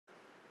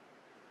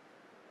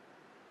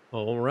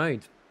All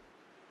right,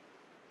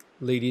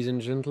 ladies and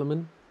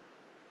gentlemen,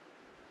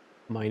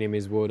 my name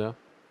is Woda.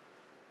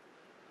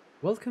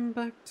 Welcome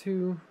back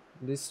to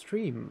this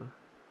stream.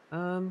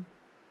 Um,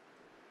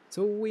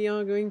 so we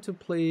are going to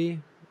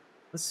play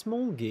a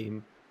small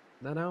game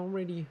that I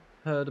already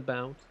heard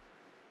about.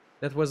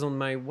 That was on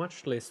my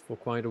watch list for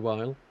quite a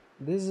while.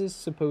 This is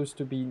supposed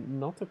to be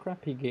not a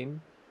crappy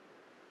game.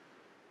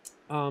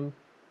 Um,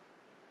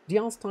 the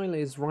art style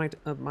is right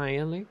up my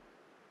alley.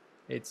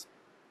 It's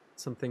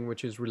something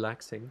which is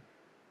relaxing.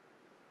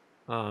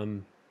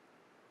 Um,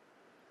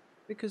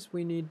 because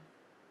we need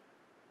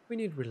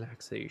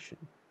relaxation.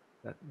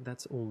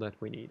 That's all that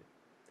we need.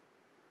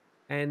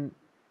 And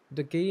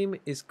the game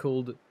is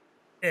called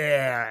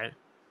AER,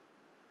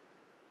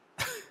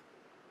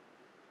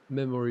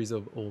 Memories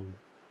of Old.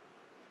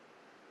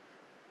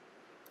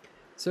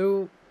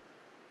 So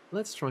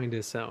let's try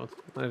this out.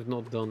 I've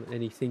not done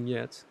anything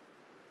yet.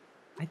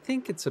 I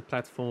think it's a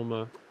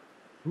platformer.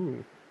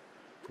 Ooh,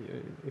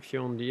 yeah, if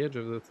you're on the edge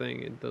of the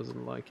thing, it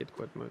doesn't like it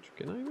quite much.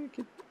 Can I make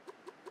it?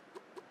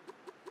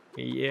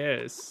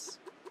 Yes.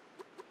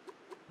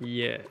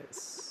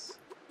 Yes.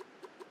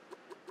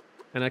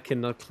 And I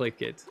cannot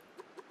click it.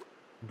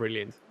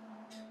 Brilliant.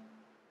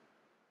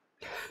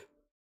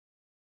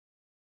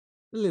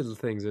 Little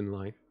things in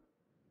life.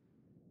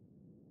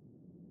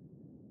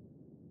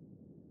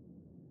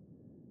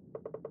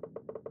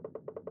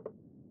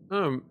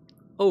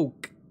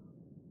 Oak.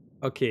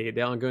 Okay, they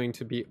are going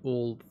to be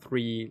all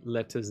three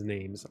letters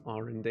names,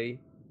 aren't they?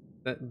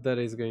 That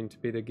is going to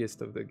be the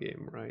gist of the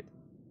game, right?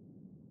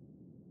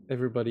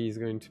 Everybody is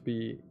going to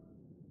be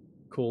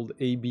called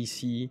A, B,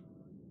 C,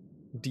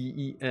 D,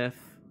 E, F,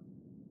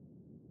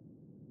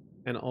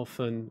 and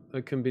often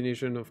a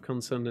combination of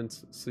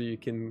consonants so you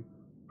can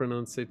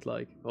pronounce it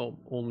like, oh,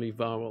 only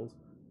vowels.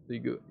 So you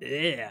go,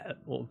 yeah,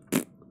 or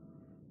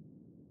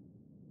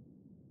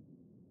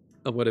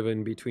whatever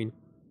in between.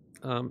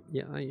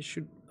 Yeah, I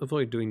should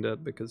avoid doing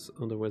that because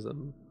otherwise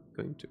I'm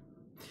going to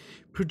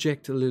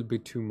project a little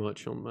bit too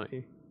much on my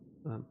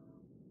um,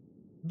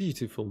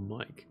 beautiful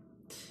mic.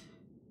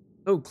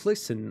 Oh,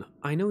 listen,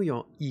 I know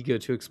you're eager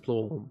to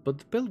explore, but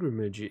the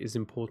pilgrimage is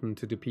important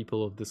to the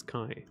people of the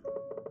sky.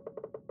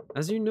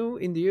 As you know,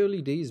 in the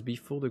early days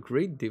before the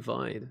Great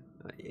Divide,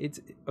 it's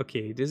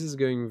okay, this is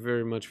going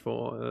very much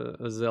for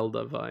a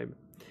Zelda vibe.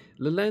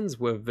 The lands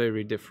were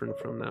very different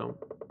from now.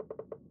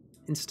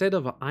 Instead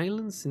of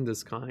islands in the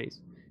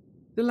skies,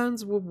 the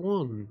lands were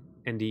one,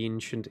 and the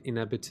ancient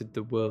inhabited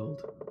the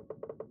world.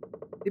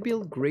 They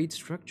built great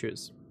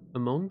structures,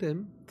 among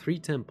them 3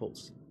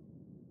 temples.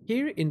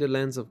 Here in the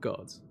lands of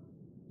gods,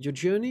 your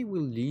journey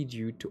will lead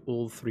you to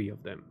all 3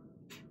 of them.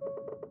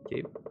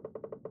 Okay?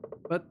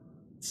 But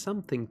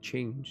something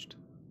changed.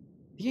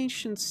 The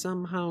ancients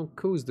somehow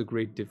caused the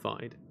Great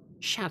Divide,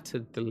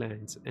 shattered the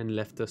lands, and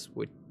left us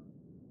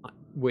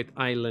with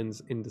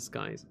islands in the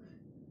skies.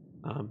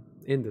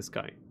 In the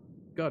sky.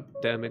 God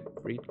damn it,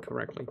 read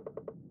correctly.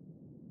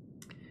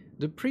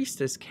 The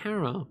priestess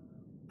Kara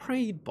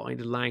prayed by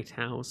the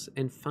lighthouse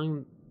and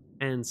found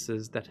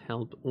answers that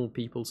helped all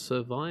people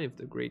survive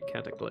the great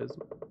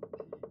cataclysm.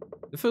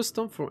 The first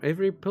stop for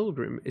every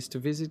pilgrim is to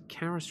visit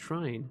Kara's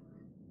shrine,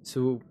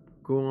 so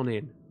go on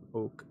in,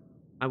 Oak.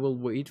 I will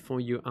wait for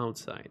you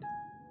outside.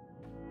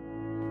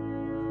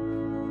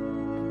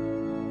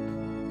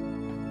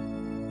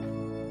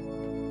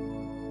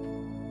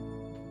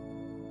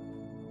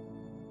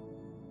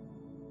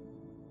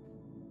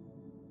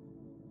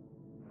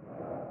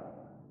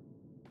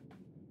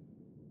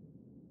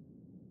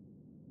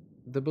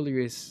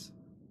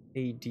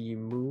 WSAD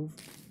move.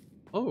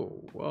 Oh,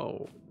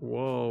 whoa,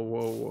 whoa,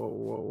 whoa, whoa,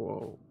 whoa,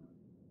 whoa.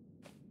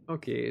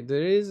 Okay,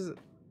 there's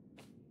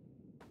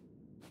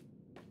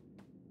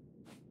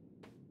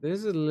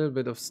a little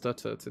bit of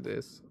stutter to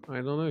this. I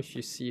don't know if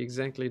you see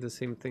exactly the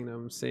same thing that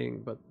I'm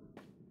saying, but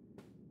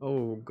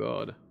oh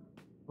god.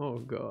 Oh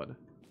god.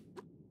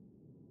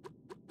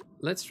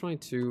 Let's try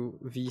to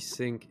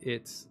V-sync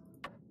it.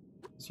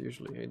 As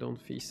usually I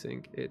don't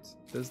V-sync it.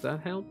 Does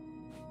that help?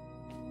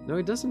 No,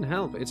 it doesn't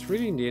help. It's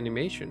really in the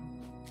animation.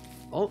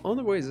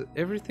 Otherwise,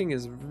 everything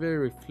is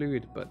very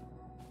fluid, but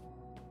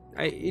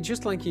it's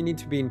just like you need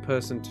to be in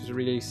person to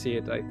really see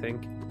it, I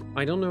think.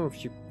 I don't know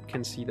if you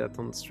can see that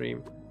on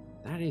stream.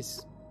 That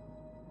is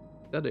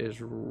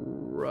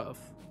rough.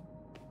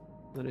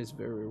 That is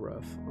very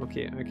rough.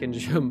 Okay, I can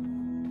jump.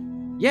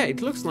 Yeah,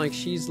 it looks like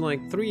she's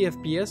like 3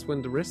 FPS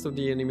when the rest of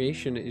the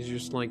animation is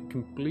just like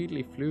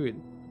completely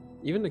fluid.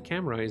 Even the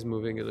camera is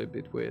moving a little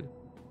bit weird.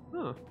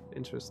 Oh,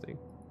 interesting.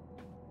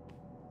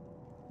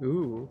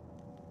 Ooh,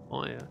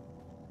 fire.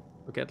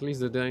 Okay, at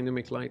least the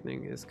dynamic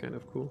lightning is kind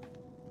of cool.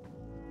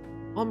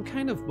 I'm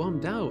kind of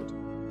bummed out.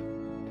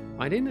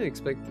 I didn't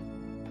expect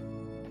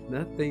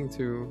that thing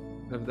to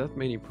have that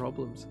many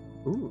problems.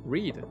 Ooh,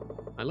 read.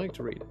 I like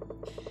to read.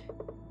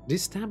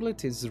 This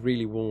tablet is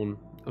really worn.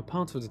 A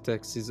part of the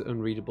text is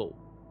unreadable.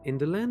 In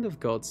the land of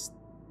gods,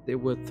 there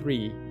were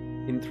 3,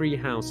 in 3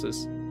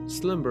 houses,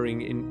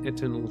 slumbering in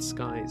eternal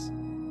skies.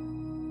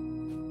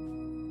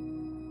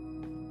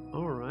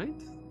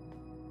 Alright.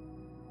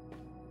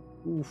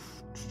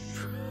 Oof.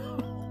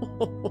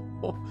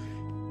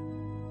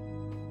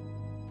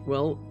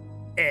 Well,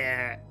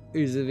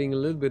 he's having a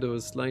little bit of a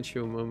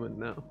slideshow moment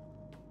now.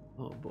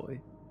 Oh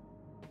boy.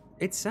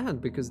 It's sad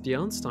because the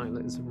art style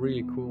is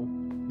really cool.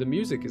 The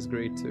music is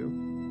great too.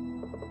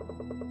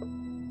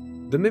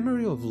 The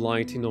memory of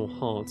light in our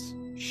hearts,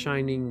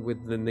 shining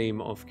with the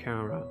name of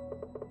Kara.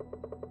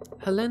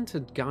 Her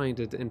lantern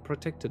guided and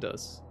protected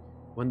us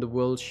when the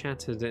world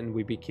shattered and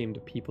we became the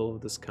people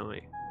of the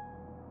sky.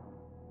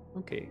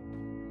 Okay,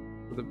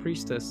 so the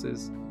priestess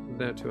is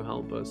there to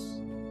help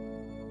us.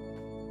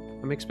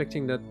 I'm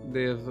expecting that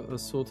they have a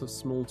sort of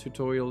small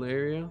tutorial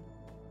area.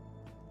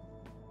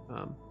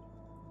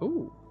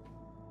 Oh,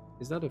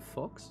 is that a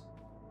fox?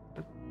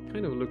 That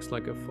kind of looks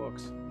like a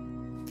fox.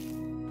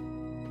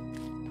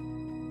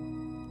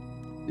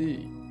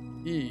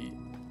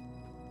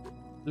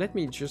 Let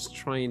me just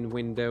try and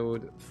window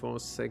it for a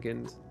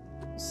second,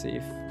 see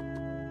if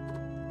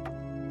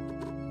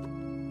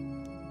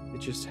it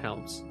just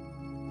helps.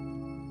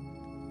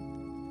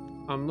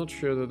 I'm not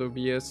sure that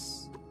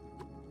OBS...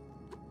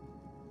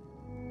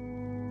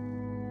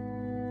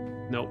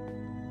 No.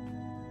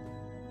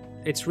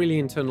 It's really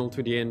internal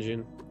to the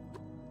engine.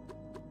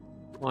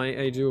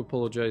 I do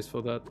apologize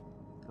for that.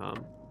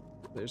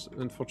 There's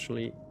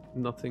unfortunately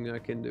nothing I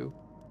can do.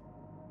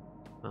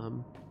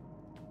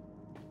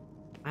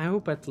 I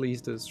hope at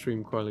least the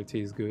stream quality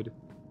is good.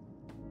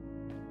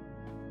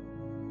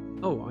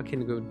 Oh, I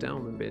can go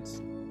down a bit.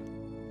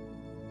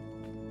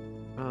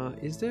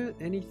 Is there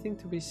anything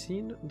to be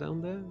seen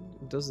down there?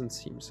 It doesn't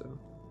seem so.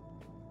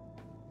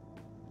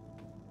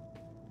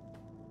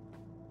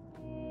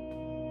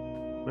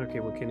 Okay,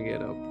 we can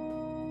get up.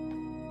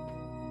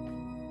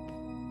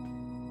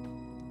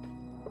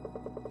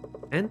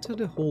 Enter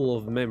the Hall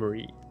of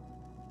Memory,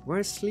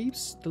 where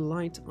sleeps the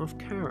light of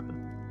Kara.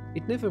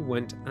 It never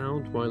went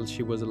out while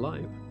she was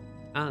alive.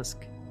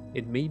 Ask,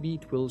 and maybe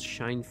it will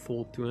shine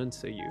forth to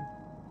answer you.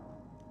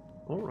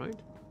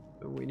 Alright,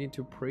 so we need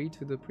to pray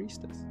to the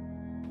priestess.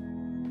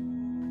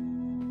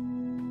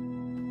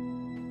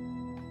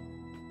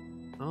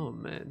 Oh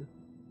man.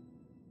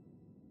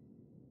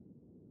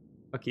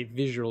 Okay,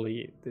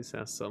 visually this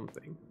has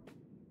something.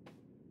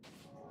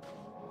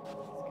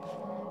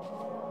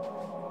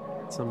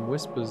 Some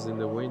whispers in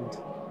the wind.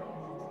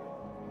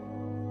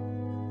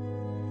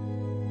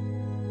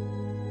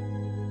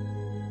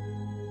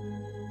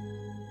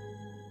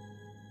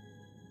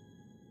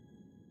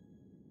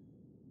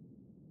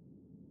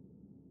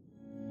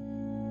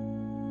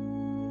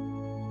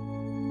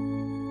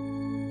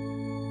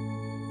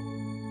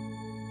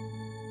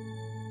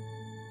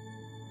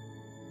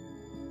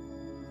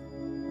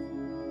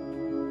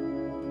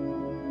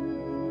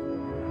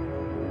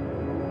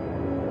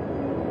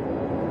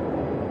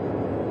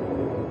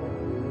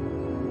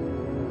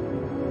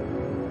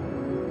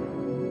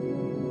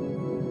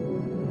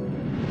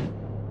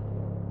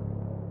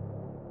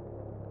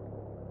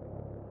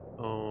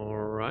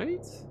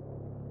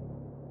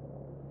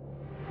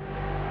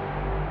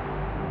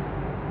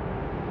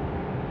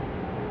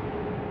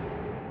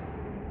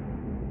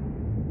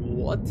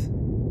 What?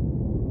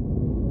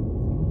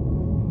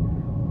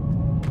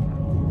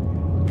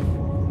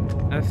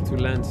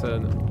 F2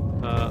 lantern.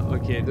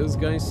 Okay, those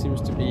guys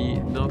seems to be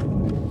not...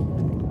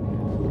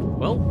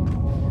 Well,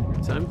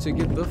 time to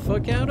get the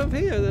fuck out of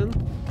here then.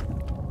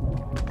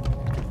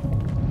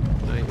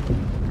 I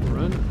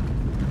run.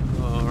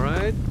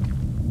 Alright.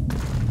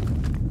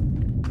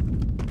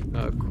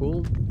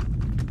 Cool.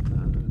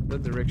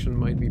 That direction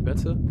might be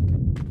better.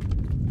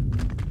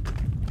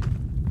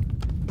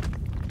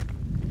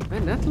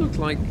 Man, that looked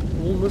like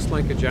almost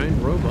like a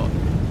giant robot.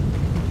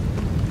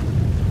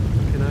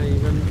 Can I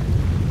even...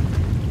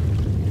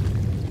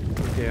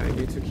 Okay, I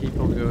need to keep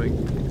on going.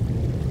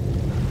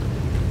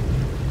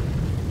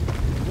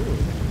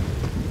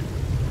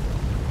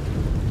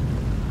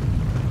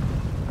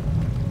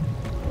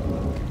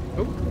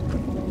 Oh.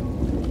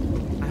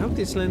 I hope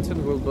this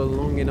lantern will be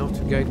long enough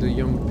to guide the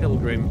young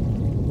pilgrim.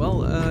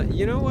 Well,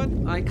 you know what?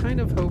 I kind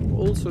of hope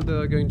also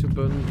they're going to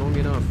burn long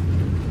enough.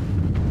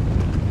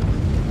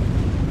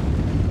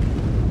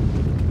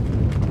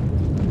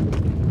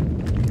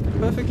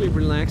 Perfectly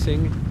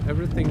relaxing,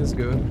 everything is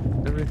good,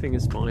 everything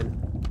is fine.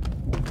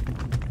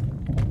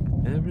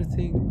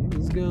 Everything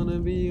is gonna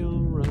be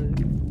alright.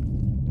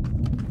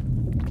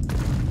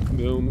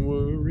 Don't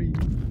worry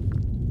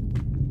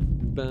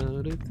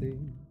about a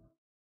thing.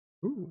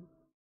 Ooh.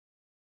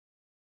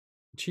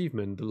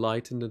 Achievement, the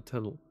light in the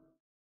tunnel.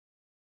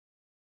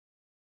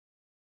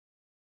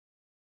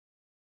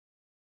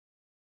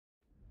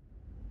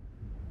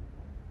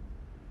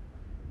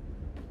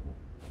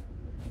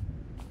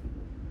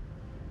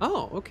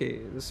 Oh,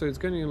 okay, so it's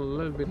getting a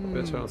little bit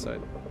better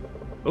outside.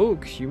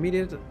 Oak, you made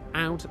it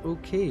out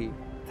okay.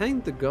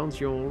 Thank the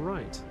gods you're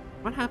alright.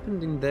 What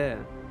happened in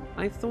there?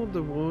 I thought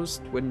the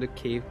worst when the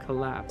cave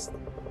collapsed.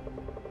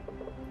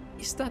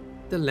 Is that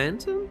the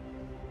lantern?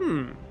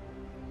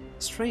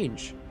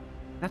 Strange.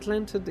 That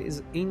lantern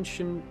is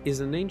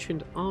an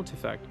ancient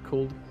artifact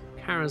called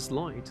Kara's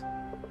Light.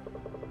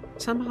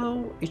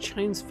 Somehow it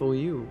shines for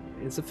you.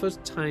 It's the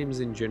first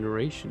times in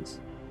generations.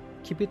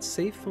 Keep it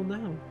safe for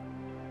now.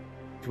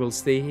 It will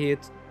stay here.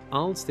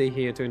 I'll stay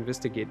here to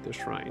investigate the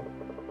shrine.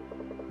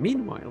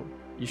 Meanwhile,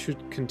 you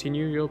should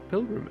continue your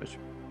pilgrimage.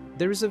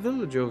 There is a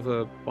village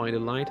over by the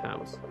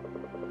lighthouse.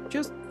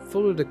 Just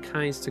follow the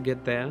kites to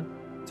get there.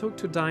 Talk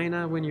to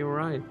Dinah when you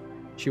arrive.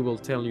 She will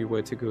tell you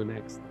where to go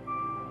next.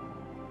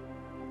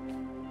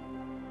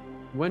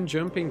 When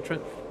jumping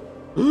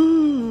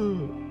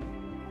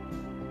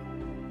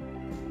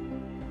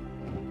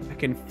I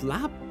can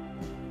flap?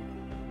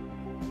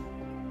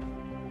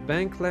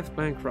 Bank left,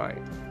 bank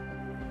right.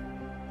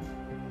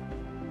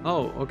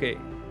 Oh, okay.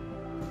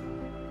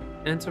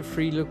 Enter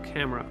free look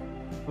camera.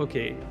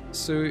 Okay,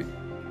 so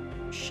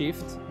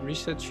shift,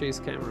 reset chase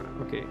camera.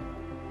 Okay.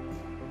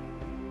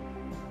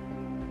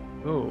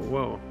 Oh,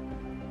 whoa.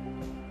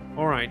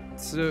 Alright,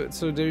 so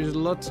there's a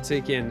lot to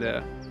take in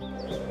there.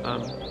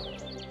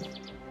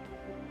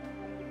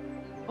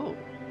 Oh,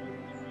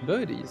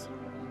 birdies.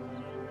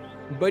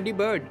 Buddy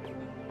bird.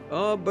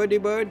 Oh, buddy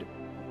bird.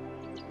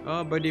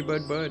 Oh, buddy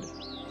bird.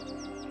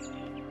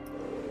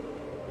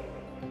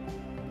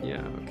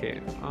 Yeah,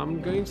 okay.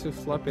 I'm going to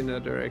flap in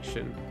that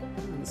direction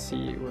and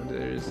see what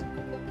there is.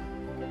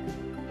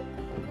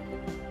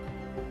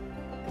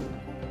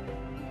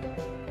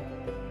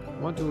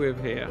 What do we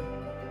have here?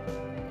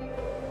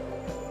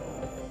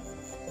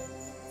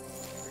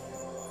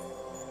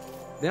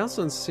 There are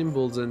some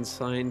symbols and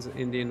signs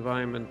in the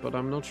environment, but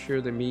I'm not sure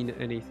they mean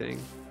anything.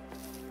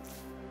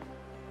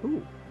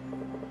 Ooh.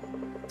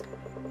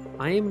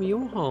 I am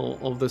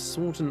Yohal of the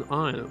Sorten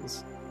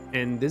Isles,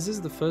 and this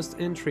is the first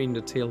entry in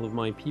the tale of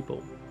my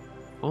people.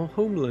 Our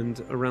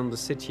homeland around the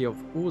city of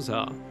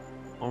Ozar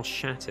are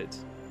shattered.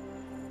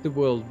 The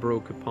world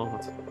broke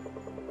apart.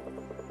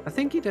 I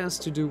think it has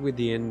to do with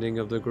the ending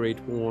of the Great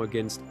War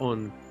against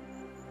On.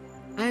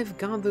 I have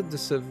gathered the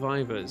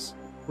survivors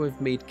who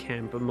have made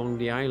camp among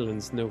the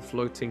islands now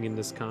floating in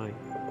the sky.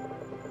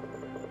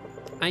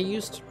 I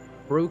used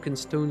broken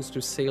stones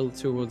to sail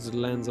towards the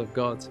lands of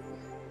gods.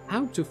 I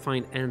hope to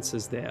find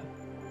answers there.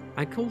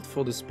 I called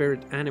for the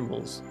spirit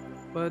animals,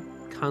 but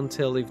can't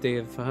tell if they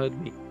have heard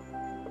me.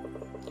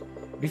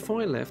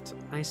 Before I left,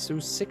 I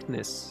saw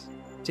sickness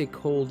take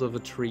hold of a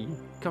tree,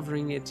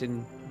 covering it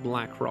in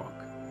black rock.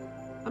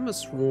 I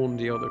must warn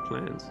the other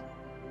clans.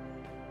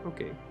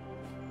 Okay.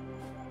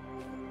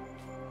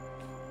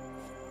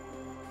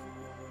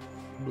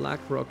 Black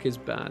rock is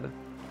bad,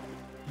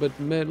 but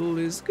metal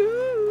is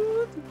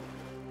good.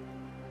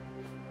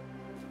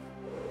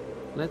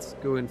 Let's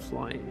go and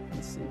fly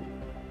and see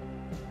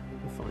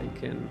if I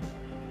can.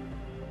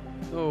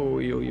 Oh,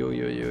 yo.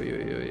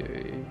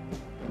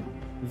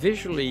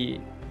 Visually,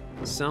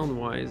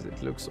 sound-wise,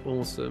 it looks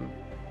awesome.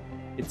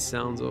 It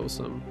sounds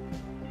awesome.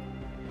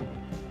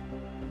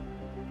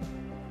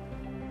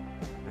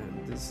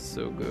 And this is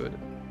so good.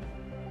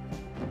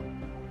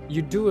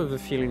 You do have a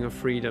feeling of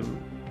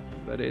freedom.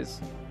 That is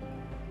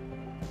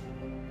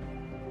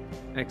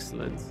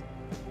excellent.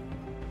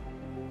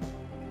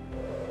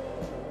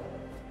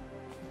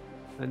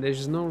 And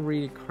there's no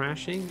really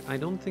crashing. I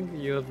don't think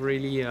you have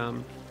really a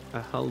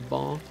hull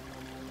bar.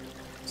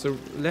 So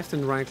left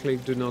and right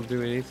click do not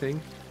do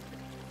anything.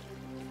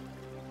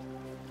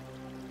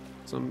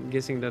 So I'm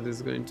guessing that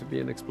is going to be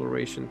an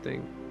exploration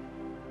thing.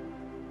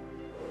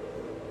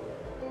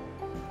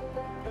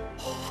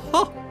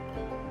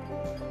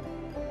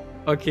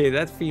 Okay,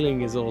 that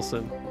feeling is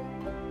awesome.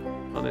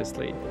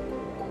 Honestly.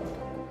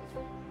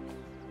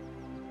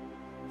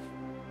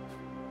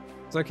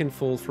 So I can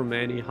fall from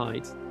any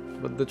height,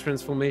 but the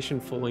transformation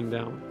falling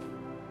down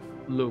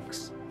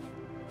looks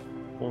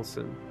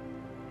awesome.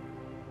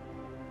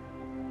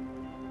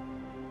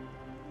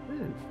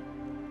 Man.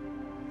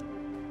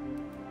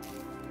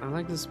 I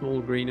like the small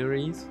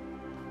greeneries.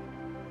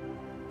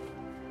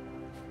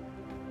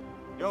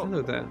 Yo.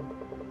 Hello there.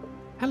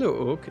 Hello,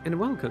 Oak, and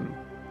welcome.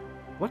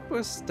 What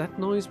was that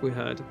noise we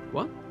heard?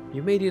 What?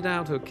 You made it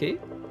out okay?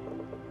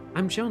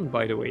 I'm John,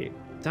 by the way.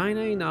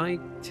 Dinah and I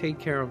take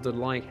care of the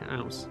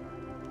lighthouse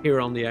here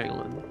on the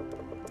island.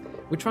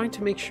 We're trying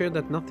to make sure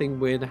that nothing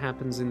weird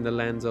happens in the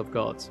lands of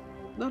gods.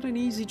 Not an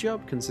easy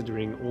job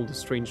considering all the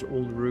strange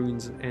old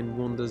ruins and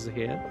wonders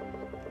here.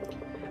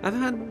 I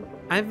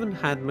haven't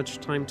had much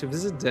time to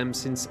visit them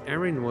since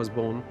Erin was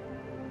born,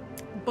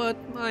 but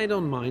I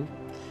don't mind.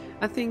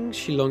 I think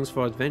she longs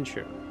for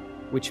adventure,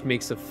 which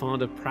makes a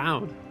father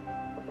proud.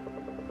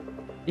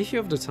 If you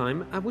have the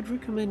time, I would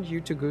recommend you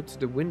to go to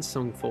the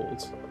Windsong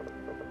Falls.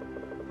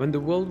 When the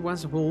world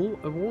was whole,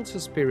 a water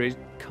spirit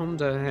combed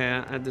her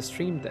hair at the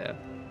stream there.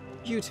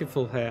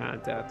 Beautiful hair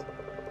at that.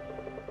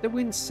 The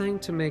wind sang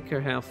to make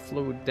her hair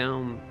float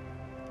down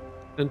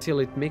until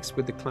it mixed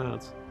with the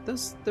clouds.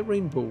 Thus, the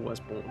rainbow was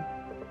born.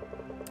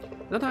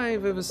 Not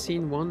I've ever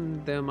seen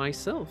one there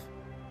myself,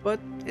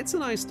 but it's a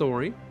nice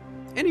story.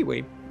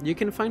 Anyway, you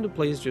can find a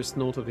place just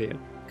north of here.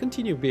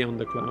 Continue beyond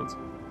the clouds.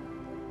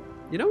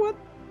 You know what?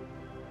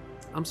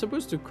 I'm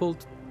supposed to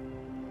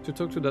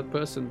talk to that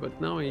person, but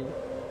now he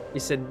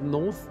said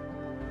north.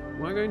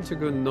 We're going to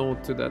go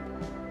north to that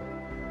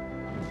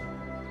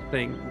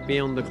thing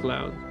beyond the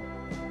cloud.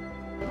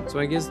 So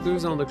I guess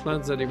those are the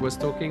clouds that he was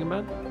talking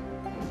about.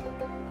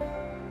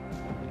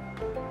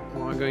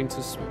 We're going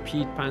to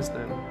speed past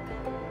them.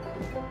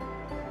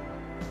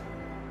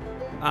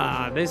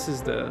 Ah, this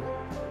is the...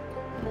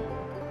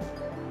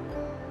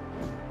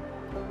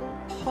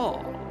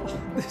 Oh,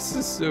 this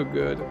is so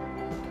good.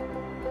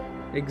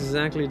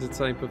 Exactly the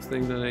type of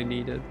thing that I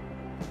needed.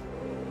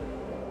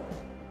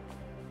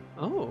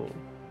 Oh.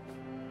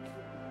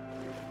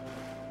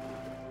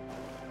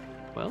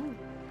 Well.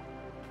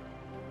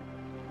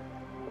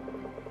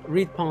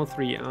 Read part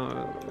 3.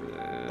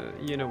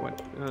 You know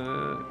what?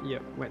 Yeah,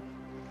 wait.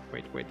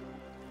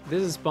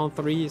 This is part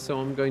 3, so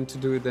I'm going to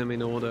do them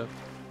in order.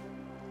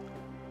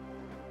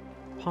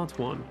 Part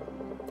 1.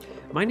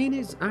 My name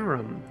is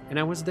Aram, and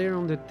I was there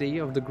on the day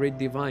of the Great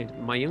Divide.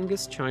 My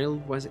youngest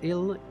child was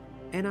ill,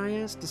 and I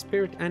asked the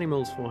spirit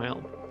animals for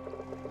help.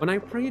 When I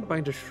prayed by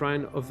the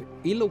shrine of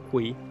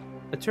Iloqui,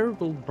 a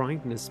terrible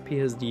brightness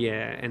pierced the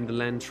air, and the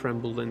land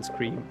trembled and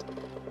screamed.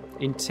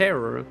 In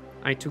terror,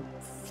 I took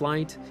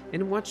flight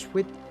and watched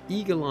with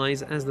eagle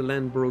eyes as the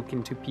land broke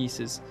into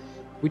pieces,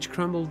 which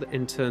crumbled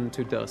and turned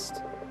to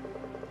dust.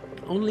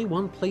 Only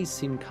one place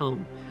seemed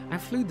calm. I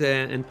flew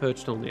there and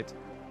perched on it,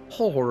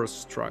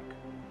 horror-struck.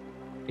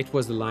 It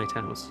was the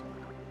lighthouse.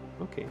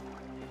 Okay.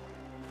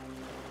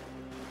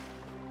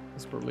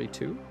 That's probably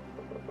 2.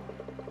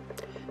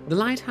 The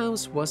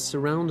lighthouse was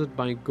surrounded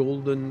by a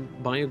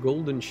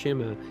golden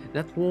shimmer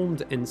that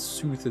warmed and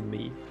soothed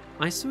me.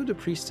 I saw the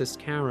priestess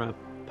Kara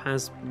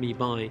pass me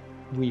by,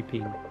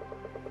 weeping.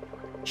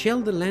 She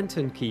held a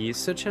lantern key,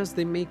 such as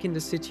they make in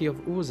the city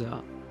of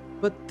Oza,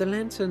 but the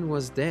lantern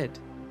was dead.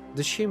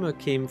 The shimmer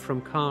came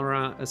from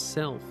Kara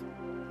herself,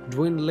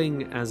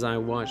 dwindling as I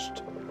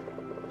watched.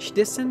 She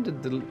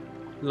descended the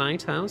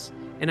lighthouse,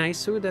 and I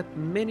saw that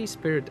many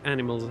spirit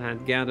animals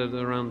had gathered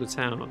around the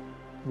tower,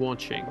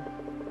 watching.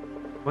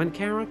 When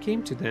Kara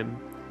came to them,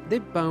 they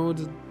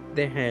bowed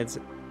their heads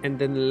and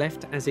then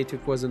left as if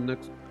it was an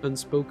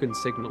unspoken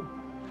signal.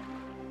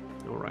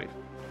 Alright.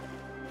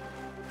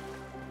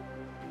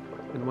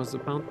 And what's the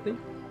penalty?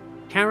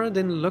 Kara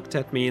then looked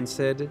at me and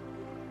said,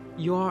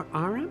 "You are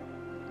Aram?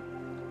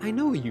 I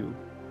know you,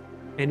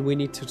 and we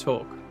need to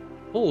talk."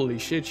 Holy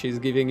shit, she's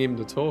giving him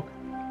the talk.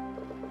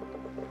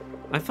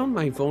 I found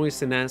my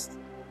voice and asked,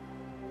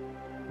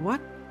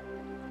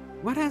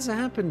 What has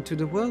happened to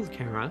the world,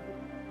 Kara?"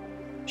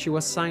 She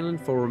was silent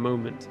for a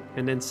moment,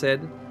 and then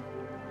said,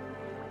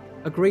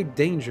 "A great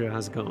danger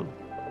has gone,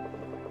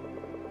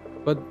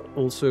 but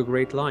also a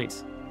great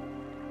light.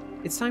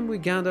 It's time we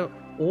gather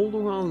all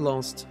who are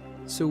lost,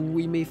 so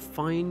we may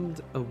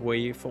find a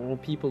way for all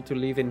people to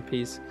live in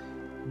peace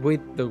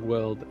with the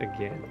world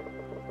again."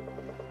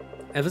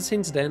 Ever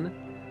since then,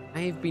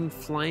 I have been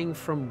flying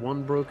from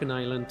one broken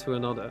island to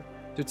another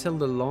to tell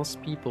the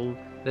lost people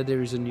that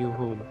there is a new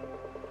home,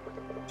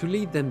 to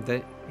lead them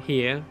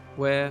here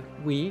where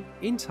we,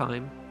 in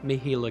time, may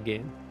heal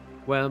again,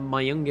 where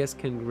my youngest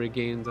can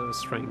regain their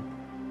strength.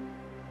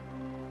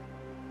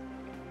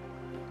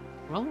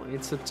 Well,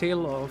 it's a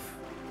tale of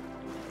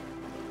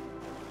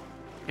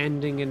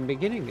ending and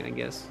beginning, I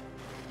guess,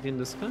 in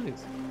the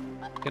skies.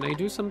 Can I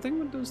do something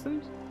with those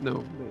things?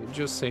 No, they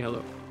just say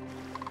hello.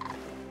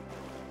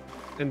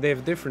 And they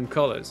have different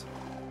colors.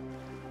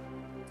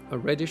 A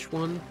reddish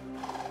one.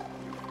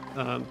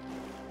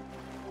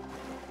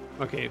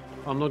 Okay,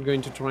 I'm not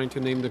going to try to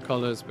name the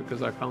colors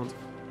because I can't.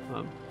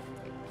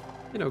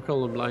 You know,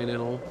 colorblind and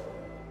all.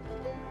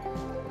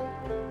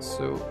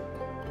 So,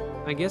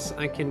 I guess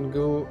I can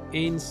go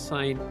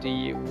inside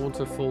the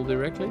waterfall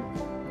directly.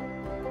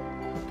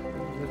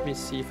 Let me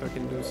see if I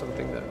can do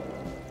something there.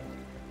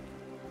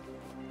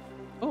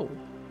 Oh,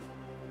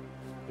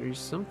 there is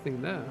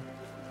something there.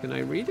 Can I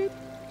read it?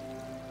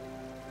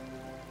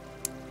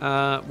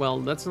 Well,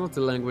 that's not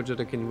the language that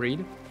I can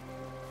read.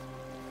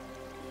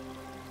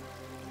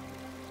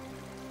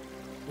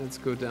 Let's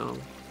go down.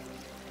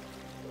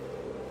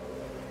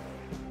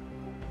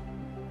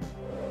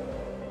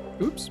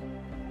 Oops.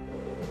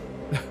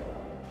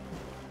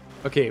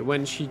 Okay,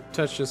 when she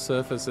touches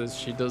surfaces,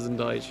 she doesn't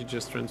die, she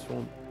just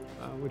transforms,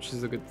 which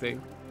is a good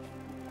thing.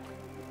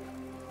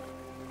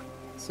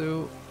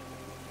 So,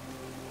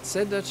 it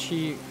said that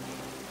she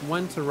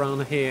went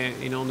around here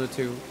in order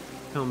to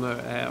calm her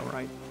air,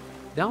 right?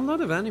 There are a lot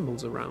of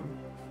animals around.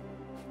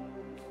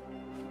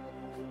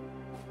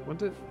 What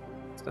does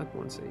that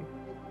one say?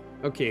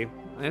 Okay,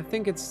 I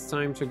think it's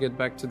time to get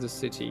back to the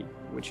city,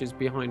 which is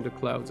behind the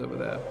clouds over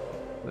there.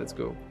 Let's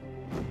go.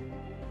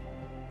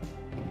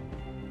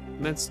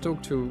 Let's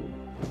talk to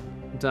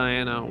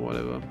Diana or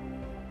whatever.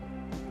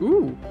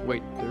 Ooh,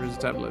 wait, there is a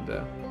tablet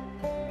there.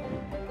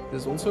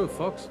 There's also a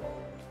fox.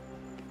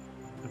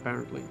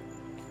 Apparently.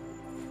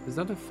 Is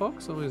that a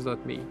fox or is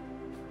that me?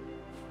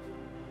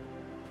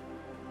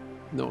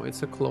 No,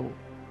 it's a claw.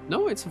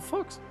 No, it's a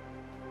fox.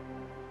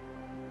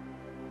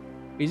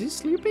 Is he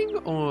sleeping,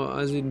 or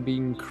is it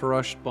being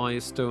crushed by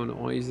a stone,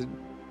 or is it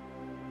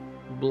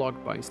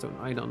blocked by a stone?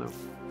 I don't know.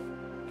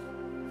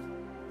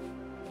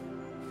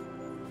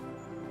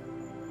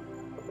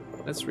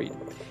 let's read.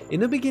 In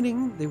the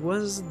beginning, there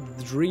was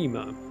the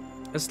dreamer.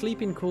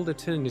 Asleep in cold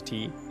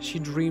eternity, she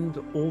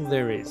dreamed all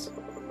there is.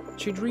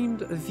 She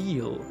dreamed a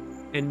veil,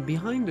 and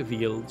behind the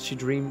veil, she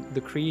dreamed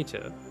the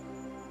Creator,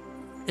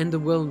 and the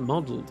world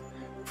modeled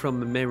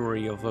from a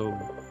memory of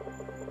home.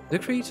 The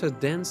Creator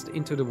danced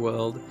into the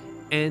world,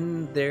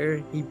 and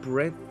there he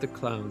breathed the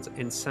clouds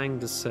and sang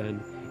the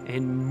sun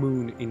and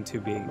moon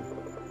into being.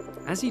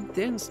 As he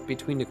danced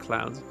between the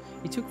clouds,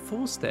 he took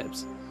 4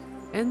 steps,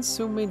 and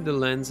so made the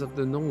lands of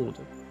the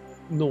north,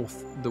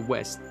 the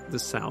west, the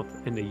south,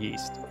 and the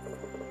east.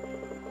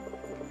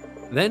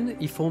 Then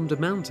he formed the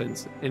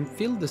mountains and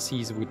filled the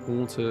seas with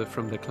water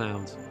from the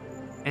clouds.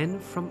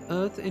 And from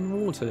earth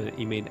and water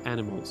he made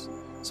animals,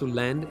 so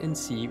land and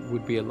sea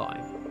would be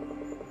alive.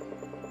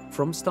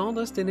 From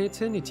stardust and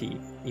eternity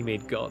he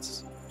made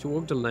gods, to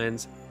walk the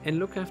lands and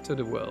look after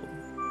the world.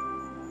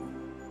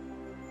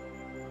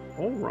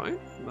 Alright,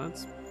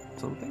 that's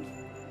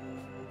something.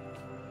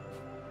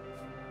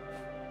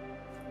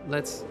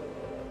 Let's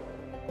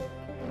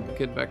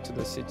get back to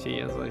the city,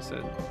 as I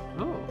said.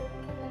 Oh,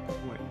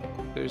 wait,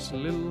 there's a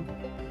little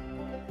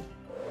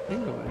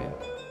thing over here.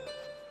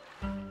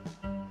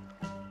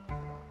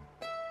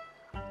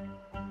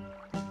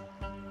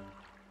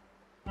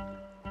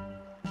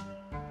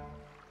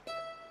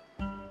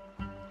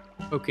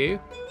 Okay.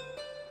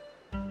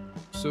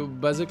 So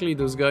basically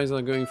those guys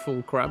are going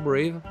full crab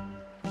rave.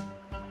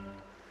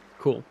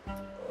 Cool.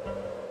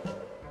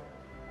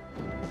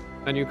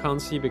 And you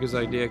can't see because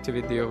I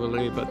deactivated the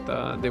overlay,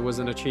 but there was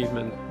an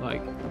achievement,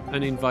 like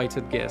an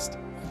invited guest.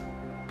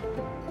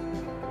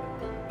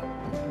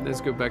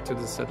 Let's go back to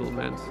the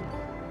settlement.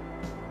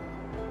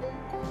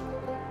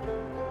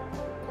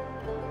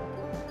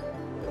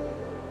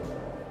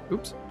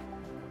 Oops.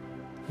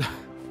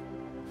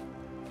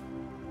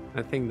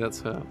 I think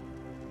that's her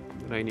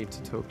that I need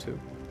to talk to.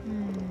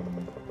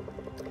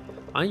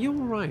 Are you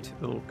alright,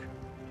 Oak?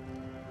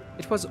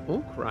 It was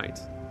Oak, right?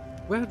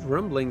 We heard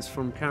rumblings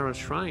from Kara's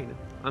shrine.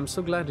 I'm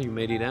so glad you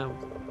made it out.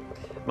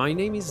 My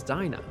name is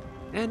Dinah,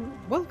 and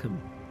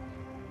welcome.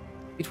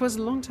 It was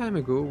a long time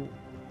ago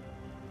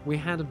we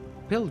had a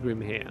pilgrim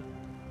here.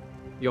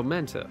 Your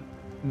mentor,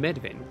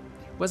 Medvin,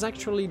 was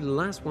actually the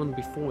last one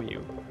before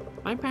you.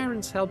 My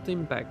parents helped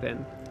him back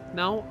then.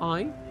 Now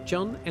I,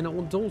 John, and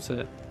our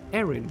daughter,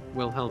 Erin,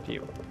 will help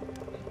you.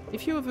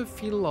 If you ever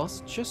feel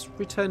lost, just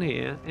return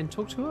here and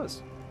talk to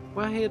us.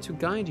 We're here to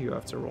guide you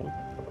after all.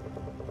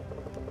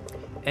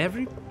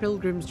 Every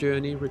pilgrim's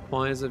journey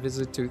requires a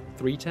visit to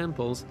 3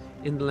 temples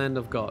in the land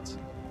of gods.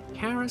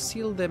 Kara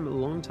sealed them a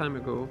long time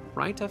ago,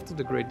 right after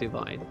the Great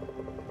Divide.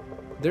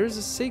 There is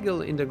a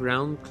sigil in the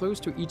ground close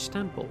to each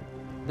temple.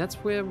 That's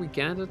where we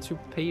gather to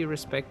pay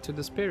respect to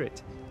the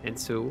spirit, and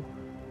so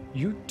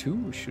you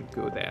too should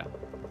go there.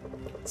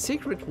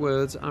 Secret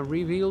words are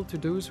revealed to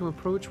those who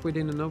approach with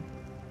an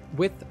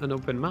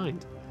open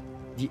mind.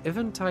 The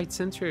Eventide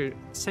Sanctuary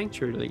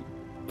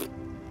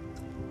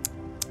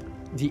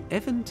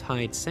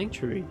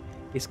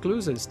is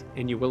closest,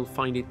 and you will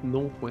find it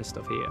northwest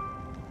of here.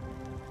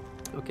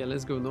 Okay,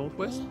 let's go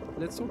northwest.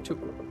 Let's talk to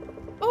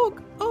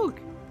Oak. Oak,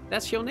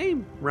 that's your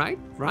name, right?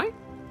 Right?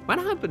 What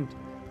happened?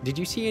 Did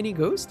you see any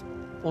ghosts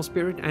or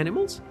spirit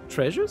animals,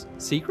 treasures,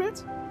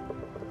 secrets?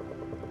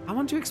 I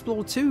want to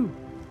explore too.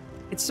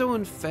 It's so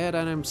unfair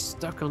that I'm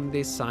stuck on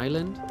this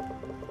island.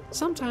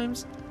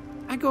 Sometimes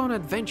I go on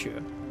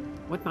adventure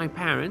with my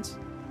parents,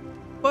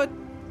 but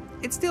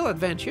it's still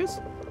adventures.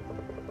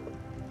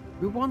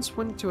 We once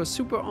went to a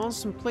super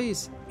awesome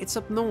place. It's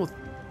up north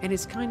and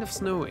it's kind of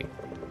snowy,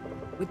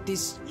 with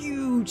this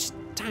huge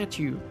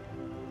statue.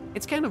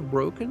 It's kind of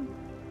broken,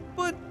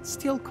 but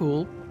still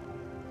cool.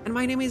 And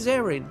my name is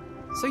Erin,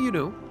 so you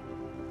know.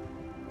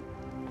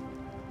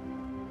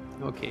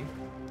 Okay,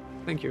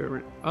 thank you,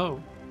 Erin.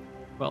 Oh,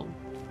 well,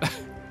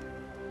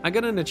 I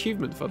got an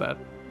achievement for that.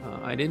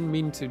 I didn't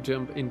mean to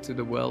jump into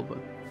the well, but...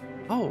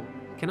 Oh,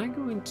 can I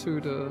go into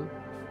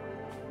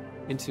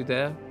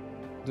there?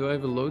 Do I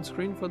have a load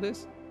screen for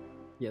this?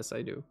 Yes,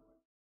 I do.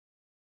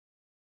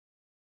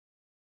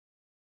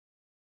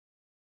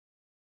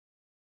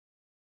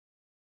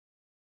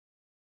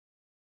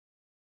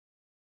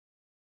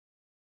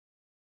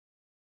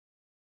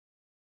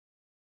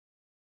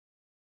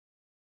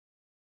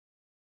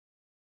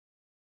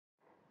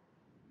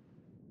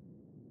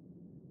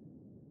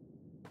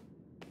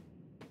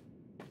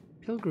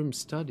 Pilgrim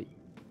Study.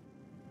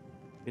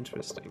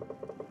 Interesting.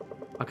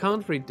 I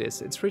can't read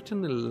this. It's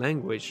written in a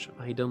language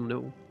I don't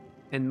know,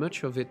 and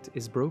much of it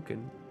is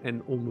broken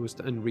and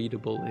almost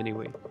unreadable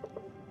anyway.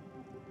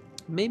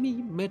 Maybe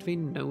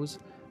Medvin knows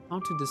how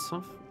to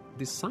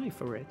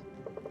decipher it.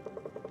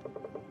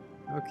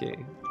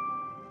 Okay.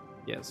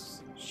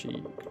 Yes,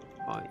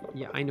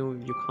 yeah, I know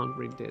you can't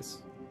read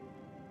this.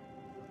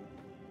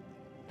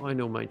 I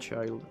know, my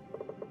child.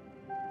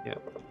 Yeah.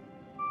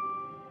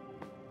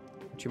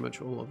 Pretty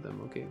much all of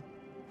them, okay.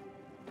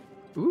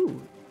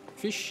 Ooh,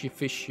 fishy,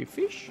 fishy,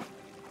 fish.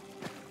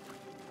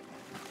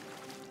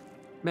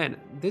 Man,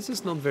 this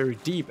is not very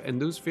deep,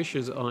 and those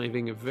fishes are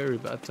having a very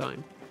bad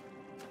time.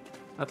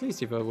 At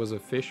least if I was a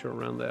fish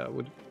around there, I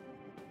would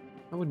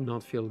I would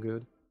not feel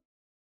good.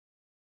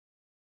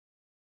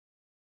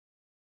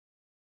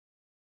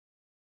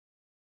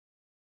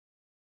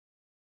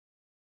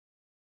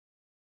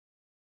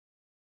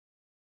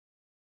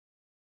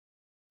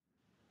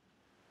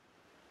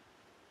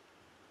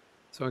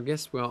 So I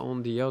guess we're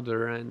on the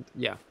other end.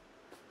 Yeah.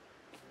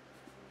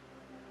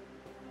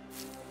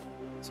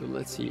 So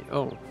let's see.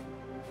 Oh,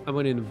 I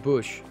went in a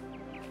bush.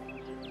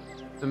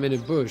 I'm in a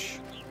bush.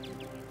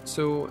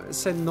 So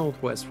said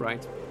northwest,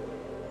 right?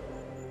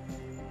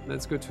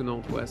 Let's go to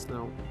northwest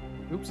now.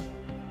 Oops.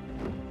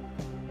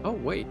 Oh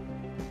wait.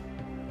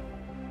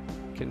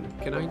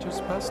 Can I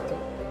just pass the...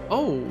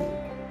 Oh!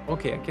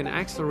 Okay, I can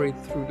accelerate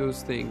through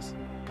those things.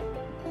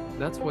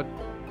 That's what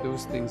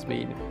those things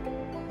mean.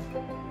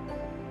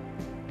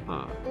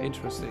 Ah,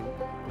 interesting.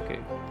 Okay.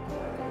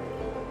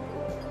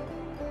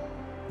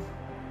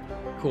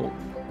 Cool.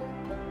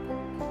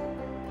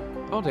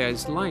 Oh, there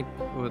is light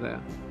over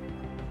there.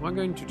 We're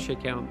going to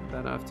check out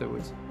that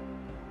afterwards.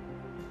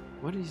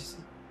 What is...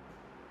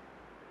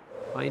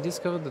 I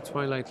discovered the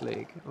Twilight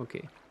Lake.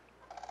 Okay.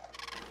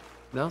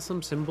 There are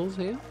some symbols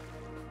here.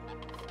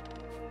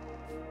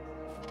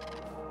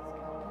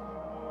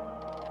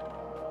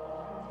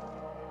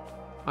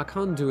 I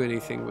can't do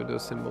anything with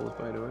those symbols,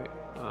 by the way.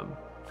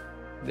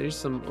 There's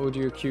some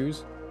audio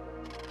cues.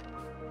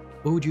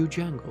 Audio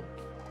jungle.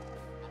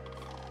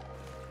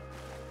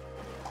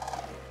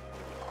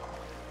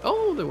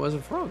 Oh, there was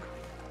a frog.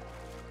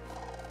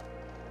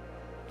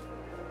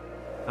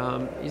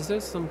 Is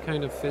there some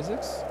kind of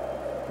physics?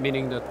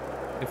 Meaning that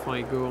if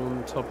I go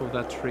on top of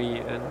that tree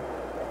and...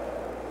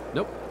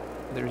 Nope,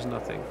 there's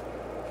nothing.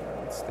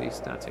 It stays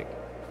static.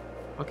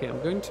 Okay,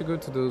 I'm going to go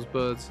to those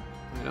birds.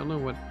 I don't know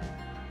what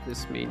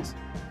this means.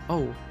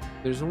 Oh,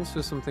 there's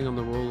also something on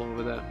the wall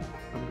over there.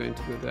 I'm going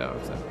to go there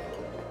after.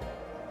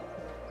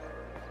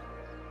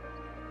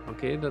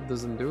 Okay, that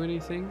doesn't do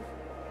anything.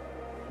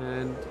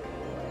 And...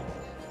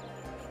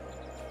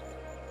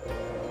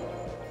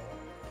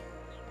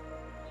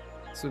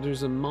 So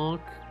there's a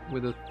mark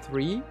with a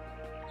 3.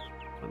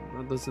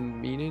 That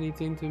doesn't mean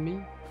anything to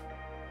me.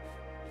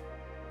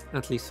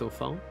 At least so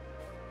far.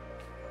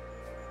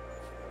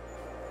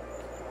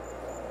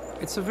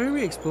 It's a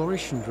very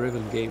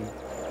exploration-driven game,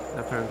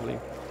 apparently.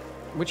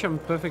 Which I'm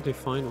perfectly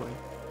fine with.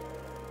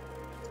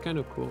 It's kind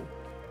of cool.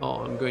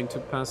 Oh, I'm going to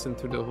pass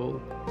into the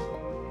hole.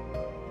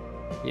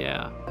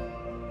 Yeah.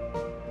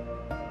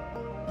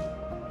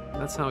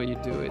 That's how you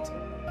do it.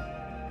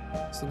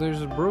 So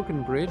there's a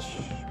broken bridge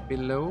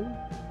below.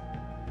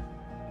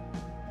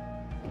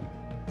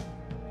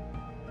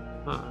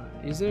 Ah,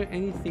 is there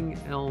anything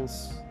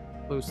else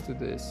close to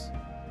this?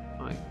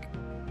 Like,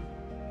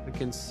 I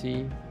can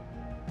see.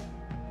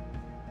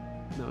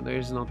 No,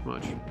 there's not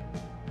much.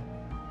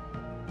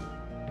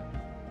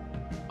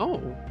 Oh,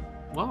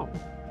 wow.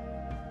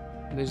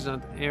 There's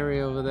that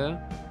area over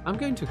there. I'm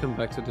going to come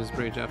back to this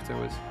bridge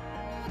afterwards.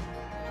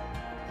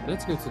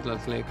 Let's go to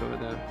that lake over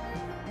there.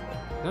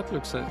 That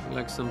looks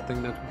like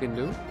something that we can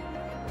do.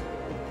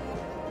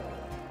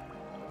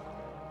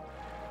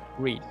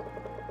 Read.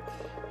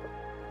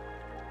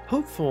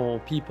 Hope for all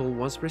people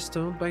was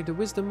restored by the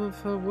wisdom of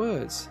her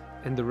words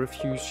and the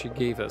refuge she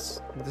gave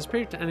us. The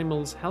spirit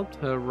animals helped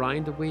her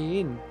ride the way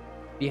in,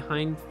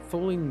 behind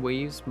falling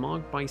waves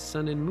marked by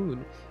sun and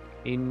moon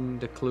in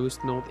the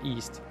closed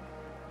northeast.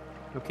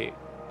 Okay.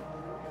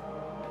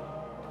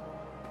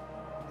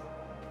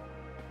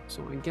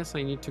 So I guess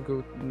I need to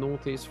go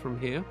northeast from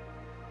here.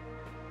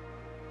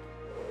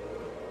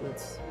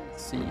 Let's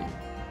see.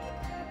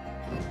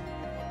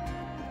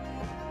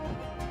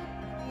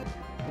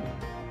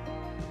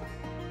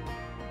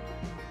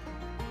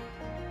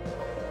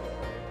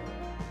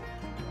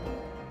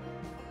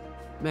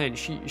 Man,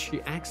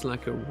 she acts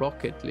like a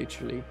rocket,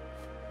 literally.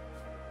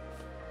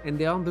 And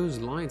there are those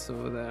lights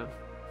over there.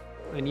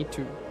 I need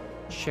to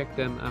check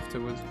them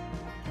afterwards.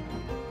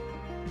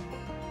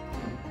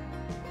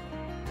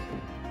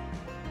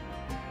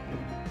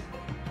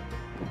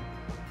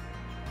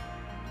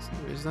 So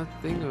there's that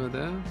thing over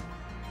there.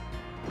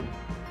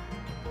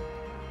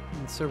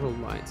 And several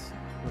lights.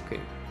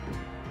 Okay.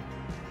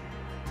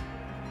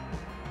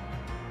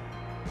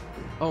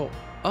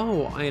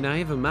 Oh, and I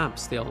have a map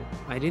still.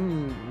 I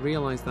didn't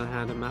realize that I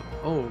had a map.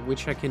 Oh,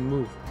 which I can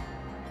move.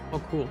 Oh,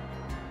 cool.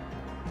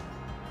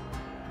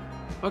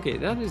 Okay,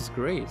 that is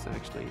great,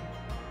 actually.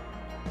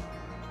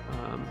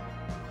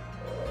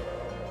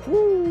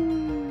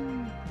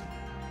 Woo!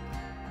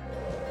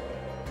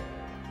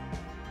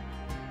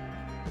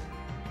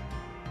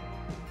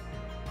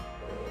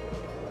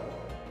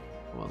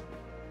 Well,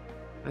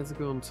 let's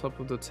go on top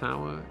of the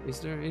tower. Is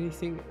there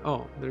anything?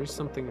 Oh, there is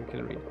something I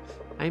can read.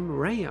 I'm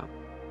Rhea,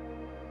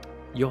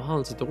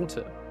 Johan's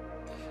daughter.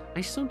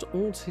 I sought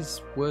all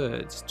his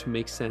words to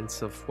make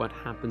sense of what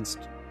happened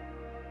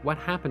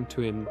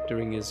to him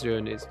during his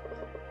journeys.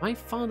 My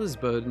father's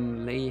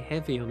burden lay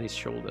heavy on his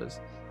shoulders.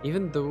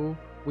 Even though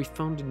we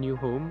found a new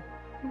home,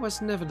 he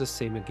was never the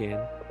same again.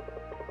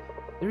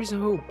 There is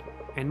hope,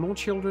 and more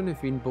children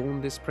have been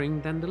born this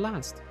spring than the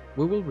last.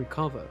 We will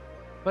recover,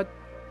 but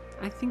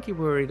I think he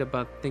worried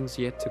about things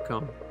yet to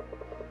come.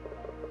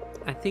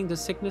 I think the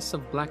sickness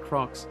of black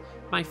rocks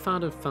my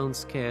father found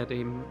scared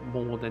him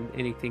more than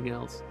anything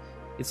else.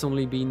 It's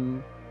only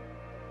been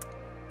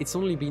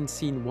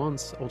seen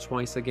once or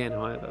twice again,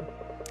 however.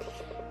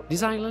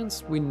 These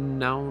islands we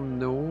now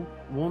know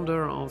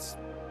wander us.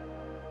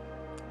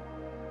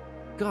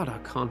 God, I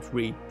can't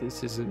read.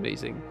 This is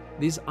amazing.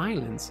 These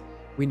islands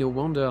we know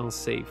wander are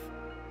safe.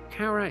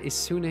 Kara is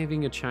soon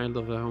having a child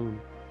of her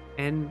own,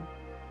 and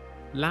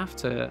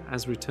laughter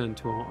has returned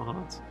to our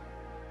hearts.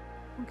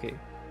 Okay.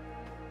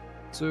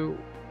 So,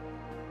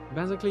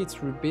 basically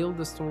it's rebuild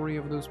the story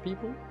of those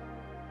people.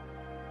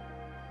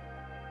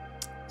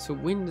 So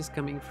wind is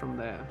coming from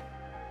there.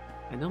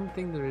 I don't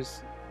think there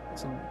is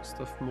some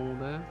stuff more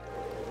there.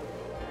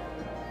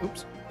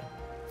 Oops.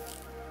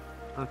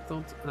 I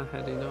thought I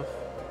had enough.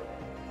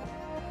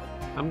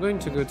 I'm going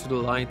to go to the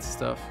light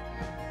stuff.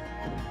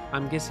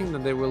 I'm guessing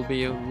that there will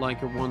be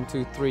like a 1,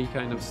 2, 3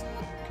 kind of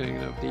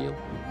deal.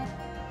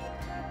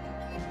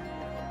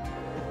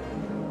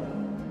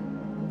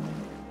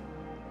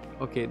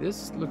 Okay,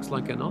 this looks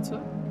like an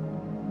otter.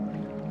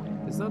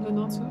 Is that an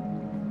otter?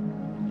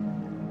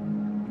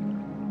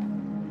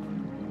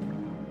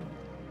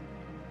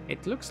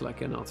 It looks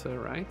like an otter,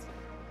 right?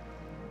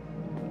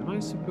 Am I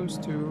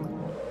supposed to...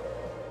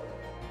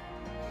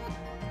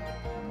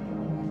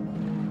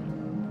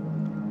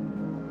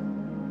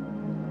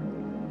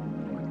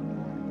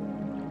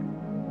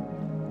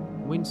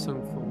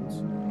 Windsong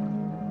Falls.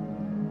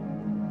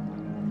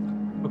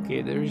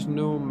 Okay, there is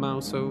no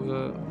mouse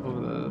over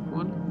that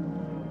one.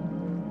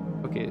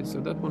 Okay, so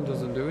that one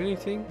doesn't do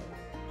anything.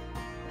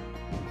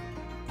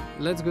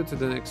 Let's go to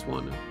the next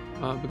one.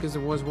 Because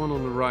there was one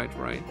on the right?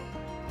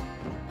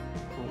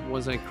 Or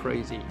was I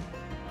crazy?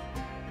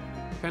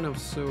 Kind of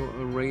saw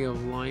a ray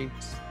of light.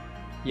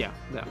 Yeah,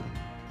 that one.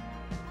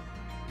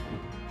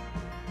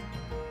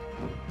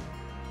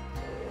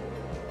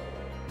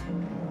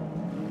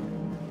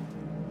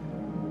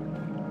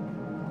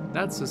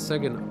 That's the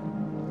second.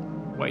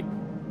 Wait.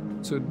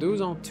 So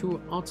those are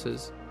 2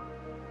 otters.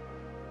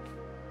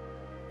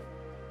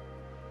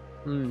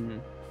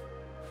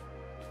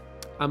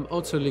 I'm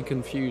utterly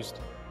confused.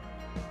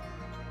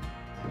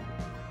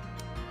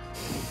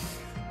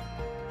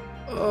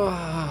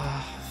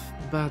 Oh,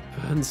 bad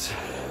puns.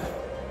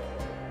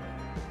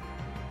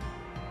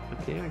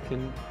 Okay, I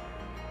can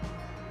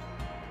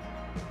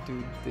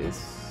do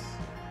this.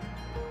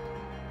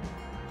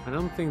 I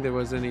don't think there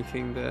was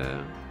anything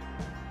there.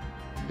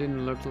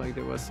 Didn't look like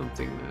there was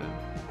something there.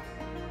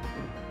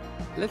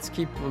 Let's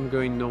keep on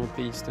going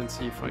northeast and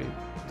see if I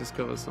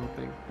discover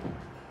something.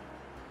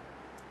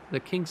 The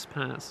King's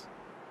Pass.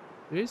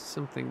 There is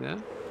something there.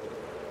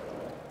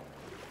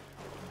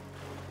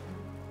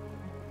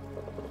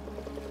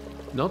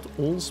 Not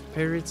all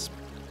spirits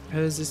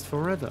persist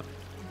forever.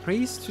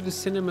 Praise to the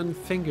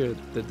cinnamon-fingered,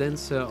 the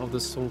dancer of the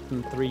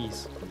Sultan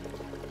Threes.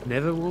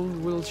 Never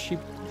will she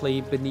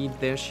play beneath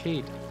their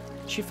shade.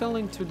 She fell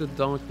into the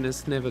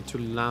darkness, never to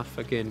laugh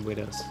again with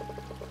us.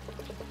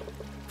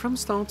 From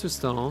star to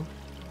star,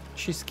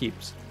 she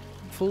skips,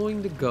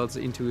 following the gods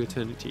into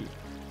eternity.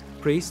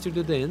 Praise to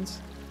the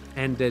dance,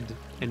 ended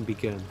and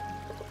begun.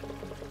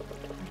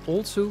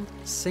 Also,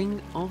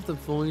 sing of the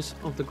voice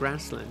of the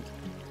grassland.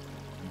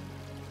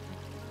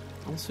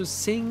 Also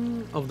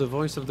sing of the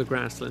voice of the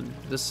grassland,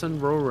 the sun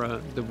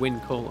roarer, the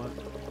wind caller.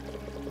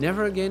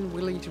 Never again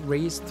will it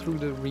race through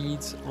the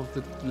reeds of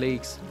the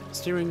lakes,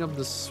 stirring up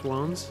the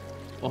swans,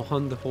 or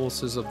hunt the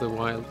horses of the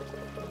wild.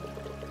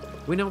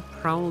 We now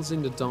prowls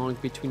in the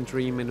dark between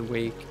dream and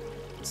awake,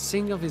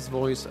 sing of his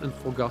voice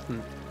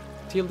unforgotten,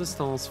 till the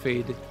stars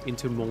fade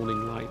into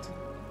morning light.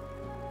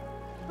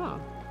 Ah.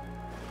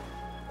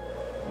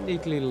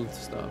 Neat little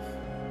stuff.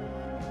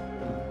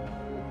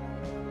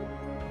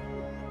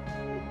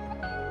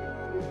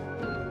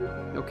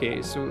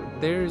 Okay, so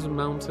there is a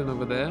mountain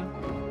over there.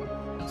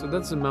 So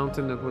that's the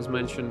mountain that was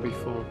mentioned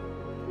before.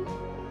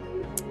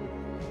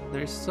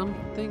 There's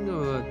something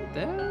over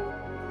there?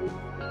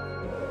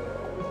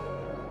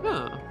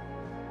 Ah.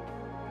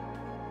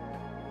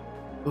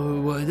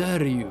 Oh, what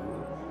are you?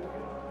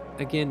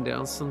 Again, there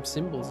are some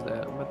symbols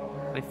there, but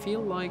I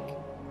feel like...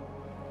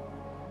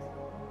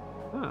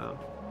 Ah.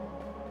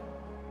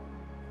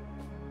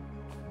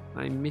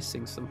 I'm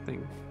missing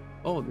something.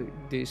 Oh,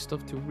 there's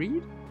stuff to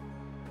read?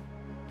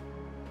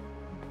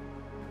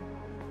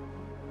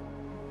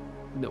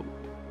 No.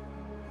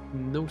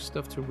 No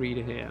stuff to read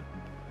here.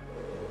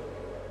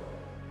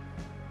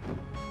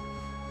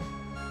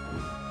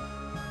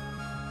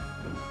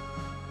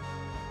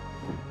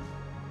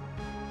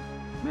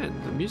 Man,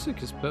 the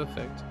music is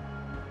perfect.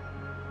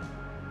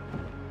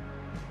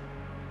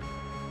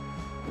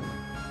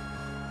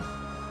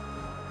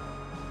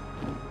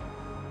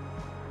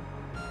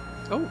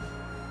 Oh!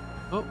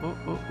 Oh, oh,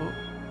 oh, oh.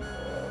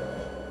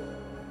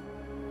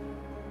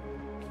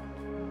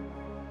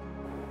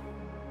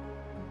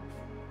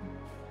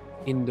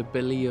 In the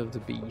belly of the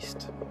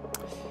beast.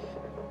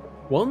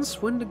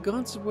 Once, when the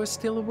gods were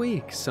still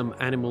awake, some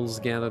animals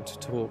gathered to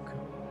talk.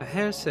 A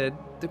hare said,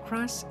 "The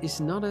grass is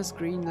not as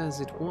green as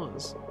it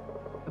was."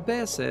 A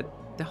bear said,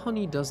 the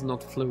honey does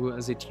not flow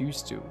as it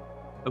used to.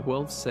 A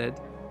wolf said,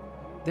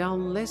 there are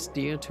less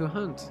deer to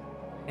hunt.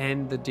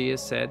 And the deer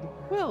said,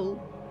 well,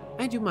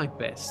 I do my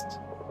best.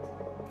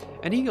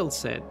 An eagle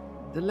said,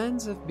 the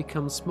lands have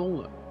become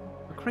smaller.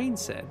 A crane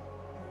said,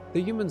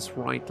 the humans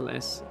write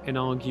less and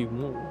argue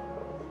more.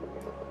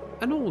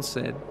 An owl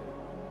said,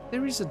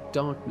 there is a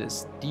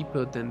darkness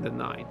deeper than the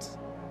night,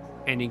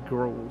 and it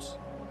grows.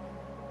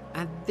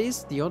 At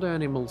this, the other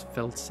animals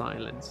felt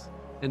silence,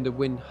 and the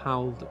wind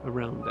howled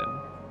around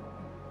them.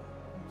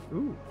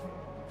 Ooh.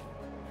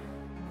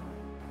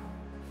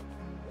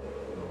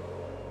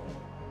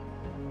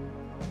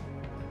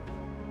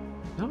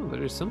 Oh,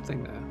 there is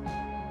something there.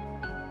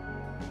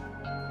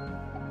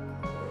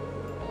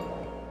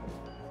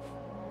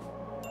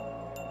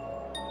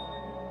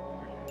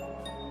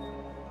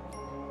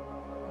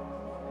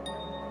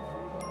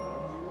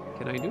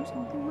 Can I do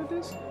something with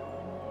this?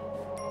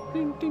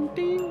 Ding, ding,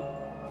 ding.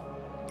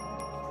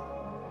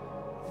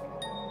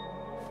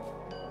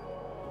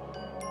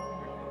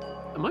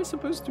 Am I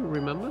supposed to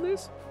remember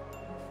this?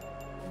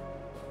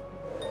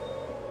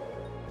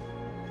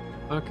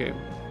 Okay.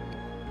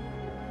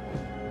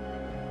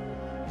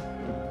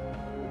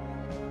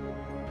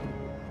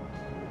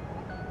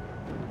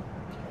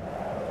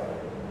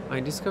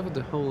 I discovered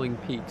the Howling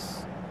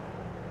Peaks.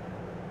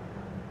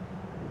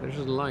 There's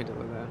a light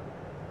over there.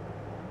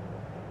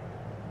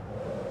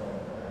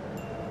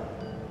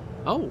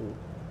 Oh!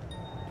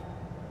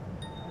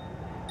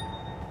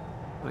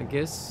 I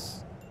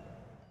guess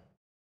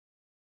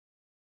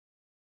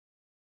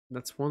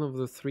that's one of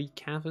the 3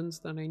 caverns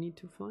that I need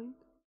to find?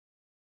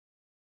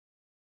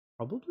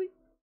 Probably?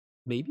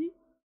 Maybe?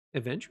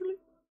 Eventually?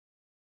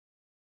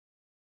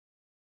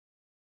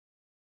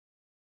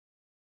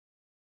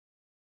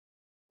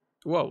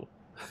 Whoa.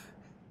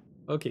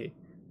 Okay.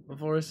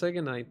 For a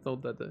second I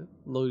thought that the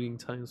loading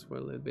times were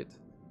a little bit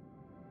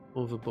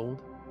overboard.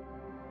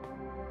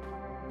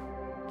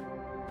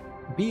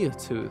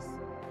 Beartooth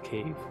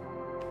Cave.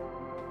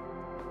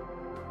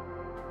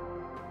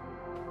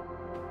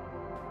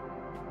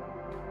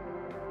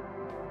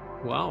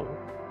 Wow.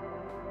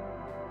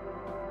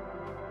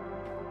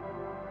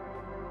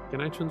 Can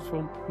I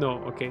transform?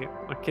 No, okay.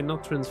 I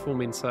cannot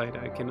transform inside.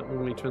 I can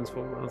only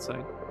transform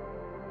outside.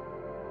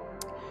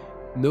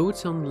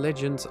 Notes on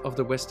Legends of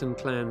the Western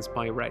Clans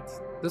by Rhett,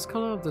 the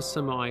scholar of the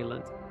Summer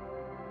Island.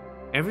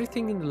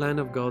 Everything in the Land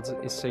of Gods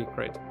is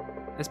sacred.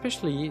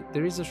 Especially,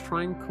 there is a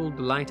shrine called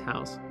the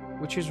Lighthouse,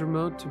 which is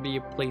remote to be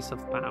a place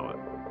of power.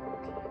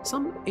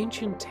 Some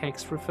ancient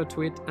texts refer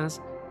to it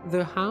as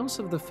the House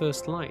of the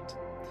First Light,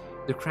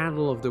 the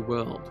cradle of the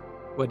world,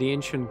 where the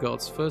ancient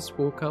gods first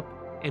woke up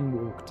and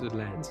walked the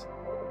lands.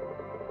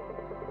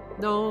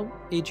 No,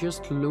 it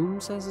just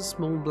looms as a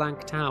small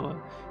black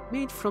tower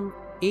made from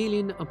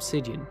alien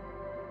obsidian,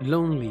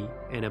 lonely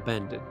and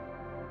abandoned,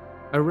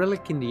 a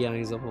relic in the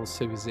eyes of our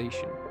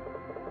civilization.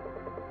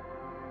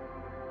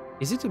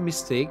 Is it a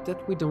mistake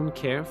that we don't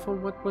care for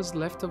what was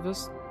left of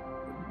us,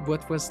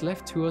 what was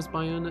left to us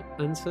by an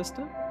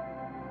ancestor?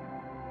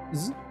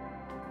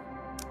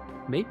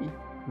 Maybe.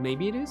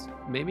 Maybe it is,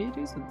 maybe it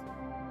isn't.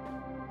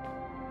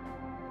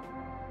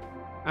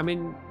 I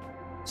mean,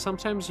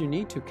 sometimes you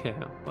need to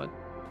care, but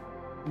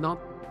not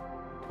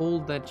all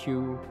that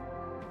you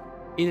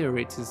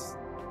inherit is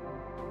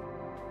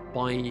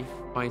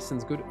by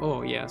sense good.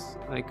 Oh yes,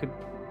 I could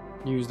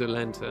use the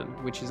lantern,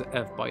 which is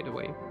F, by the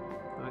way.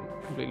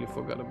 I completely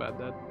forgot about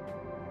that.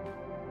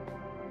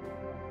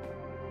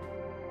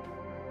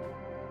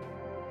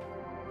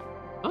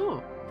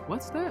 Oh,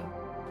 what's that?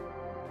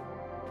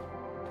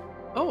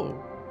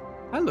 Oh,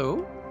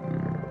 hello.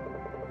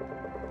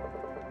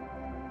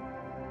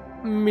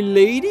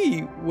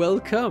 Milady,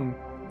 welcome.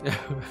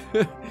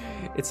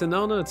 It's an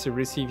honor to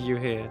receive you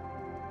here.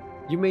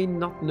 You may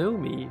not know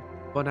me,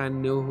 but I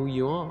know who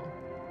you are.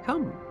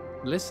 Come,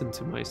 listen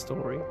to my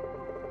story.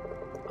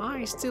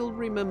 I still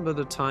remember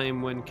the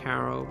time when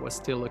Kara was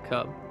still a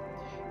cub.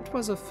 It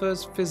was her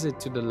first visit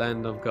to the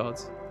Land of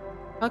Gods.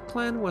 Her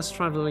clan was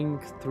traveling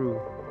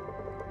through.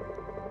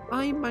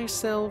 I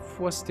myself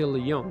was still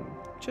young,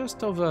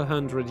 just over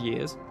 100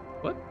 years.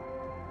 What?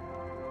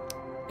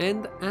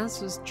 And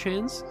as a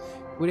chance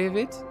would have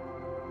it,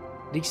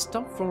 they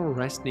stopped for a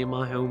rest near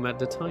my home at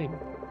the time.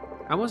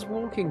 I was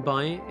walking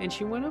by and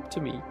she went up to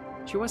me.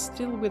 She was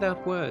still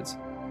without words,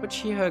 but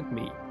she hugged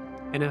me,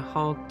 and her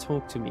heart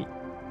talked to me.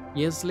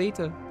 Years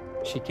later,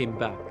 she came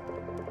back.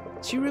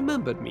 She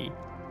remembered me.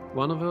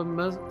 One of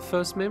her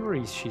first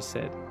memories, she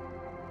said.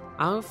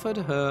 I offered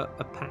her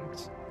a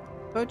pact,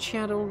 but she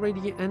had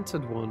already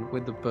entered one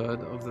with the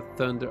bird of the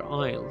Thunder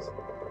Isles.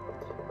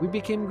 We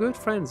became good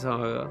friends,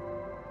 however,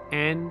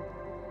 and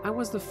I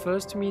was the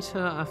first to meet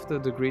her after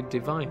the Great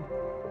Divide.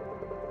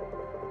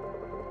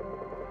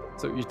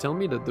 So you tell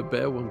me that the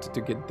bear wanted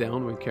to get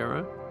down with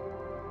Kara?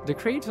 The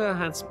creator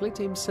had split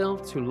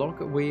himself to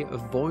lock away a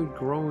void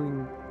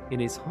growing in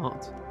his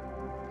heart.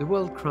 The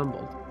world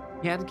crumbled.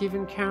 He had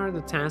given Kara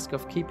the task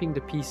of keeping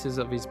the pieces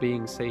of his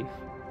being safe.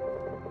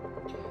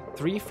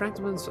 3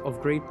 fragments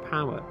of great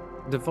power,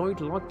 the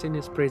void locked in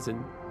his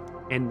prison,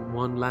 and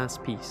one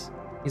last piece,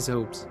 his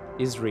hopes,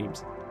 his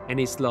dreams, and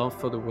his love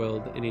for the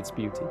world and its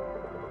beauty.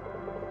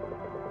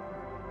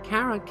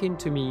 Kara came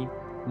to me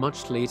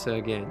much later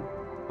again,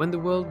 when the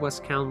world was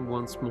calm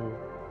once more,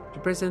 to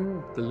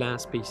present the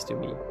last piece to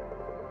me.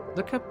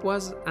 The cup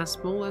was as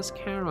small as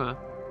Kara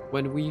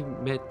when we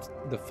met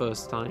the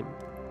first time,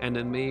 and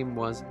her name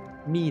was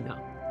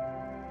Mina.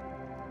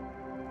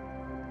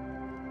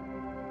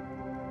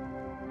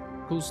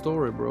 Cool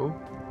story, bro.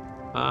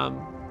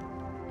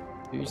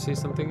 Do you say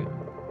something?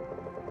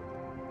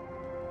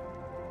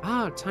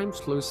 Ah, time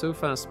flows so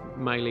fast,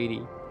 my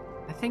lady.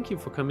 I thank you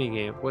for coming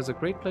here. It was a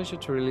great pleasure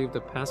to relive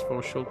the past for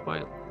a short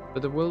while,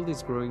 but the world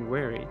is growing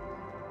weary,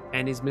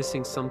 and is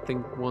missing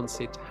something once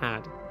it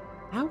had.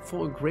 How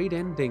for a great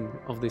ending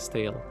of this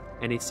tale,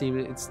 and it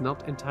seems it's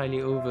not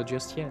entirely over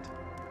just yet.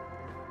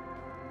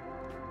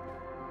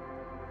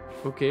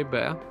 Okay,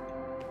 bear.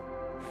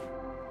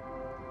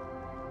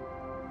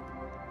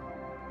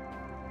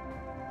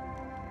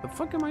 The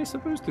fuck am I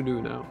supposed to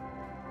do now?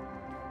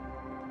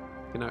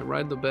 Can I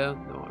ride the bear?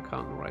 No, I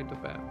can't ride the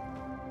bear.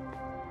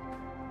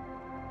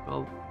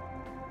 Well,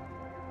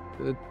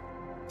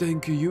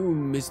 thank you,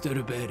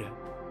 Mr. Bear.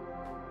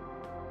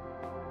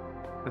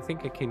 I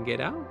think I can get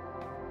out.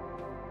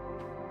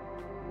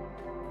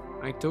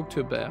 I talk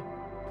to a bear.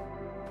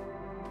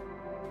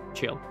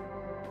 Chill.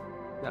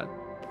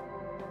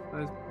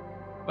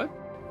 What?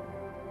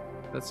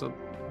 That's not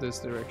this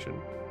direction.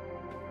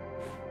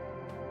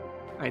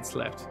 Ah, it's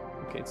left.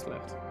 Okay, it's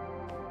left.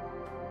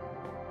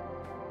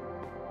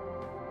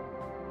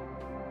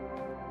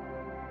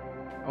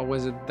 Or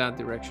was it that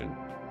direction?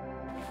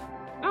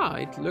 Ah,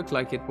 it looked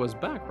like it was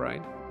back,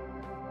 right?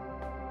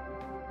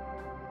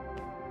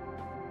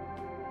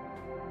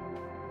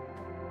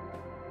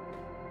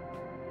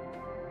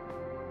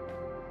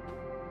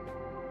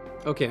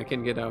 Okay, I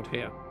can get out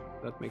here.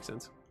 That makes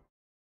sense.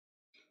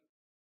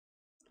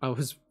 I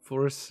was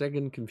for a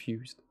second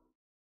confused.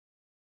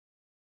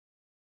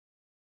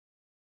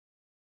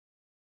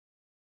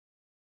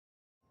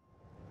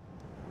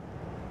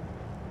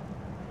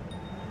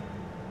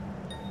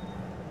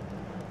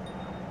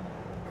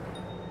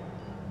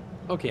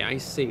 Okay, I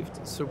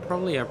saved, so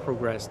probably I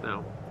progressed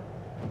now,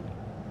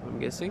 I'm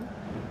guessing.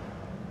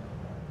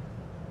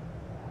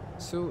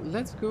 So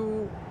let's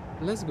go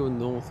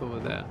north over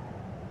there.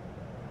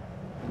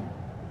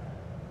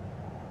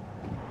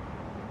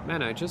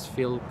 Man, I just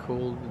feel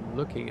cold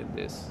looking at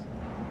this.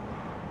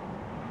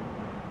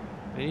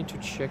 I need to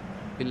check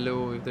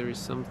below if there is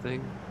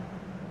something.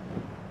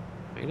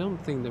 I don't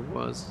think there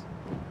was.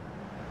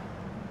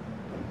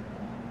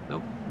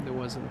 Nope, there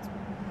wasn't.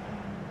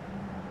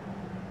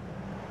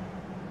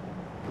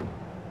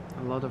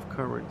 A lot of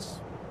currents.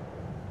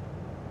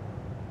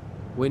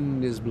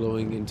 Wind is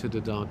blowing into the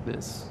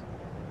darkness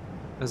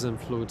as I'm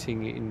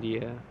floating in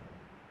the air.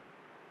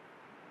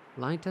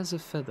 Light as a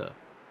feather.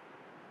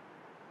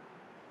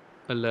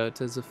 Alert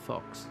as a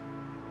fox.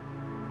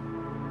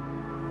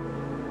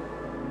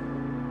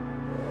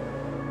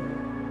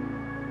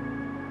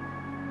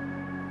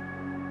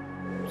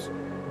 Oops.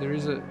 There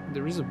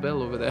is a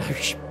bell over there.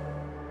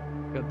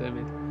 God damn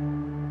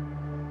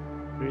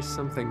it. There is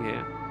something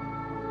here.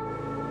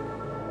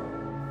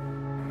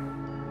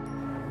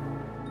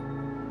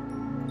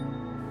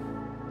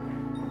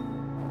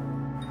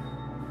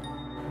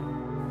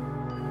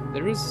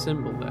 There is a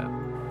symbol there.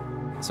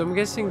 So I'm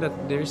guessing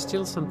that there is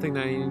still something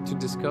that I need to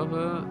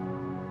discover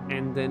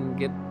and then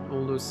get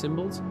all those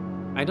symbols.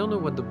 I don't know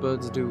what the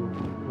birds do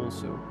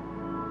also.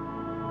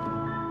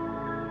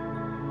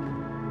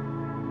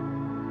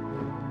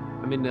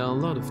 I mean, there are a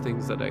lot of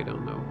things that I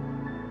don't know.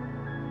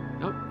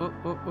 Oh,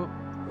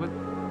 what?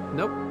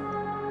 Nope.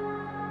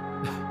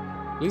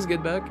 Please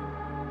get back.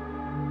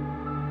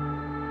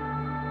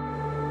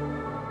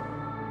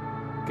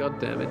 God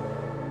damn it.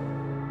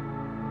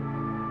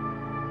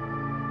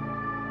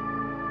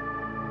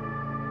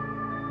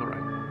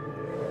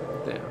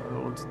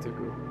 To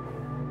go.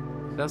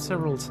 There are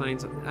several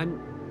signs.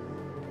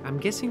 I'm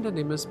guessing that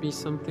there must be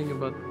something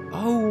about.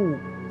 Oh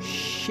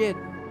shit!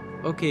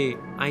 Okay,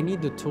 I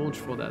need the torch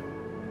for that.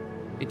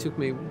 It took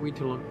me way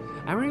too long.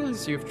 I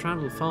realize you've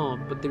traveled far,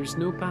 but there is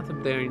no path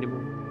up there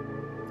anymore.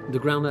 The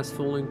ground has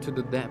fallen to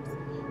the depth.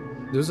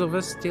 Those of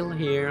us still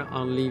here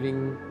are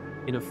leaving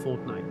in a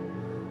fortnight.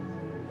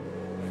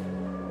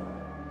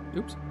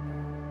 Oops.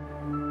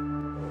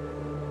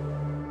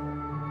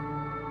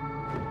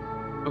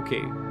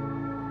 Okay.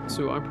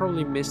 So I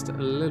probably missed a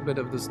little bit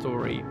of the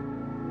story.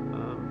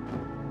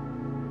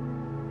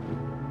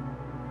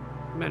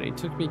 Man, it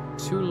took me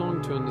too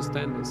long to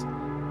understand this.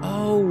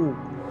 Oh,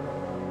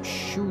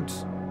 shoot.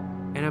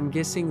 And I'm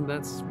guessing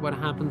that's what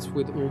happens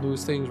with all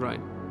those things,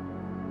 right?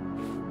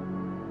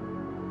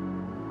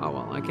 Oh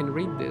well, I can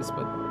read this,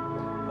 but...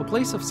 A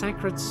place of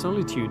sacred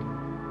solitude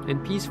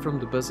and peace from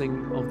the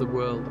buzzing of the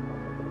world.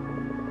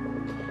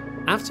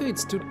 After it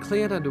stood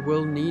clear that the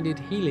world needed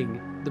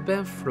healing, the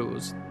bear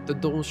froze, the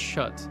door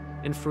shut,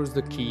 and froze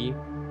the key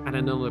at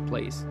another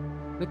place.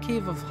 The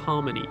Cave of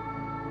Harmony,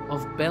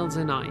 of bells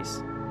and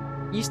ice,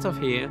 east of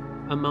here,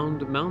 among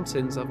the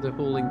mountains of the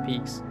Howling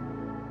Peaks.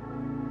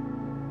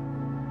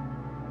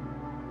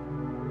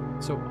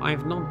 So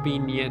I've not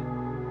been yet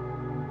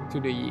to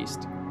the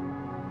east.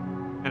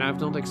 And I've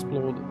not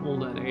explored all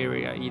that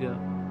area either.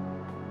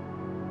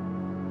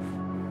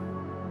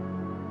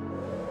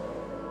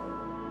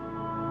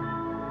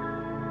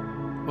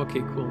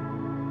 Okay, cool.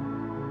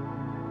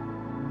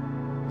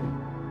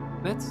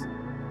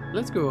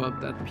 Let's go up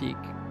that peak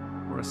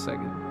for a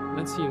second.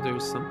 Let's see if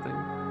there's something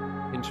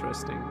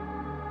interesting.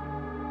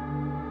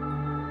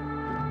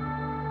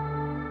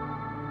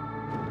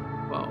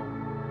 Wow.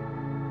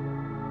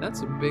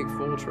 That's a big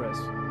fortress.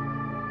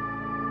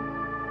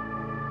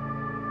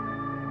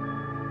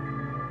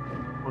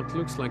 Or it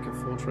looks like a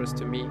fortress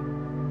to me.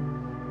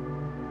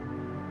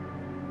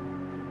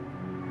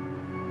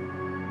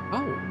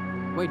 Oh,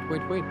 wait.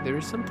 There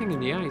is something in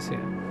the ice here.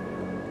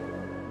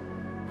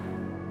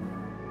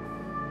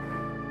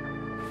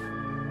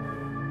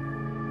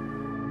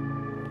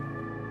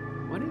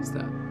 What is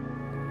that?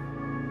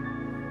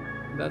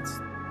 That's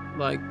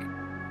like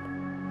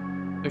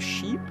a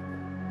sheep?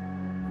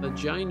 A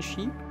giant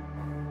sheep?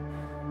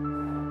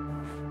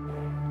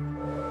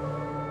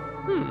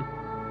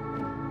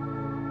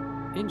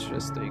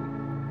 Interesting.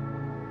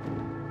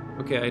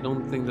 Okay, I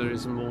don't think there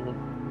is more.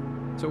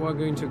 So we're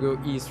going to go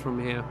east from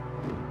here.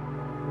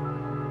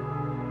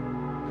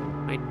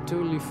 I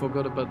totally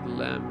forgot about the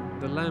lamp.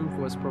 The lamp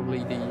was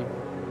probably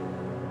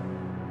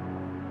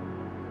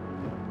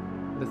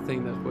the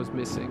thing that was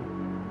missing.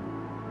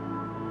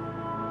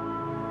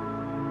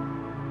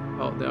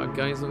 Oh, there are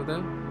guys over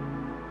there?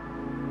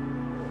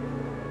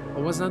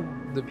 Or was that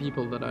the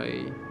people that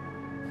I...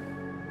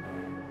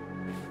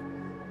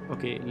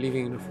 Okay,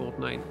 living in a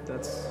fortnight,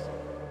 that's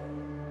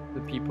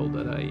the people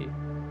that I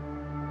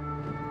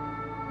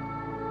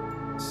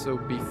saw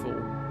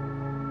before.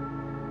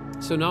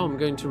 So now I'm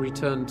going to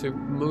return to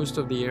most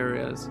of the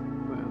areas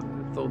where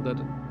I thought that,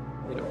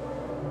 you know,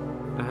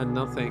 I had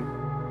nothing,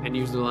 and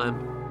use the lamp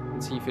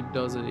and see if it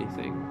does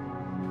anything.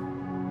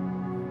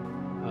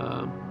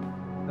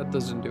 That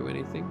doesn't do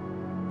anything.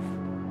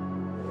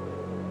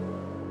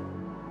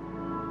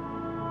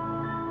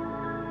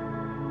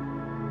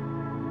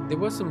 There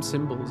were some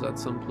symbols at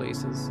some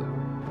places, so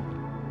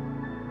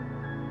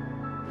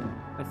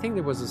I think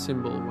there was a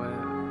symbol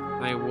where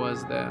I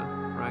was there,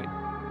 right?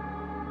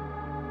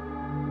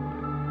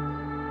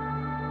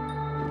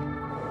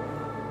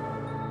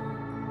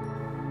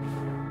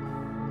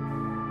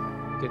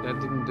 Okay, that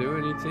didn't do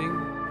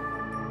anything.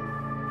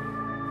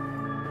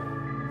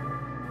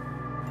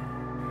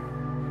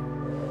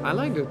 I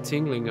like the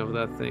tingling of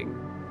that thing.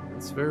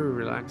 It's very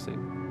relaxing.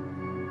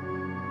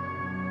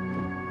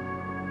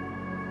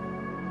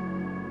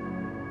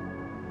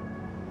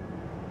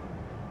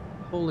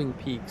 Holding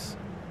peaks.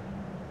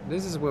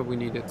 This is where we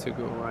needed to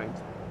go, right?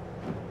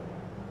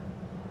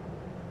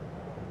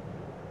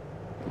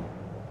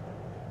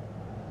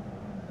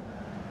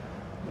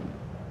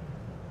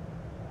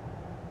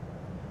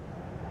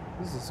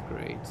 This is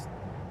great.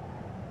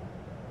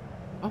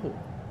 Oh,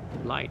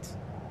 light.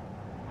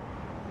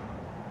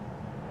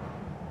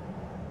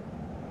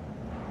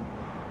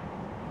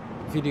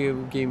 Video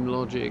game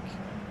logic.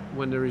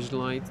 When there is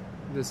light,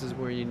 this is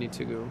where you need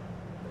to go.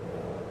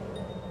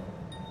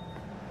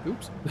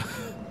 Oops.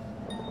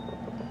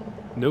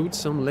 Note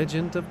some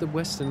legend of the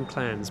Western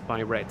clans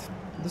by Red,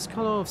 the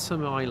scholar of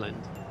Summer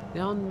Island.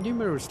 There are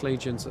numerous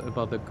legends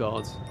about the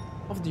gods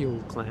of the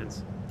old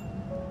clans.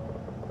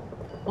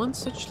 One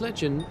such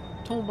legend,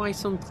 told by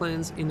some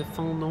clans in the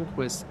far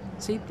northwest,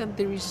 said that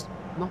there is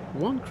not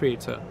one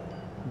creator,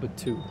 but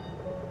two.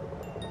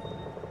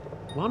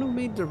 One who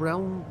made the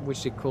realm,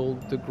 which they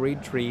called the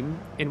Great Dream,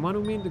 and one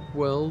who made the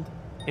world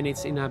and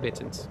its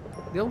inhabitants.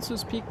 They also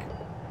speak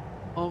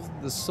of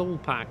the Soul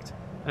Pact,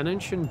 an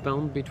ancient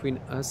bond between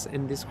us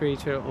and this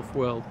creator of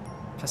world.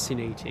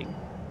 Fascinating,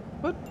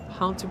 but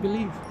hard to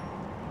believe.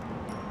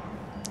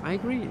 I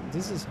agree,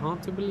 this is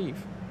hard to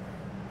believe.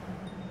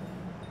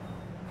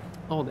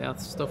 Oh,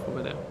 there's stuff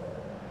over there.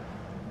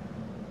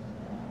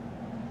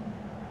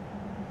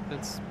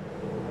 That's...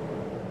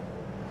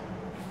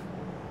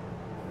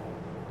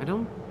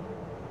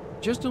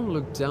 Just don't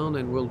look down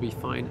and we'll be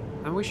fine.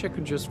 I wish I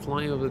could just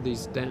fly over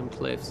these damn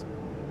cliffs.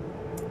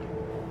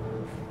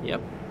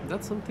 Yep,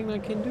 that's something I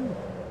can do.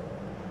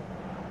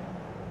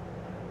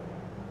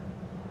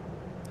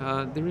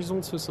 There is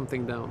also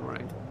something down,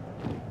 right?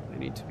 I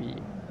need to be...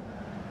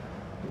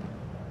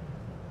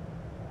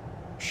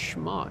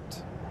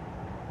 smart.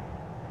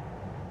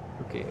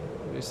 Okay,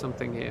 there's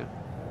something here.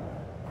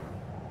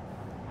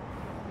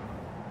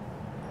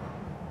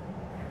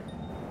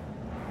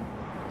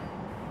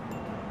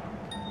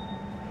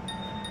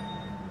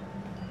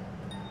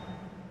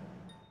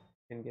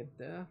 Can get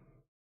there.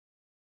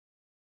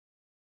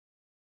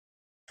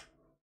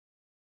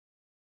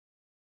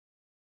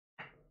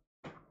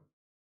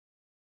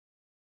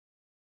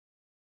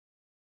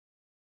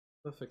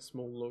 Perfect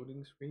small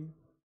loading screen,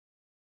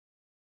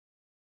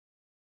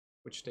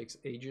 which takes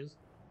ages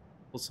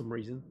for some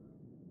reason.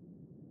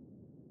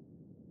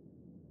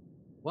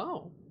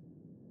 Wow,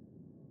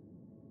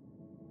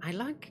 I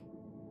like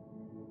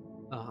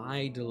a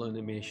idle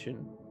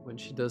animation when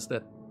she does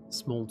that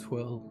small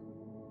twirl.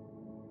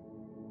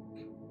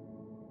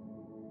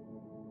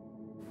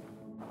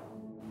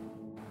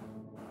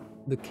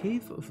 The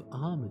Cave of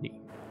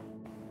Harmony.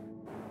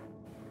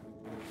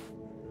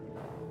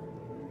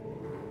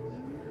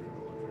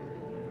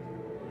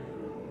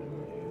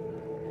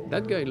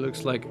 That guy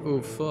looks like,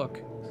 oh fuck,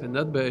 and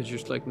that bear is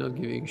just like not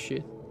giving a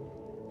shit.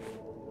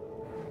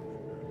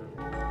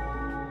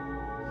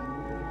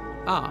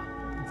 Ah,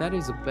 that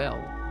is a bell.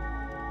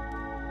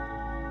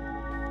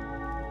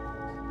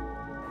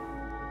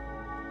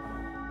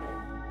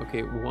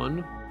 Okay,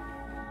 one.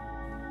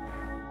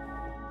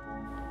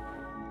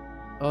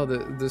 Oh,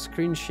 the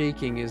screen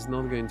shaking is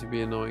not going to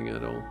be annoying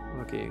at all.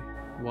 Okay,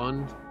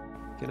 one.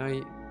 Can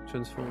I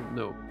transform?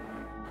 No.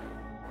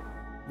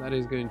 That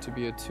is going to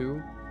be a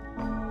 2.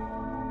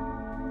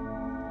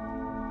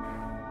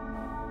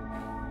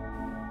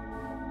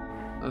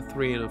 A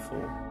 3 and a 4.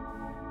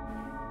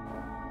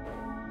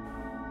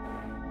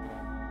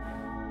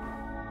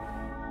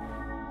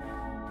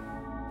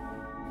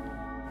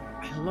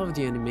 I love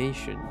the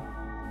animation.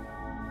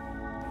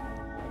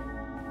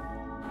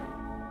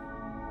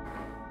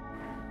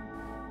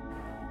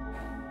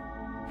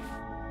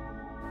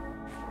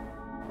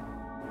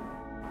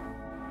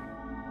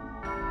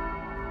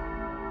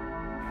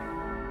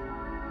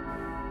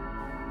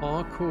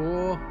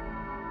 Parkour.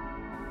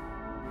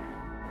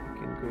 I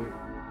can go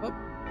up.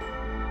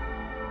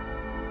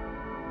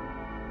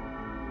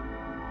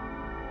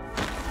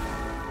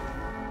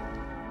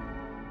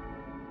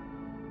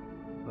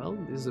 Well,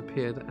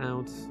 disappeared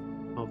out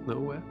of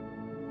nowhere.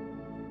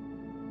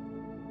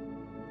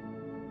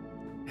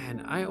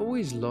 And I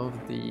always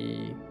loved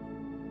the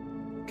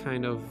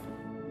kind of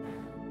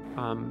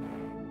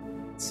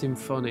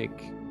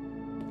symphonic,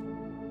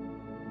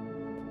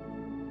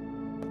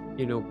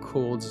 you know,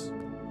 chords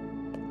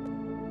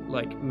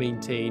like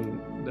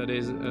maintain that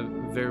is a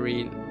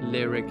very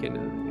lyric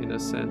in a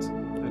sense.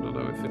 I don't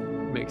know if it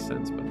makes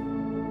sense, but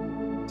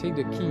take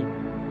the key.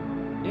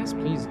 Yes,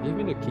 please give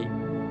me the key.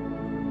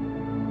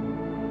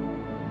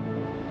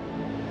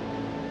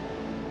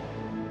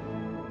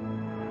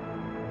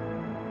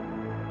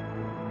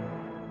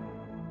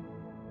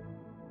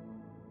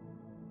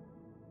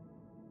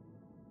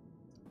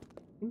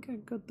 I think I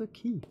got the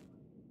key.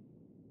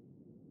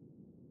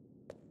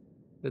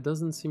 There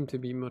doesn't seem to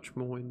be much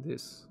more in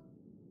this.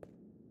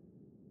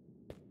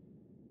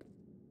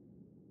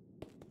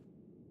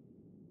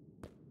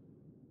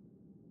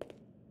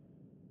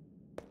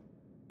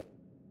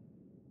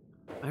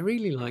 I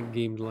really like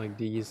games like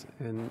these,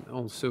 and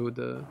also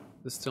the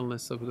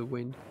stillness of the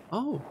wind.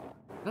 Oh,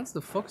 that's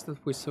the fox that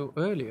we saw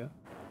earlier.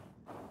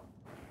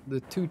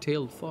 The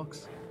two-tailed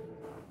fox.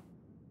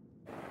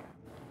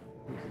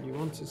 You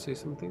want to say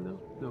something now?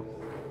 No.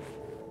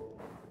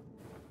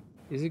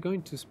 Is he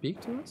going to speak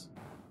to us?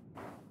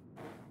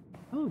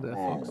 Oh, there,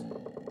 fox.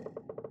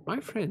 My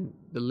friend,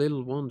 the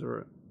little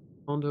wanderer,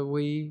 on the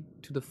way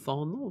to the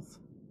far north.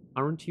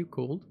 Aren't you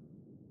cold?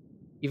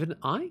 Even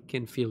I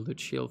can feel the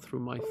chill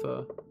through my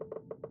fur.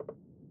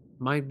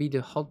 Might be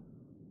the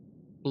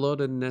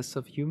hot-bloodedness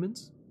of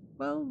humans?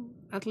 Well,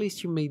 at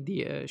least you made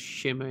the air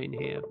shimmer in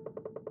here.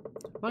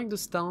 Like the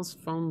stars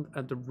found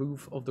at the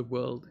roof of the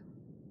world,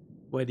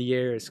 where the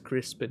air is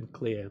crisp and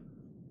clear,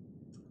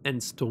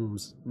 and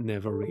storms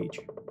never rage.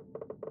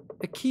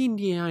 A key in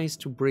the eyes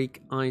to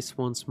break ice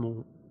once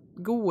more.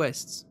 Go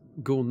west,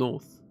 go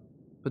north,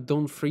 but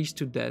don't freeze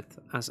to death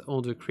as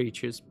other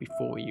creatures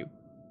before you.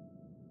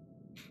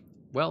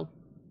 Well,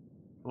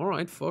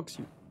 alright, fox,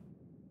 you...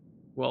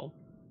 Well,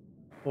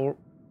 or...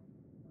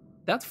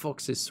 That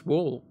fox is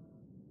swole.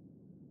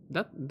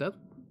 That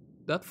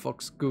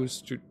fox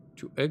goes to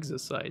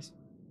exercise.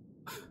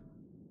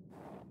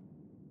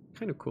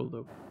 Kinda cool,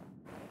 though.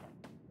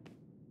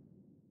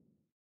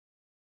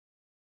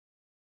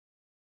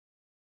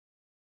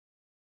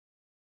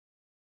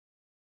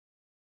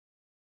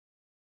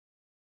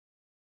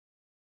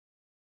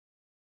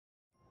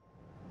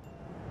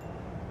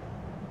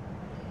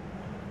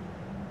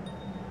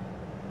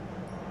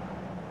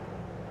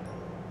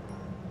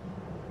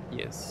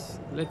 Yes,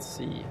 let's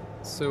see.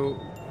 So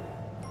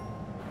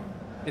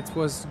it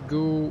was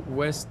go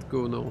west,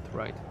 go north,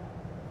 right?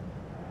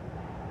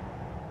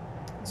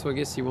 So I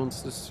guess he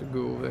wants us to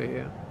go over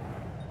here.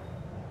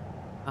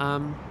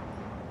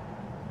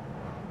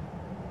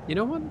 You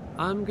know what?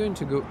 I'm going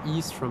to go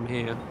east from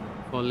here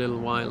for a little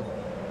while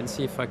and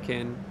see if I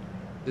can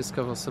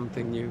discover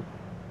something new.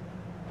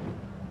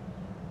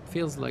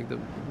 Feels like the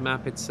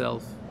map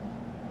itself.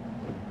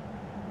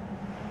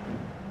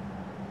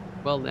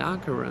 Well, there are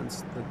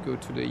currents that go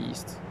to the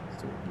east,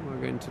 so we're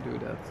going to do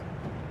that.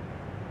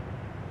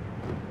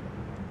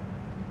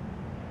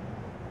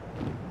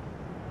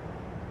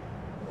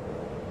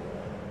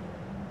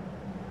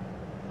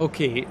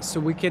 Okay, so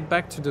we get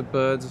back to the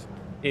birds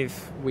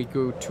if we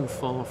go too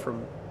far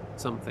from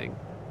something.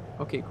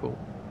 Okay, cool.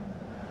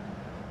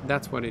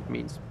 That's what it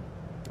means.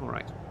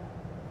 Alright.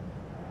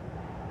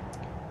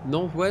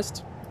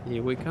 Northwest,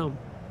 here we come.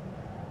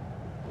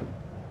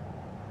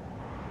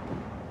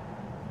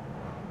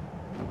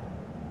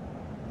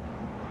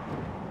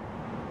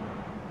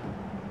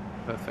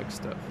 Perfect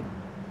stuff.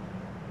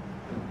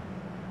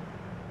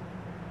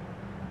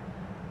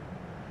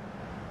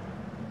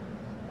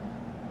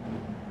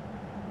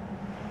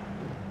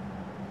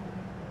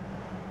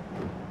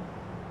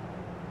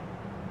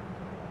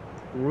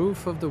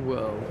 roof of the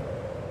world.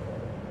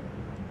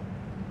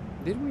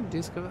 Did we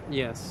discover?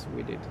 Yes,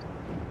 we did.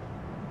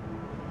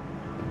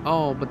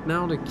 Oh, but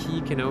now the key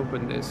can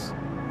open this.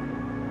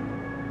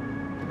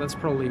 That's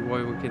probably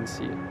why we can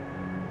see it.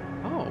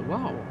 Oh,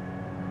 wow.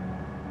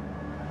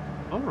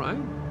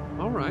 Alright,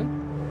 alright.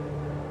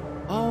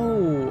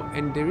 Oh,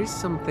 and there is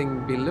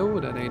something below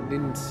that I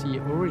didn't see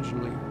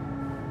originally.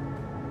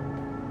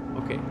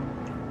 Okay.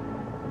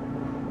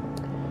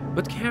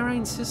 But Kara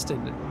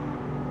insisted,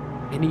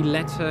 and he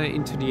led her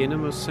into the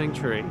innermost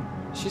sanctuary.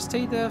 She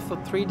stayed there for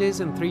 3 days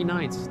and 3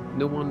 nights.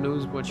 No one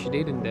knows what she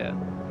did in there.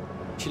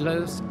 She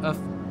left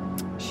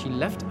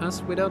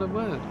us without a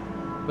word,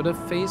 but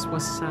her face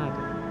was sad,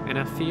 and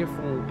a fear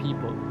for all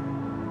people.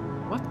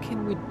 What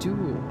can we do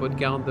but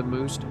guard the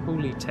most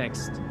holy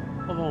text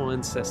of our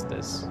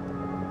ancestors?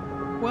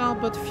 Well,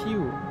 but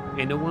few,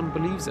 and no one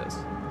believes us.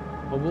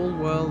 Our whole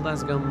world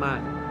has gone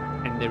mad,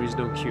 and there is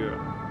no cure.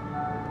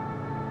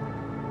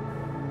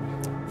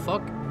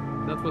 Fuck,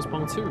 that was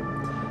part 2.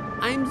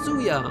 I'm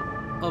Zuya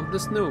of the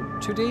Snow.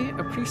 Today,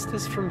 a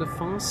priestess from the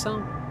far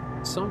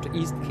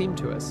southeast came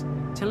to us,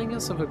 telling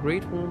us of a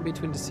great war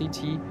between the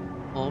city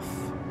of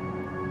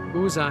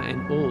Uza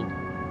and Old.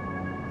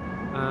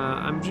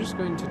 I'm just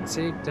going to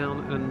take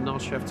down a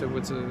notch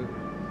afterwards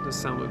the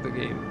sound of the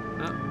game.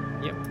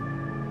 Yep.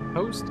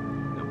 Host?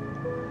 No.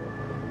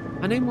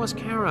 Her name was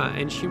Kara,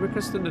 and she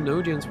requested an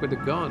audience with the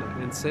god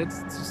and said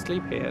to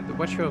sleep here, the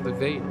Watcher of the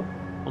Veil.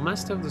 Our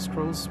Master of the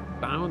Scrolls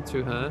bowed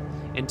to her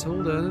and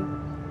told her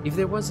if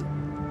there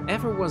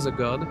ever was a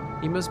god,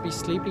 he must be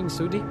sleeping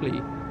so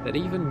deeply that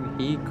even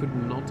he could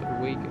not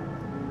awaken.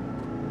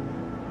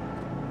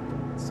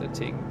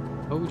 Setting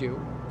audio.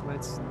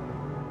 Let's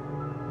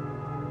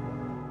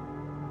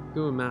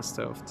do a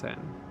Master of 10.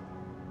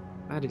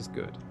 That is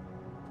good.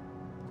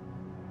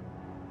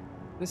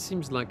 This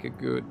seems like a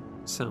good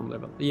sound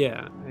level.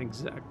 Yeah,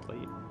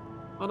 exactly.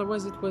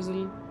 Otherwise it was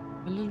a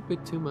little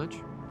bit too much.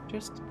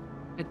 Just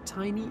a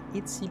tiny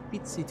itsy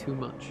bitsy too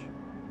much.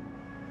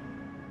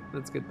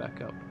 Let's get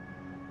back up.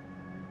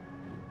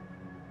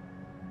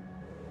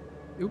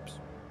 Oops.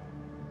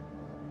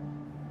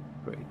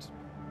 Great.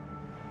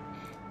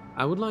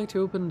 I would like to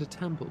open the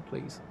temple,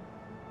 please.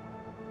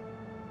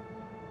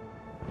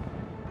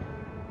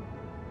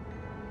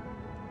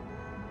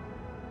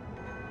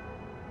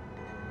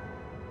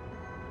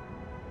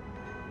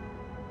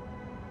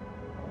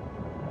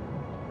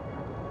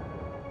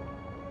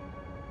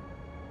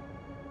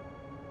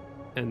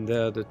 And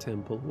there the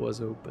temple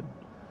was open.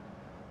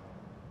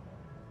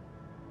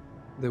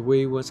 The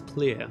way was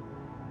clear,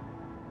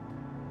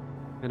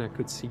 and I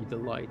could see the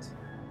light.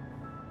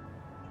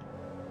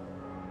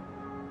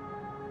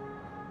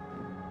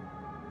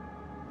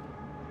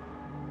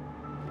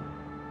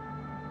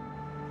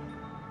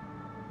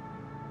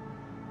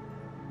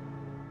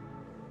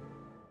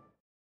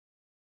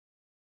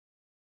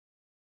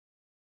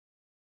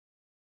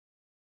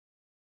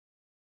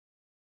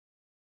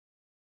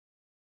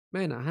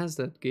 Man, has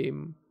that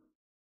game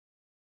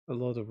a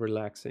lot of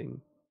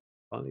relaxing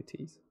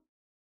qualities.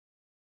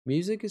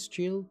 Music is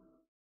chill,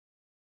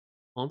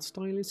 art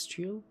style is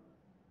chill,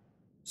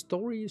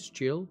 story is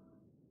chill,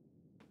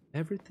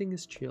 everything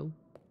is chill.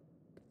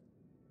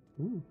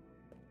 Ooh.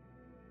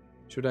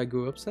 Should I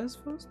go upstairs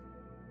first?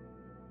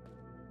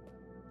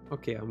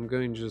 Okay, I'm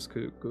going to just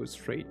go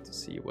straight to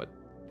see what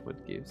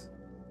gives.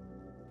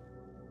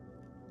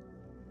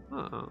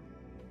 Ah.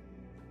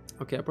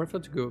 Okay, I prefer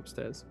to go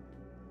upstairs.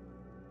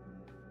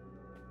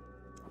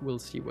 We'll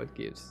see what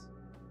gives.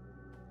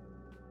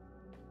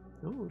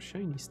 Oh,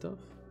 shiny stuff.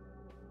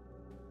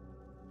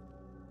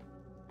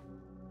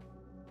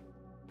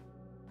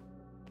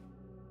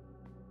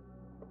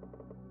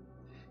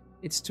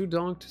 It's too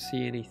dark to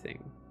see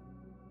anything.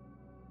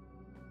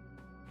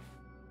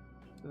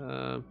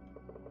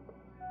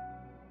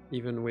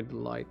 Even with the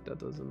light, that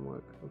doesn't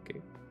work.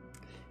 Okay.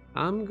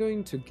 I'm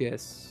going to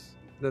guess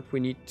that we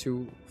need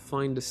to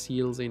find the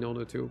seals in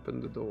order to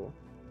open the door.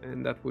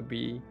 And that would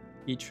be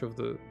each of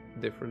the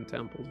different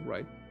temples,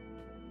 right?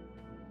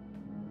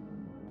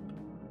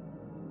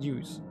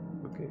 Use.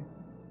 Okay.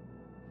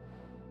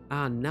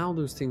 Ah, now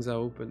those things are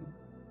open.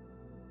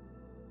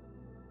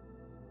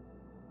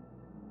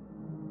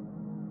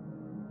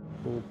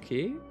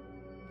 Okay.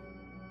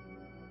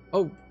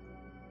 Oh,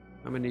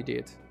 I'm an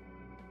idiot.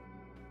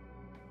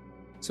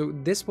 So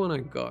this one I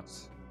got.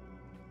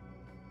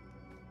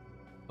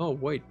 Oh,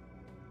 wait.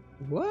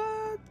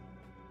 What?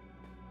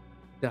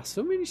 There's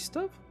so many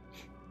stuff?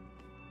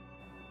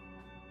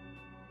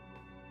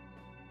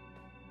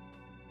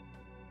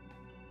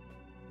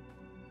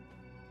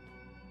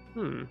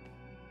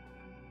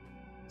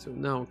 So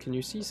now, can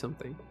you see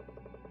something?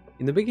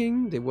 In the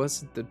beginning, there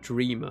was the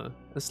dreamer,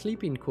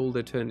 asleep in cold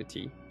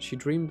eternity. She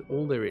dreamed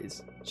all there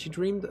is. She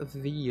dreamed of the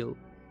veil,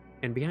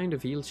 and behind the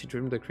veil, she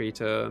dreamed the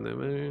creator,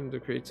 and the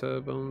creator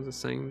bones, the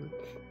sang.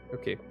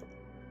 Okay.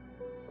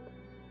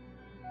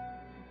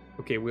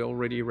 Okay, we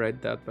already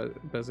read that,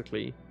 but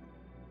basically,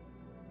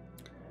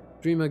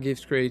 dreamer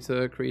gives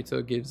creator,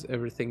 creator gives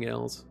everything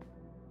else.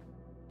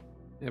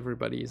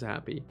 Everybody is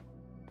happy.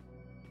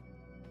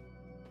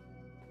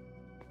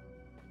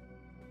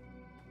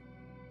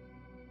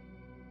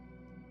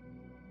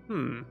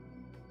 Hmm.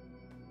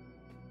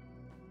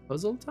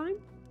 Puzzle time?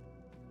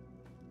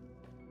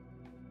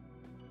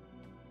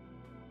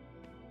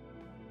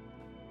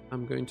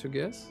 I'm going to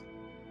guess.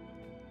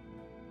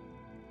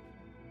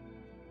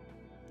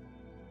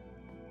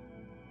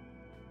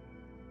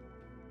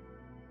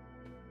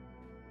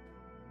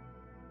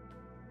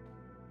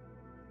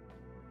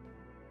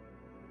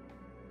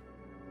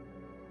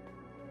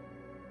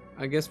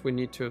 I guess we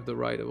need to have the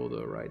right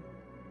order, right?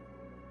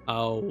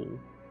 Oh.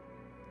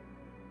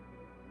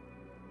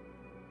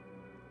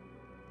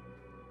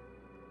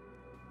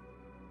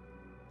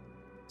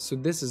 So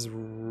this is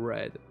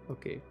red.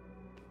 Okay.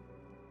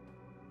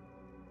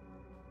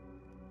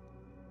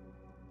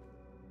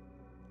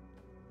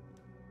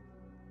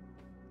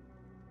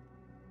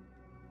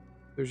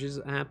 So she's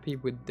happy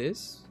with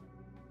this.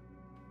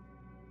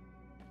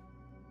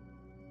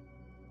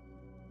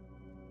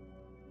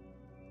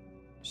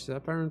 She's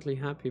apparently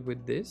happy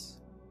with this.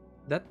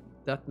 That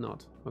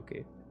not.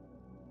 Okay.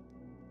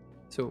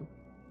 So,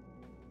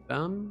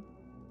 bam.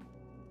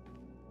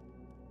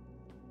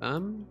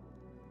 Bam.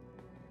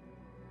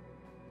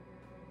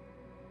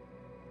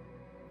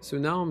 So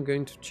now I'm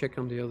going to check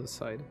on the other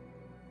side.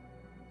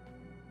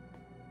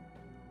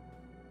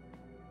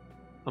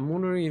 I'm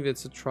wondering if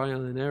it's a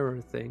trial and error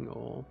thing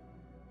or...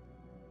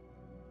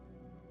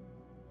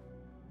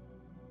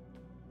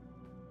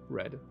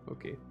 Red.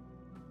 Okay.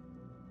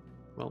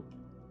 Well,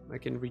 I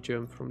can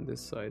rejump from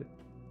this side.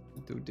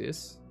 Do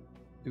this.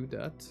 Do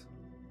that.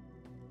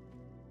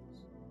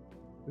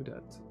 Do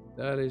that.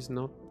 That is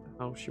not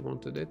how she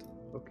wanted it.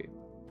 Okay.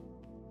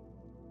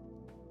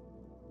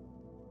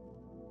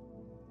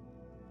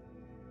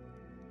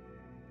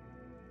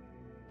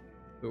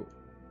 So,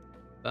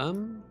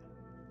 bam,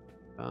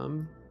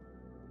 bam,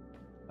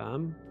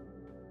 bam.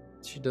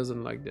 She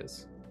doesn't like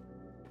this.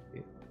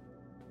 Okay.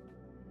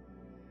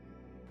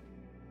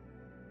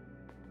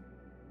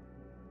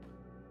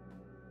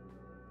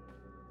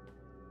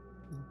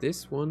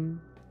 This one,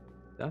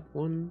 that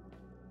one.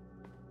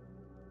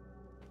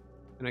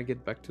 And I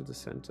get back to the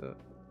center.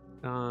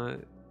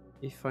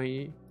 If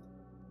I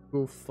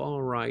go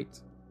far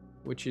right,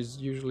 which is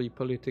usually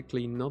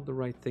politically not the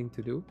right thing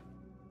to do.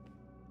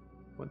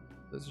 What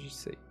does she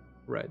say?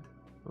 Red.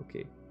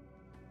 Okay.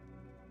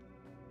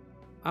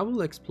 I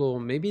will explore.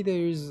 Maybe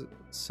there is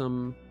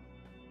some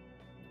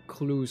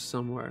clues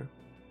somewhere.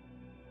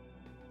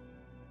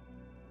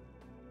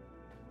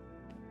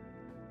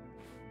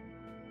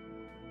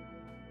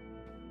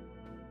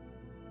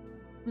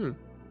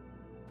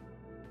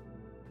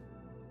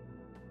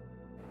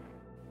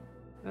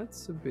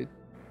 That's a bit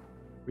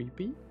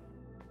creepy.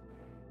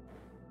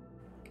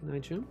 Can I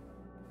jump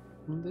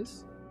on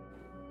this?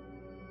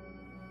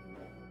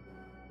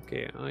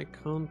 Okay, I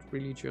can't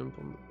really jump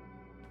on...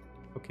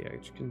 Okay, I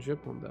can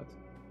jump on that.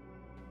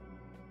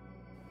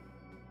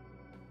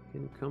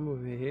 Can come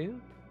over here.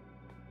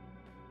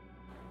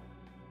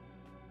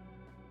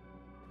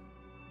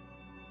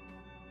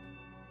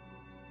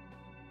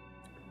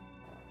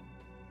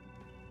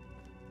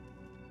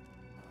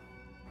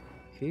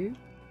 Okay.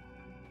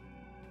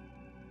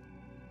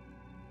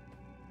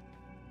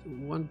 So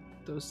what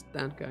does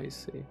that guy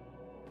say?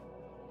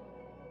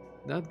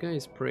 That guy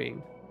is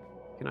praying.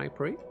 Can I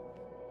pray?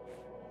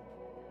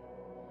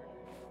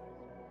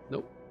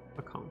 Nope,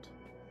 I can't.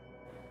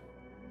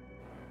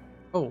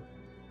 Oh,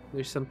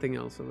 there's something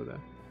else over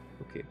there.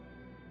 Okay.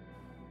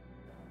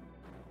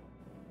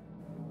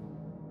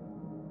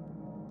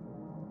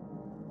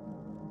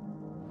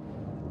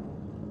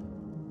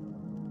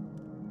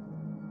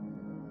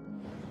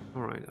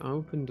 Alright, I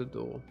opened the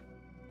door.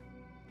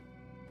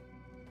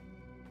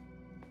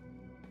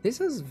 This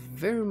has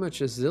very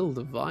much a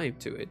Zelda vibe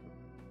to it.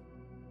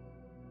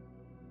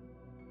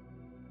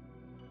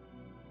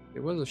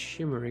 There was a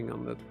shimmering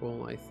on that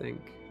wall, I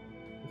think,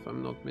 if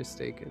I'm not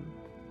mistaken.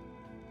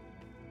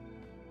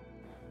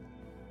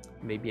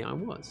 Maybe I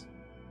was.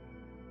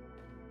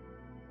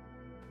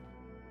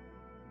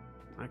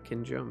 I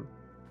can jump.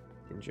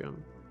 Can jump.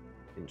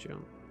 Can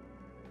jump.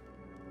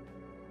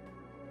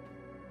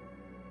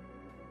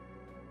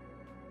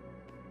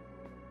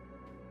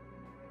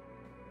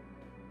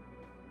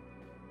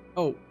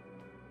 Oh.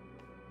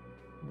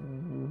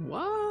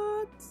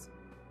 What?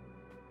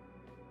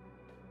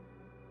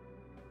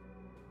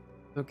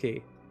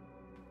 Okay.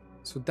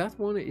 So that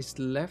one is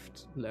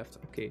left.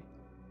 Okay.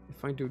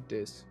 If I do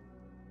this.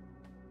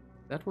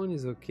 That one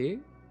is okay.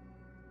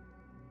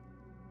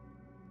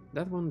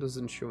 That one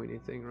doesn't show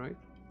anything, right?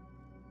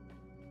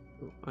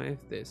 So I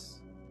have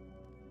this.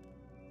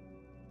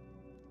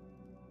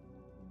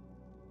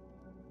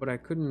 But I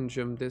couldn't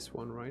jump this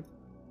one, right?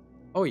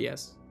 Oh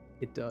yes,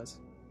 it does.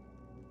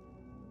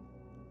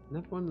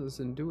 That one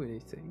doesn't do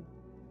anything.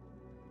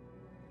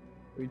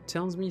 It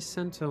tells me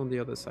center on the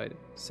other side.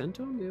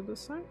 Center on the other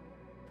side?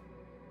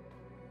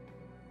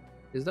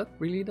 Is that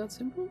really that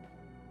simple?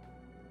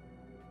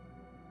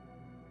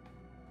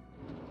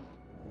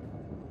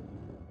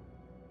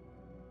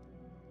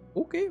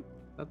 Okay,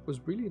 that was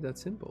really that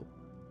simple.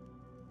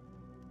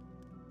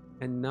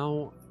 And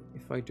now,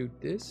 if I do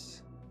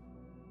this...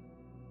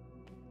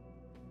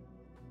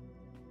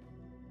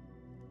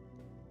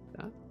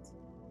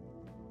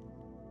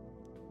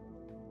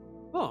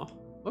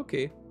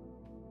 Okay.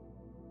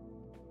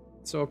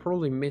 So I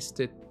probably missed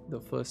it the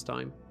first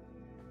time.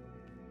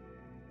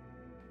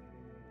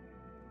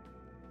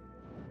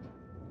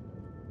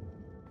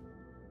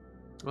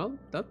 Well,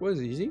 that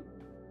was easy.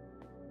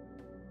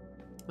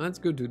 Let's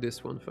go do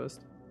this one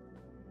first.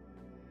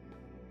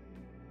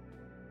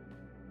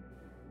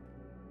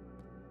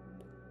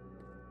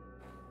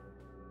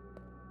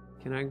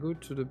 Can I go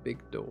to the big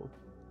door?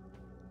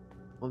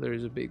 Oh, there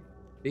is a big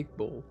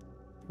ball.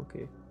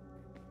 Okay.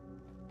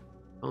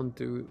 Can't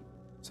do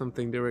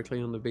something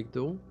directly on the big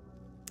door.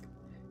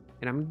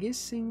 And I'm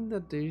guessing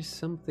that there is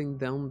something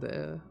down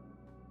there,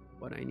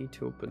 but I need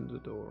to open the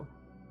door,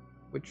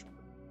 which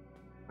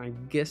I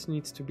guess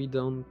needs to be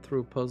done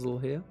through a puzzle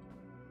here.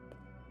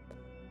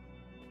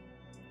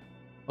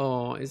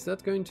 Oh, is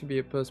that going to be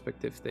a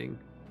perspective thing?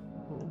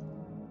 Oh,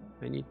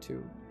 I need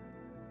to.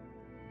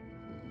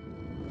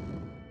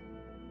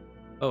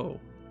 Oh.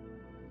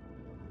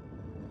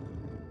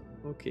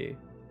 Okay.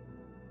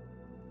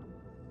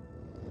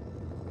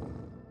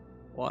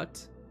 What?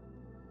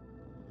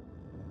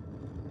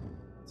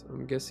 So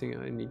I'm guessing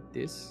I need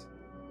this.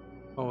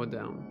 Power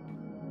down.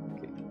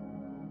 Okay.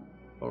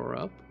 Power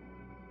up.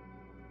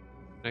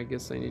 I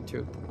guess I need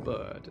to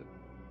bird.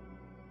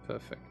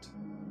 Perfect.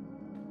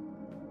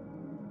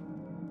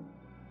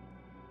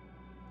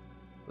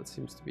 That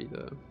seems to be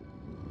the...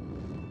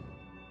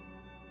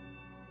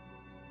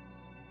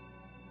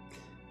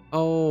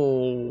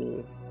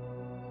 Oh.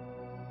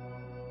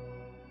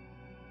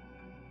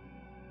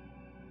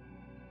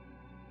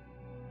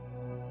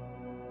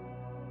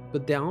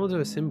 But there are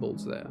other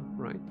symbols there,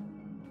 right?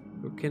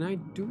 So can I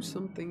do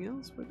something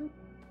else with it?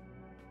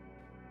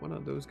 What are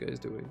those guys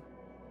doing?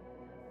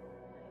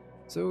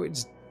 So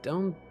it's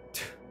down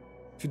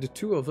to the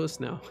two of us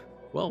now.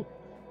 Well,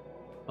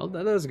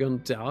 that has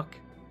gone dark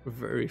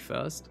very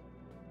fast.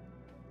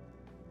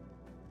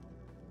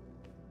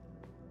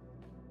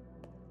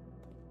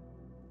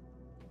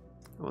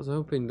 I was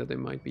hoping that there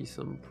might be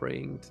some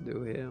praying to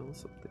do here or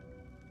something.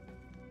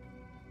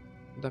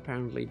 But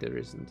apparently there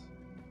isn't.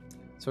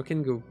 So I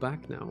can go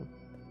back now,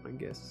 I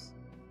guess.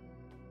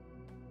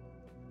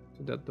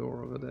 To that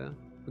door over there.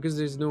 Because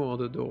there's no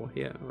other door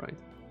here, right?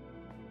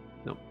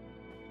 No.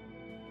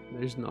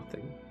 There's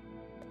nothing.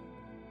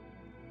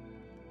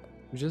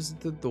 Just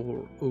the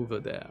door over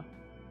there.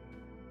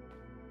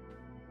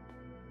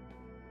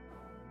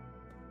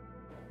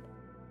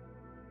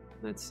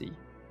 Let's see.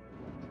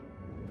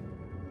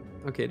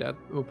 Okay, that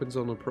opens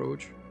on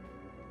approach.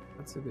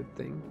 That's a good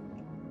thing.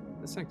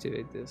 Let's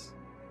activate this.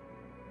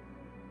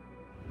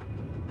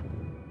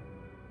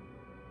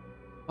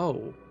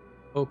 Oh,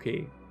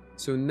 okay.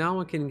 So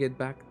now I can get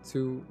back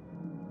to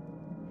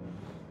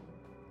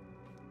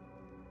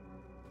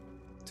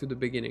the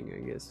beginning,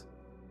 I guess.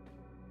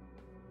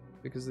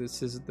 Because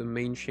this is the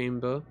main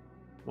chamber.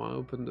 Well, I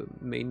open the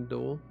main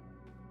door,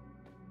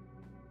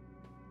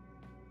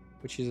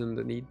 which is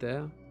underneath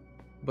there.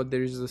 But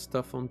there is the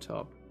stuff on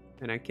top.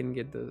 And I can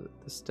get the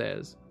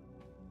stairs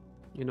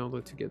in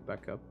order to get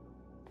back up.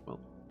 Well,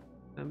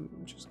 I'm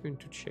just going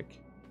to check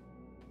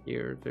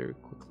here very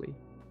quickly.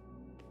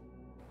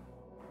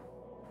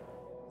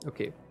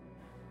 Okay,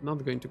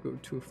 not going to go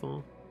too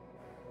far.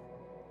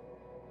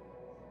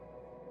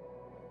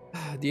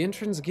 The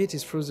entrance gate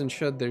is frozen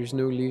shut. There is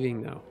no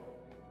leaving now.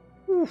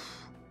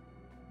 Oof.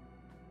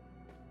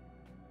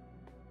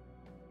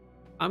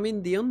 I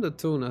mean, the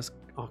undertones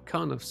are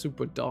kind of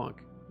super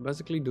dark.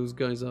 Basically, those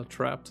guys are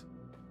trapped.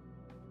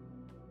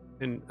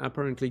 And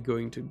apparently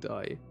going to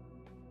die.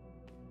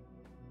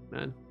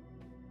 Man.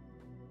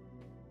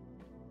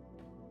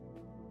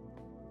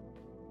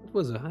 It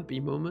was a happy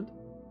moment.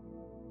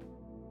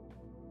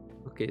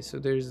 Okay, so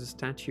there's a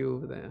statue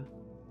over there.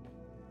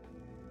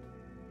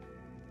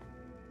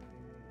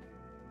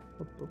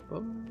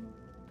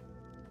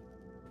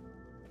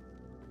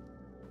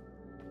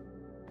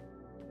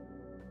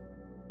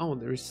 Oh,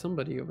 there is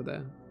somebody over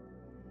there.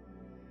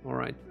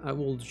 Alright, I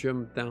will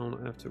jump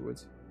down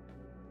afterwards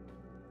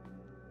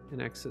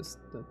and access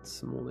that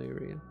small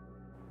area.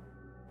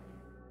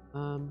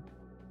 Do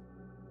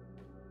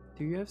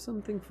you have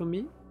something for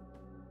me?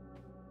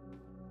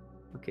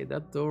 Okay,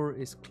 that door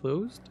is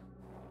closed.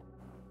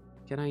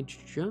 Can I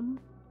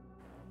jump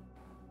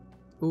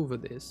over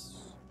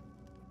this?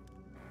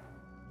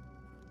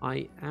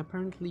 I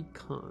apparently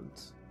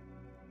can't,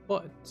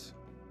 but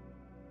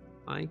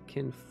I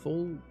can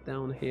fall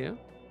down here.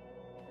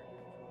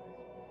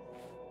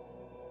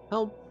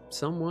 Help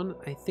someone,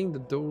 I think the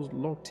door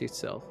locked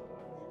itself.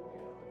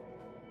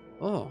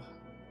 Oh,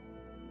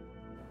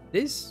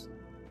 this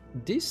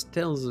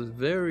tells us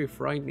very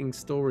frightening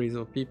stories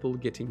of people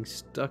getting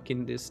stuck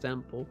in this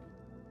temple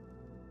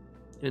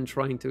and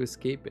trying to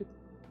escape it.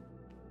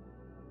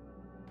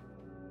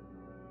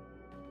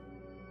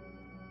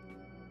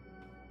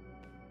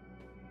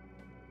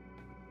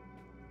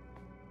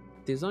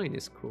 Design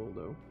is cool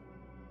though.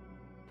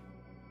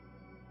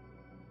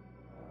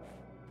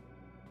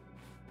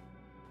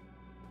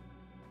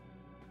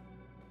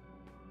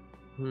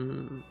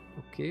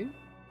 Okay.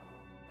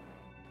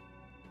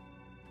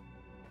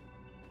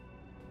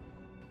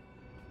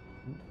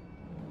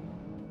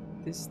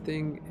 This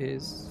thing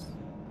is...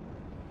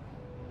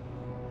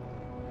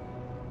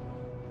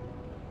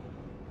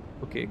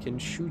 Okay, I can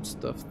shoot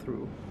stuff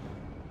through.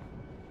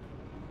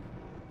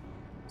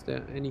 Is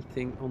there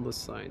anything on the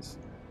sides?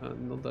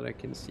 Not that I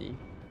can see.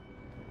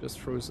 Just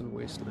frozen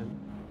wasteland.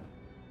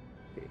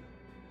 Okay.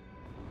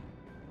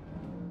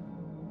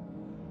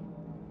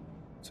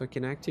 So I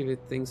can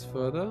activate things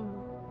further.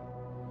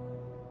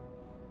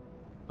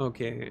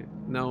 Okay,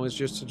 now it's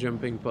just a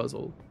jumping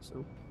puzzle,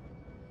 so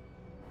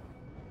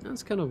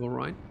that's kind of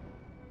alright.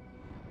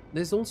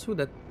 There's also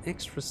that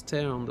extra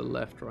stair on the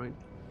left, right?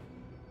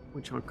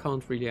 Which I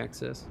can't really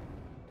access.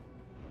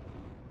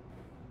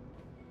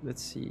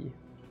 Let's see.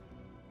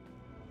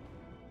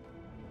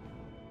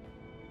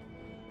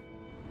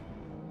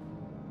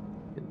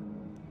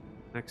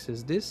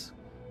 Access this.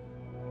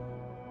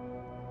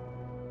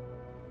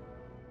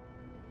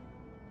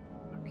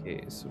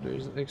 Okay, so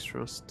there's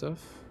extra stuff.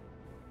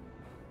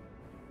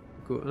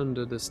 Go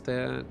under the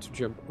stair to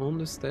jump on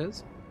the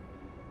stairs.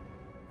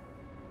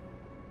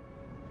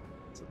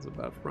 That's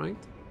about right.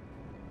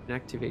 And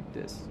activate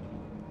this.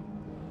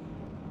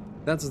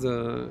 That's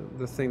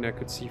the thing I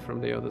could see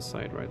from the other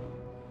side, right?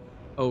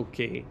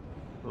 Okay.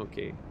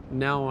 Okay.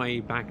 Now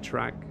I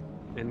backtrack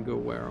and go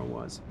where I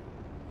was.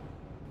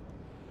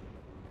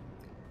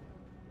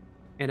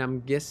 And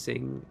I'm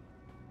guessing...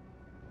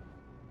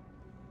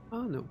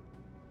 Oh, no.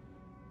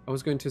 I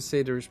was going to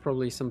say there's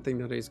probably something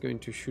that is going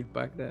to shoot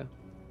back there.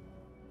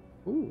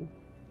 Ooh.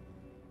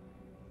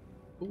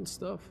 Cool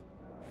stuff.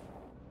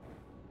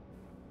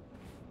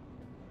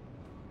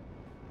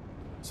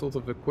 Sort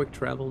of a quick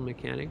travel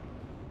mechanic.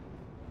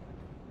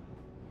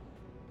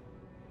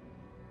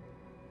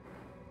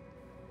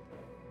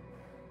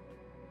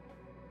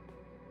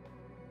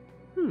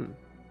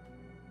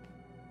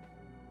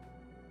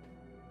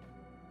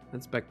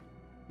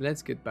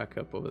 Let's get back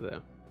up over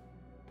there.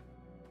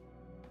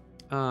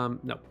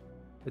 No.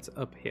 It's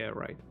up here,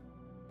 right?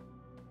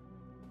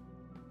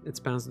 It's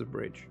past the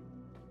bridge.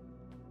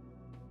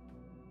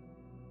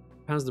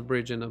 Past the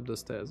bridge and up the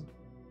stairs.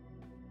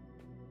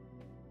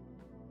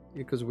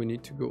 Because we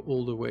need to go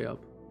all the way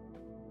up.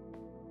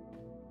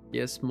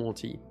 Yes,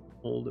 Morty.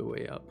 All the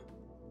way up.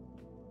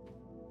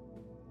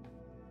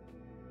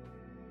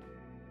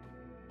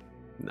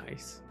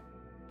 Nice.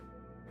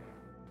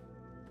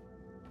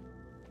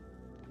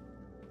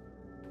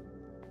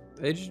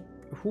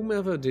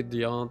 Whomever did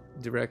the art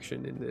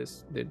direction in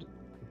this did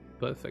a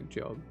perfect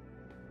job.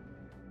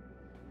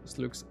 This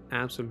looks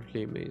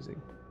absolutely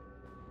amazing.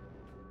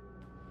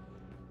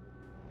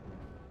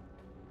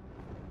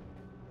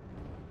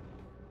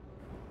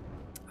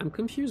 I'm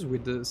confused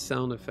with the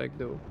sound effect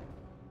though.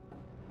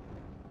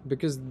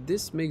 Because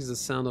this makes the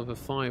sound of a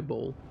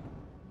fireball.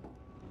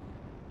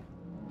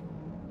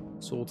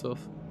 Sort of.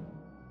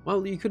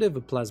 Well, you could have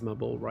a plasma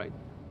ball, right?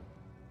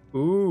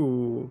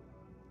 Ooh.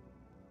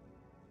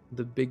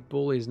 The big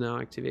ball is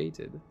now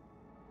activated.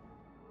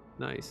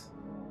 Nice.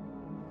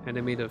 And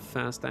they made a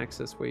fast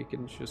access where you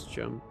can just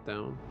jump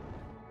down.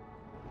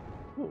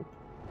 Oh.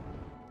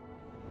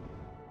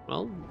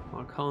 Well,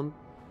 I can't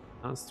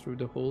pass through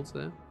the holes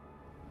there.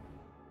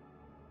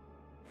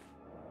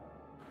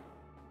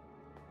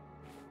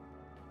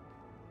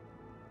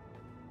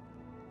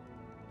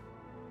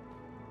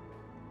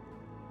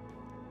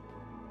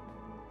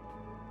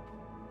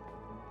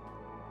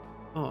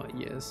 Oh,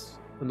 yes.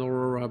 An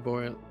aurora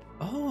boreal.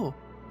 Oh,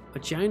 a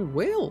giant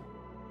whale.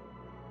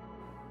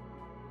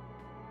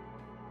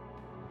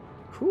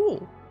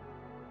 Cool.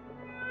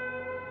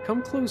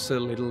 Come closer,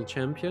 little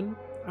champion.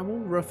 I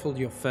won't ruffle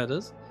your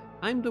feathers.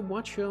 I'm the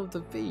Watcher of the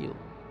Veil.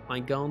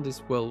 I guard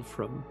this world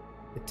from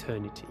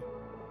eternity.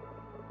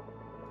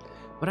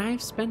 But I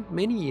have spent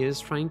many years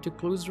trying to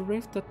close the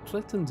rift that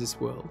threatens this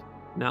world.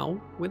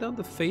 Now, without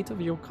the fate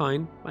of your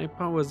kind, my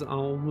powers are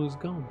almost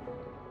gone.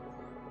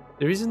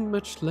 There isn't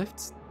much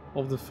left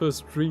of the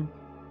first dream.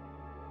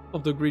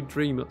 Of the great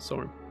dreamer,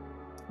 sorry.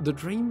 The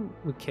dream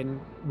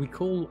we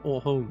call our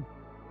home.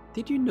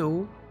 Did you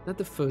know that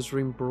the first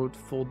dream brought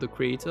forth the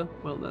creator?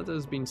 Well, that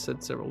has been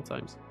said several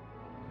times.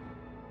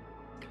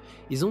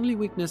 His only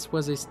weakness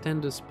was his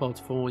tender spot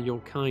for your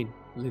kind,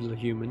 little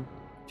human.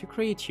 To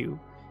create you,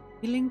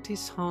 he linked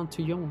his heart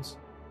to yours,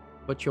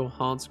 but your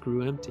hearts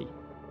grew empty.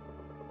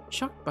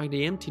 Shocked by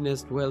the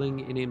emptiness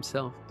dwelling in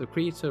himself, the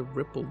creator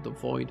rippled the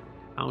void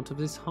out of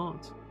his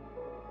heart.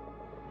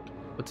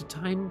 But the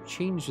time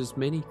changes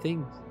many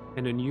things,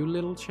 and a new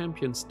little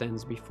champion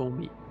stands before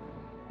me.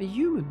 A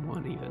human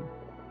one, even.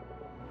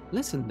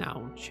 Listen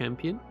now,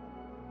 champion.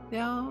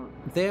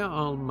 There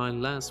are my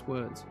last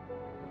words.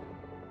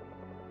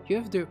 You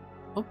have to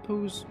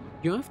oppose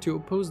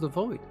the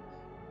void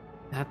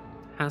that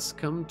has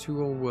come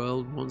to our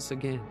world once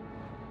again.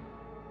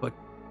 But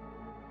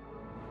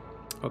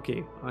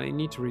okay, I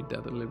need to read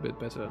that a little bit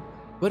better.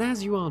 But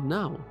as you are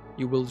now,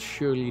 you will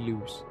surely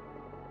lose.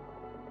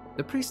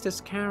 The priestess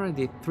Kara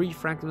hid three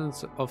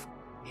fragments of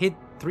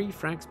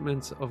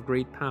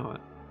great power,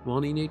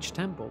 one in each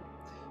temple.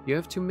 You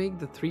have to make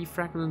the three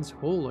fragments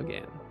whole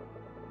again.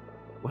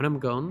 When I'm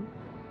gone,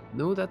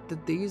 know that the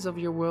days of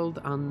your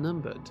world are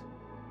numbered.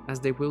 as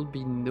there will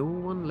be no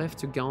one left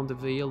to guard the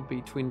veil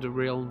between the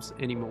realms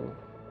anymore.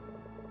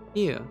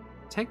 Here,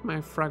 take my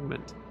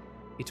fragment.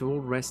 It all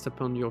rests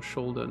upon your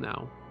shoulder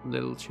now,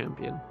 little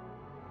champion.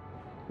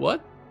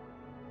 What?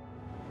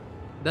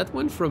 That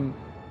went from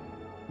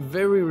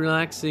very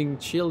relaxing,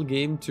 chill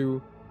game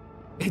to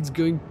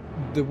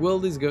the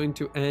world is going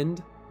to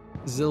end,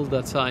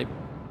 Zelda type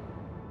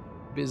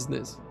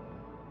business.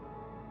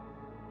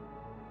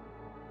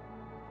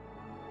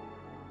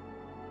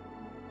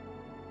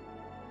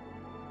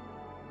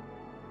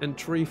 And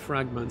 3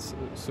 fragments,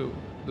 so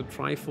the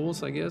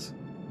Triforce, I guess.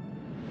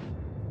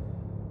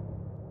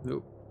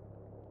 No,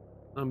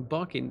 I'm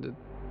barking the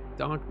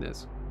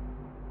darkness.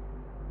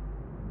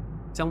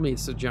 Tell me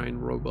it's a giant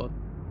robot.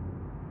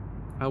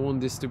 I want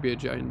this to be a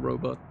giant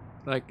robot,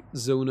 like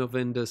Zone of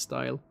Ender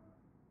style.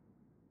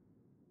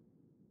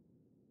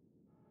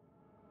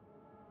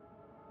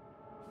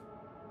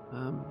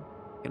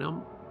 Can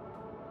I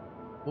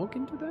walk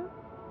into that?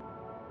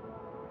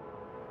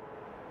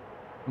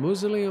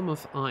 Mausoleum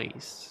of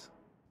Ice.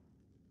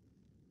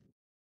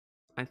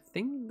 I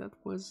think that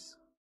was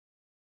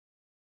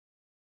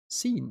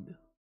seen,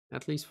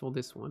 at least for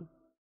this one.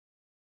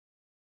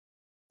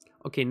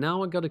 Okay,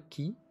 now I got a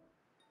key.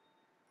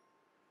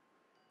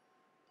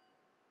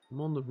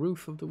 I'm on the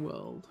roof of the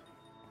world.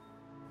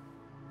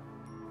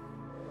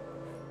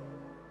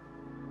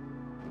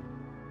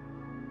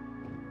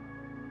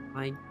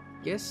 I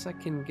guess I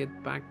can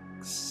get back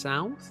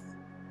south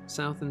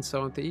and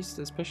southeast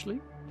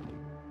especially.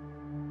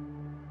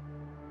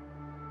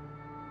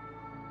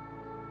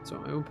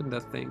 So I opened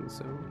that thing,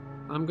 so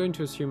I'm going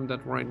to assume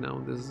that right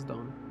now this is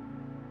done.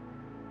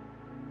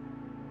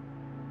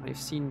 I've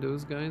seen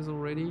those guys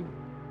already.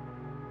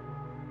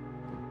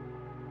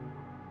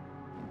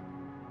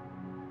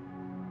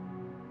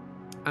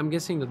 I'm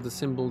guessing that the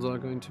symbols are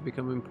going to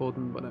become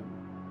important, but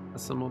at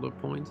some other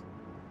point.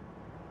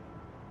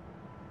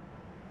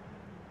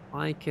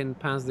 I can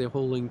pass the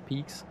holding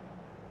peaks.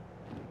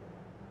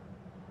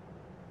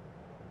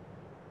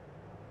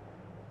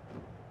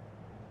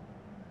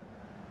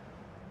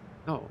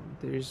 Oh,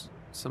 there's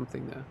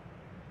something there.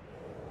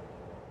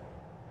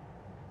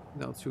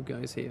 There are 2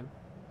 guys here.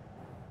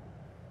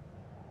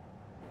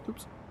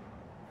 Oops.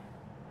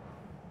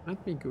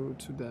 Let me go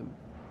to them.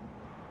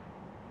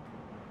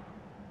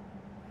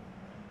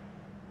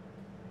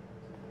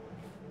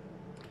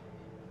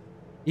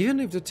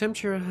 Even if the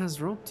temperature has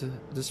dropped,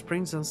 the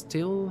springs are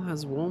still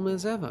as warm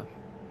as ever.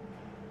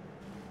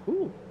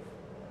 Ooh.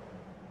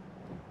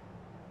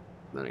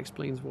 That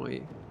explains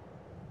why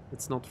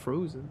it's not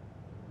frozen.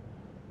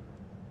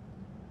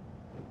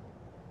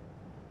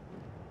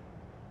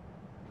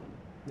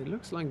 It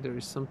looks like there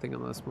is something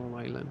on a small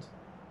island.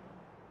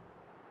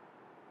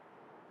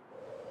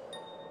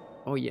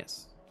 Oh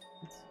yes.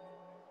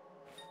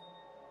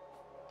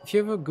 If you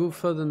ever go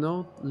further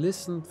north,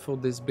 listen for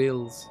these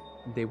bills.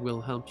 They will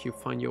help you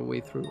find your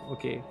way through.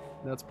 Okay,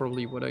 that's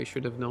probably what I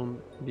should have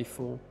known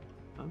before.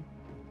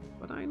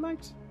 But I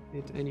liked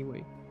it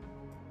anyway.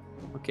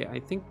 Okay, I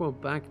think we're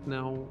back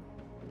now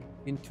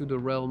into the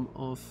realm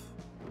of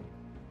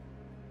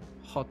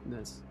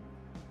hotness.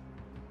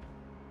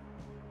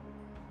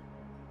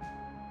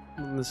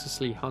 Not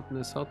necessarily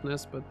hotness,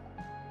 but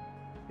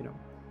you know.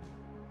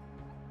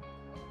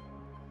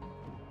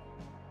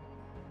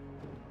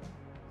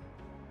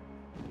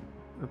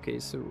 Okay,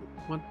 so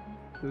what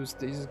does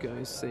these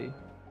guys say?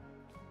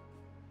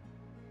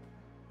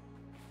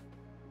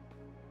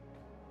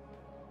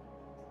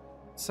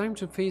 It's time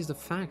to face the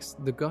facts.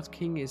 The God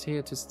King is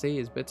here to stay.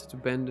 It's better to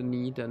bend a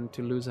knee than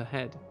to lose a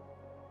head.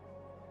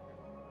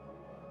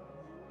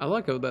 I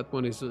like how that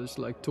one is just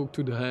like talk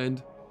to the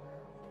hand.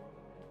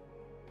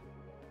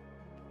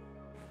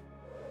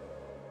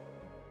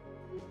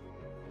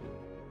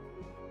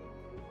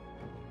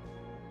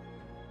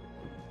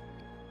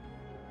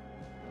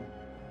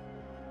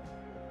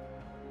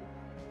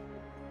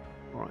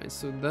 Alright,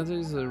 so that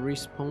is a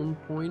respawn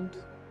point.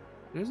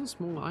 There's a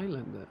small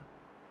island there,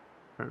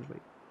 apparently.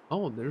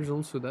 Oh, there's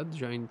also that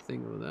giant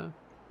thing over there.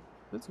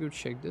 Let's go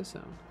check this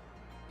out.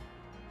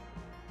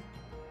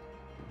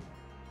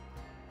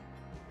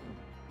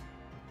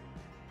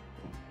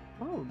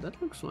 Oh, that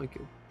looks like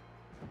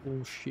a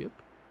whole ship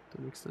to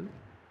an extent.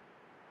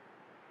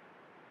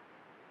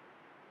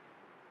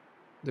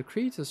 The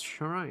Creator's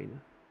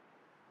Shrine.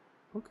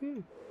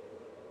 Okay.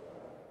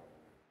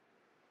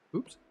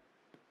 Oops.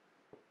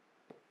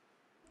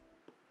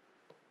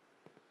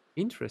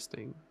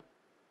 Interesting.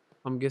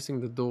 I'm guessing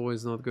the door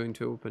is not going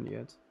to open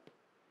yet.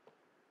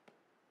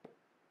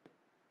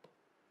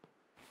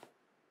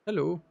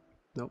 Hello.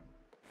 No.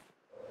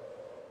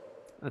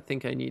 I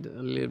think I need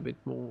a little bit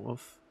more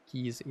of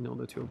keys in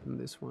order to open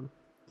this one.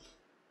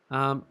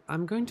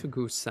 I'm going to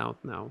go south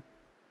now,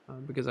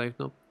 because I've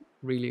not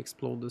really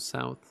explored the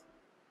south.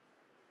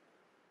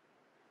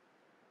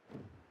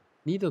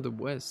 Neither the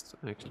west,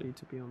 actually,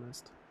 to be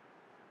honest.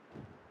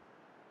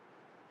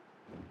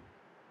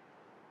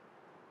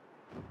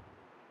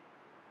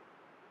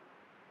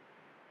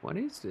 What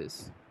is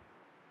this?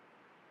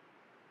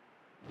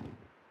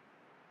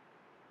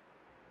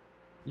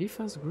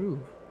 Lifa's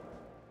Groove.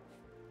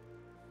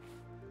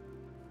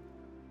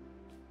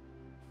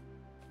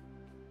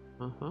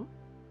 Uh-huh.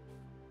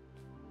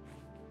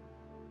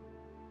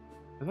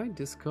 Have I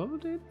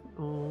discovered it?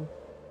 Or...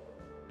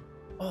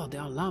 Oh,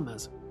 there are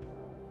llamas.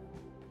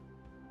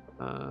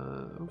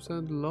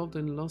 Observed, loved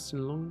and lost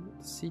in long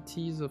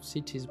cities of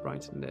cities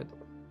bright and dead.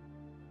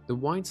 The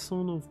white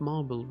sun of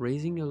marble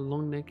raising a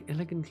long neck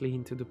elegantly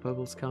into the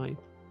purple sky.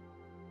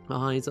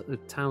 Eyes of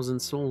 1,000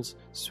 souls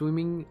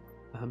swimming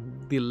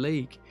the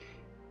lake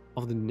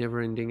of the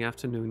never-ending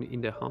afternoon in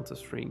the heart of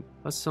spring.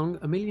 A song,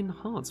 1,000,000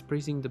 hearts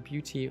praising the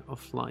beauty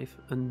of life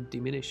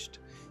undiminished,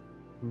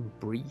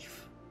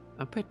 brief.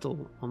 A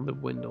petal on the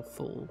window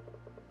fall.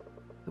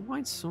 The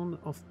white sun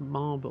of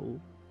marble,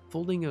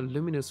 folding a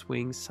luminous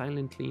wing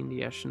silently in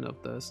the ashen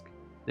of dusk,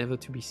 never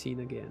to be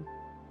seen again.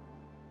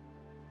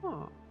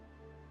 Ah,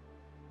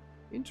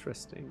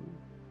 interesting.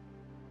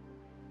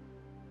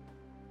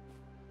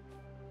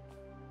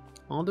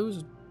 Are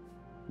those...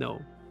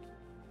 No,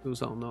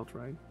 those are not,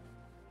 right?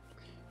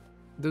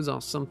 Those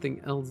are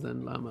something else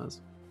than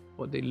llamas.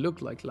 Or they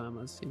look like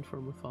llamas seen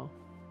from afar.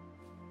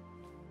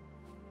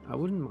 I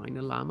wouldn't mind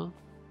a llama.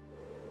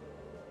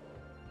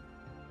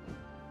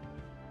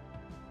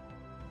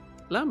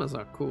 Llamas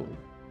are cool.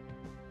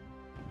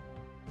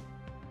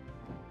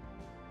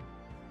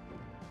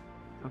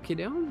 Okay,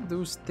 there are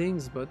those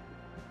things, but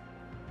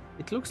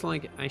it looks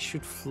like I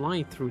should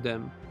fly through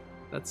them.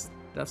 That's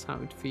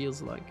how it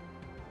feels like.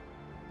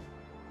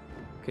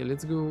 Okay,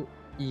 let's go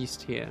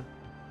east here.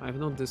 I have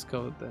not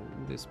discovered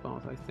this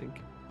part, I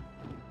think.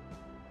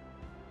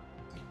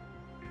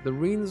 The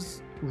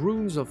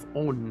ruins of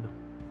On.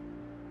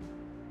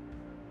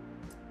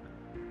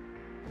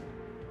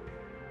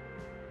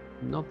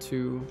 Not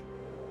too...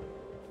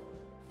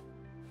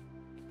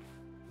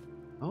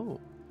 Oh.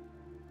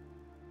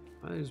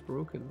 That is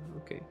broken.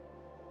 Okay.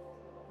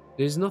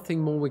 There's nothing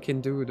more we can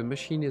do. The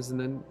machine is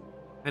an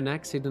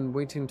accident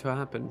waiting to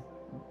happen.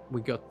 We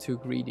got too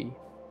greedy.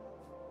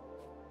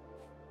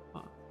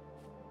 Ah.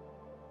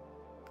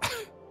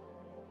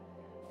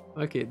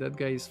 Okay, that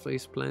guy is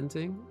face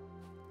planting.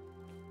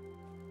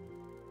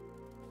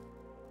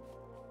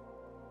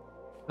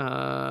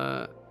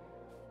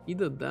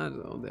 Either that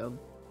or they're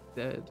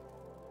dead.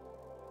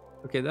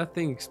 Okay, that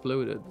thing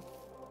exploded.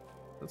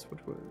 That's what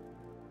we're...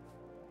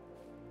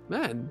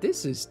 Man,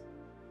 this is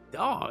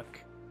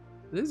dark.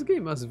 This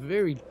game has a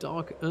very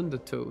dark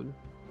undertone.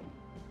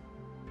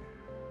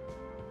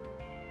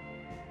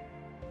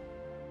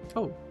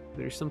 Oh,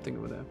 there's something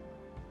over there.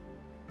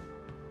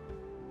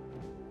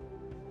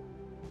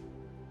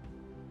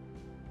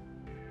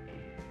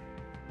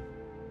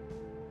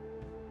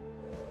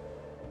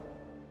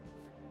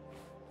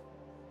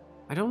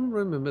 I don't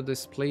remember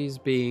this place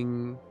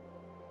being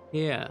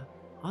here.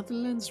 Are the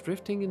lands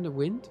drifting in the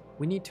wind?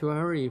 We need to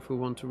hurry if we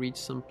want to reach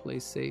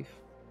someplace safe.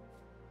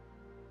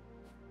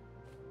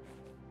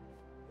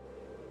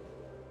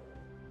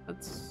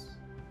 That's...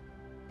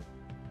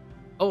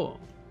 Oh!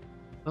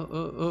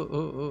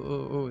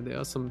 Oh, there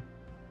are some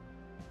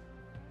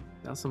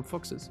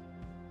foxes.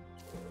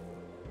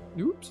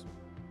 Oops.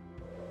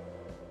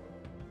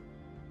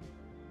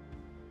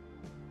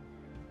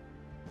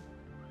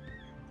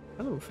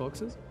 Hello,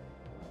 foxes.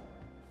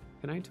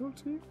 Can I talk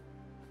to you?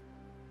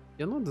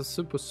 You're not the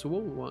super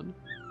swole one.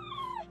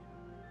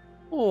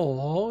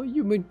 Oh,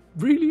 you made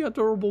really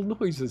adorable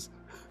noises.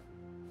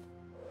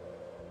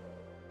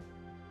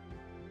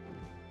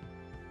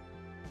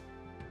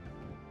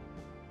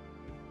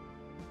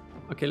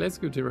 Okay, let's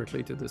go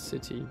directly to the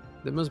city.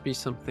 There must be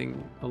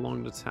something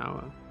along the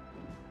tower,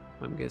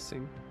 I'm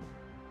guessing.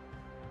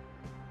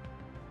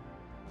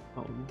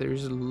 Oh,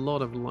 there's a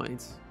lot of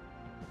lights.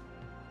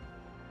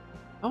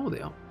 Oh,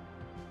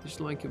 there's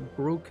like a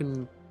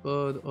broken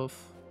bird of...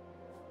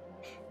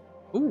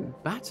 Ooh,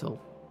 battle.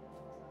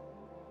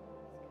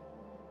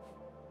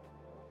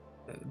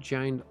 A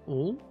giant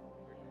owl,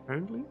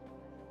 apparently.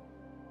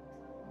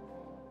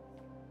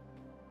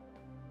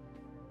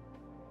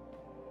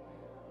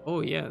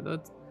 Oh yeah,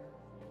 that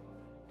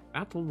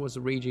battle was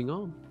raging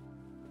on.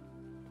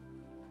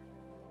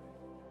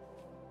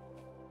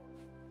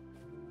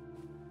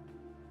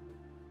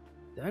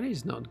 That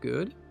is not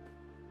good.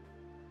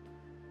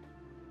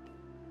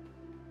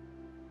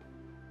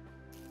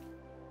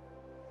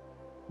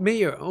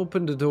 Mayor,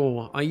 open the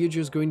door. Are you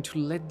just going to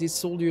let these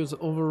soldiers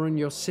overrun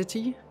your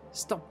city?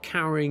 Stop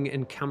cowering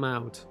and come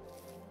out.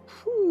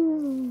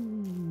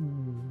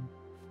 Whew.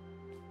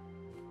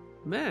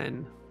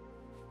 Man.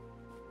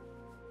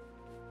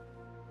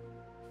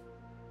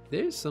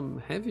 There's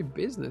some heavy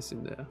business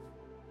in there.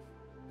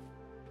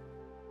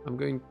 I'm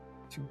going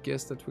to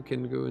guess that we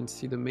can go and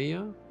see the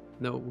mayor.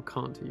 No, we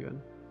can't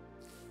even.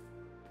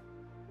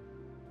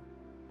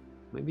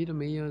 Maybe the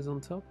mayor is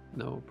on top?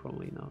 No,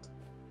 probably not.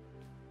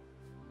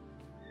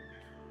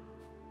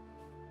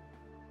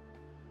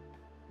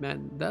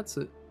 Man, that's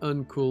an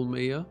uncool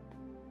mayor.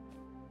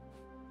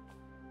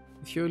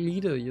 If you're a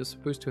leader, you're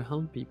supposed to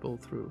help people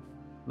through,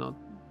 not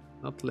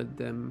let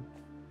them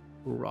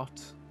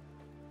rot.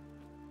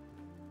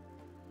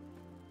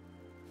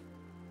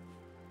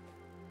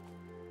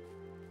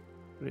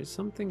 There's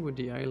something with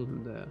the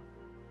island there.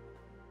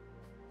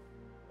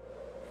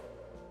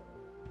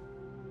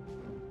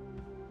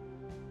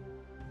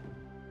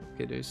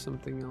 Okay, there's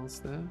something else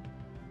there.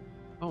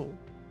 Oh.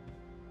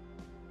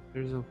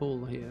 There's a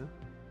hole here.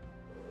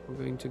 We're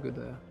going to go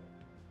there.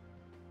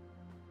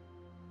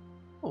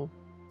 Oh.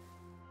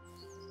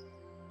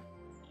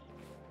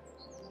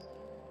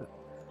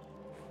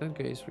 That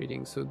guy is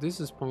reading. So this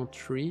is part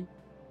 3.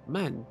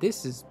 Man,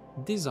 these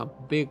are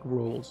big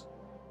rolls.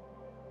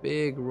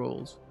 Big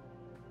rolls.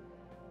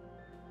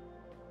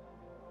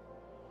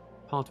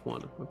 Part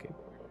 1, okay.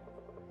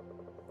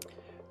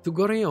 To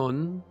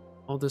Goreon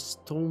are the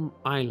Storm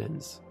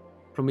Islands,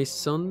 from his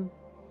son,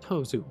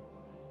 Tozu.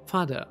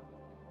 Father,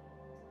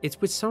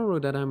 it's with sorrow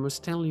that I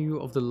must tell you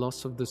of the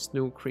loss of the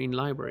Snow Crane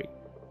Library.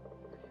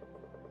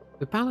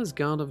 The palace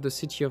guard of the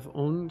city of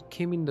On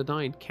came in the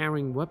night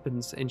carrying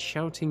weapons and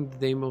shouting the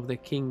name of their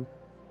king,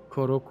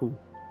 Koroku.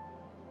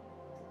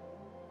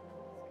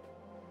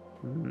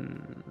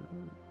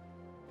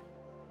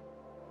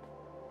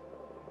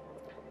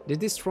 They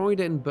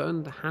destroyed and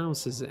burned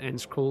houses and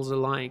scrolls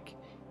alike,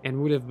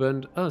 and would have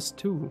burned us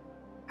too,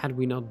 had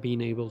we not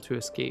been able to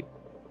escape.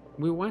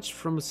 We watched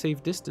from a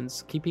safe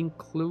distance, keeping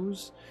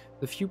close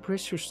the few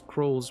precious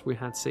scrolls we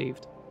had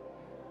saved.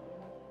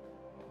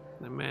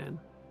 Man,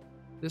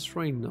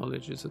 destroying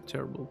knowledge is a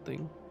terrible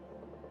thing.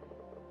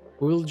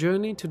 We will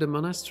journey to the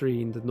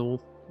monastery in the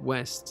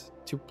northwest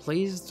to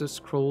place the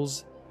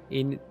scrolls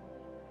in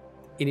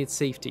its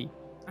safety.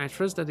 I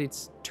trust that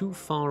it's too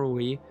far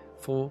away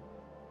for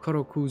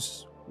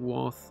Koroku's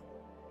wrath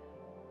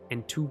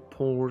and too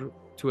poor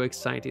to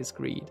excite his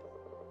greed.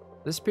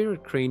 The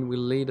spirit crane will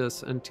lead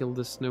us until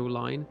the snow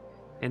line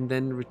and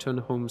then return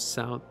home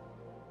south.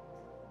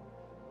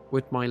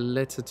 With my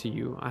letter to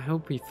you, I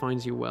hope he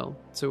finds you well.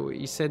 So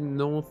he said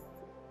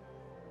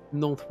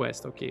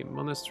northwest. Okay,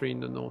 monastery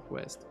in the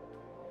northwest.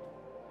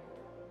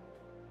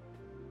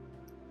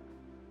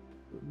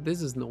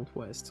 This is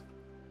northwest.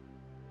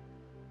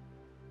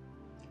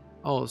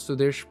 Oh, so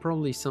there's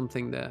probably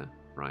something there,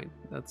 right?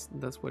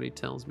 That's what it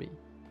tells me.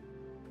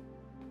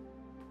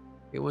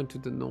 It went to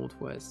the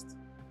northwest.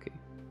 Okay.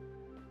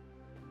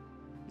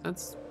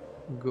 Let's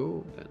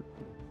go then.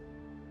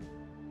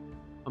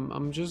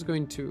 I'm just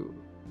going to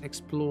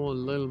explore a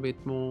little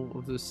bit more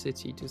of the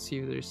city to see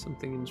if there's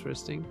something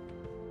interesting.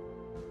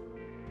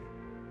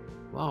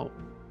 Wow.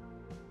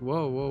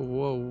 Whoa, whoa,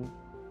 whoa.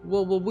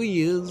 Whoa, whoa,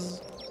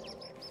 whiz.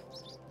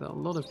 There are a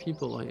lot of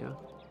people here.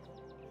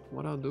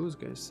 What are those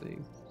guys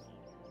saying?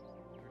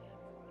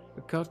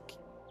 The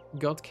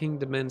God King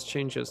demands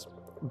changes.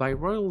 By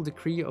royal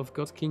decree of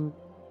God King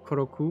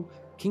Koroku,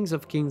 kings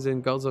of kings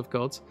and gods of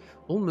gods,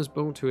 all must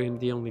bow to him,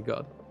 the only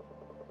God.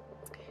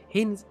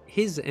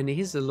 His and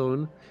his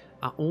alone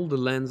are all the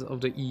lands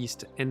of the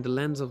east and the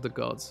lands of the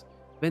gods.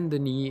 Bend the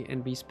knee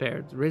and be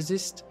spared.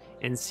 Resist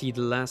and see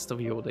the last of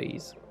your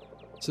days.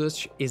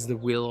 Such is the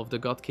will of the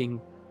God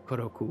King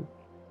Koroku,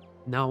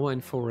 now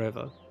and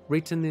forever,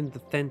 written in the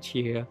 10th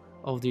year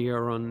of the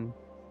Aeron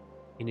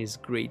in his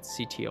great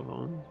city of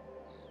On.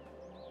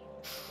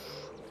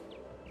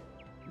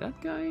 That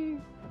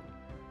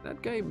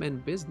guy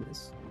meant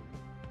business.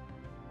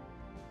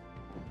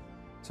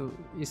 So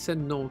he said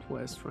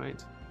northwest,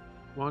 right?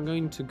 Well, I'm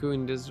going to go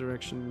in this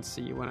direction and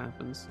see what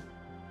happens.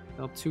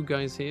 There are two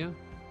guys here.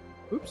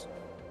 Oops.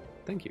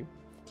 Thank you.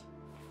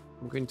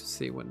 I'm going to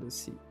see what they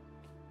see.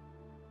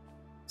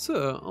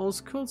 Sir, our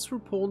scouts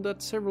report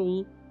that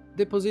several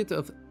deposits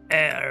of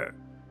AER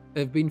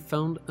have been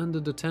found under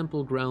the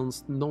temple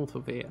grounds north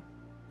of here.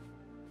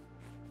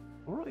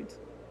 Alright.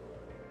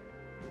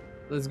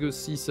 Let's go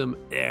see some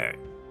AER.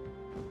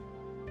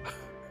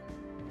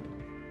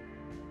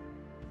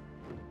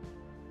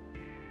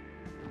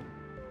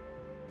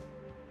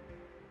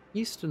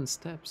 Eastern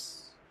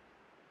Steps.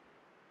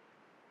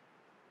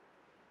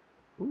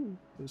 Ooh,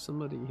 there's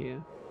somebody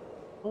here.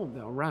 Oh,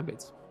 there are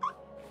rabbits.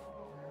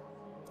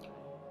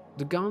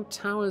 The guard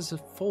towers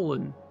have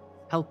fallen.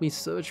 Help me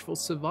search for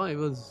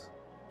survivors.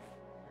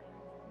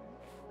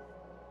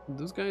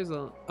 Those guys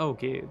are...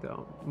 okay, they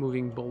are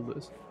moving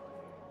boulders.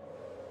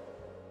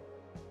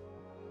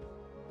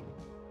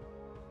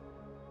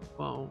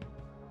 Wow.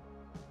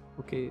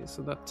 Okay,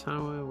 so that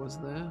tower was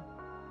there.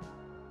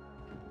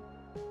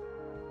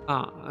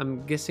 Ah,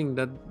 I'm guessing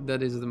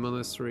that is the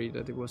monastery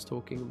that he was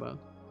talking about.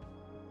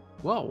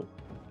 Wow.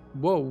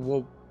 Whoa,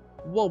 whoa.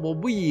 Whoa, whoa,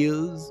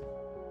 wheels.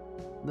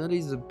 That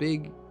is a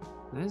big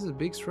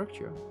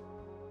structure.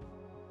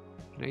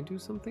 Can I do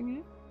something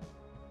here?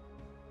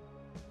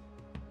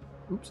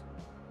 Oops.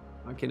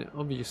 I can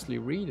obviously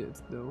read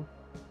it though.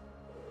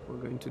 We're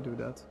going to do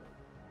that.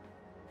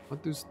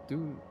 What does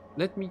do?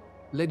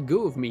 Let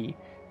go of me.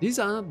 These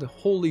are the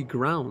holy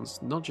grounds,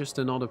 not just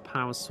another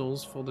power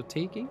source for the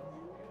taking.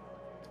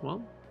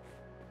 Well,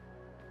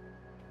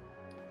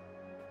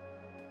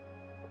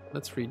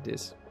 let's read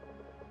this.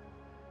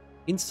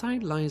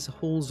 Inside lies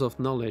halls of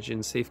knowledge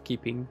and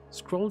safekeeping,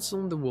 scrolls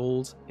on the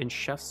walls, and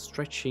shafts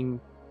stretching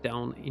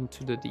down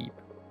into the deep.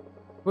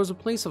 It was a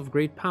place of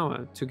great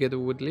power, together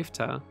with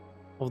Lifta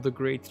of the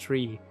Great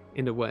Tree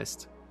in the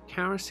west.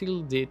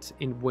 carouseled it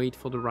in wait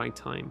for the right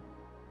time.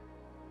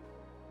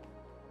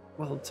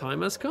 Well,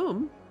 time has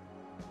come.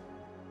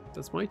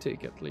 That's my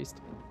take, at least.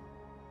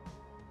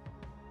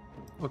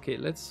 Okay,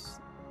 let's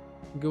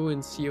go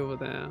and see over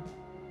there.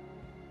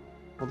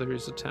 Oh, there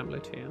is a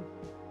tablet here.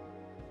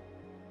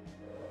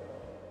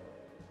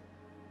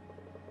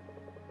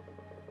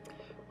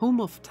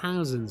 Home of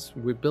thousands,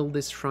 we build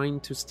this shrine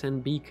to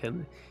stand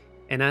beacon,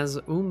 and as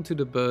home to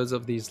the birds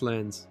of these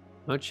lands,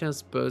 much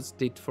as birds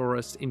did for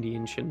us in the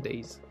ancient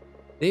days.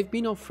 They've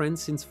been our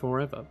friends since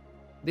forever.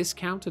 They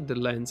scouted the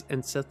lands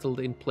and settled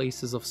in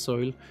places of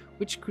soil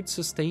which could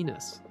sustain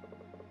us.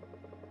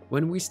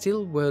 When we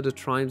still were the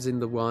tribes in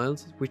the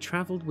wild, we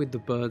traveled with the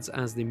birds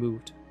as they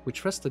moved. We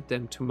trusted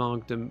them to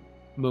mark the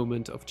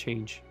moment of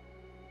change.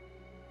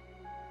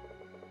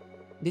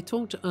 They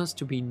taught us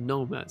to be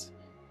nomads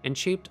and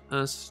shaped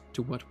us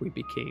to what we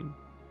became.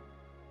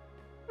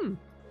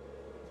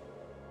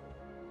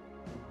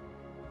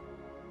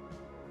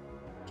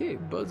 Okay,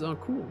 birds are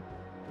cool.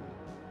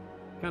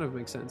 Kind of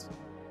makes sense.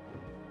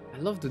 I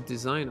love the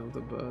design of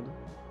the bird.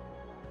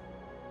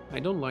 I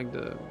don't like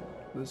the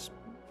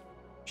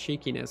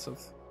shakiness of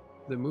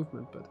the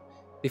movement, but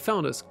they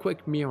found us.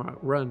 Quick, Mira,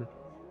 run.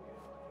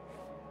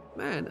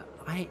 Man,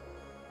 I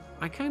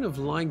kind of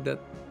like that,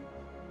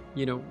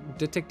 you know,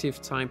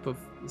 detective type of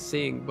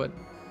saying, but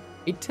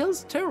it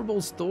tells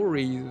terrible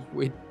stories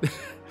with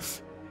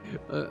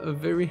a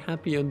very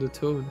happy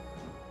undertone.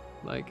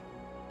 Like,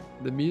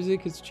 the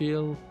music is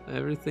chill,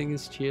 everything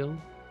is chill.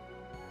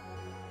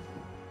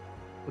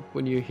 But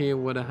when you hear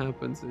what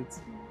happens, it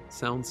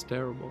sounds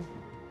terrible.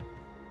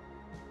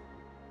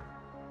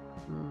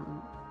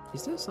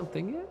 Is there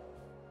something here?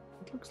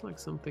 It looks like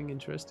something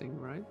interesting,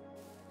 right?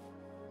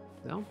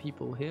 There are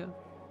people here.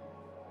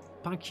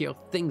 Pack your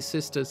things,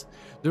 sisters.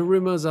 The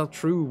rumors are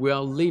true. We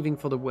are leaving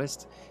for the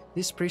west.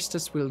 This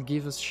priestess will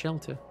give us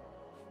shelter.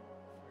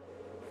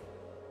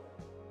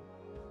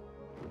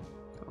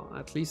 Well,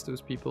 at least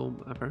those people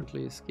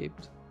apparently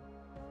escaped.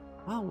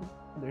 Wow,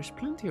 there's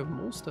plenty of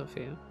more stuff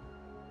here.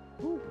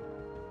 Ooh.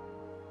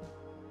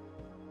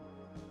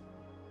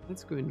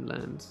 Let's go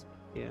inland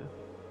here.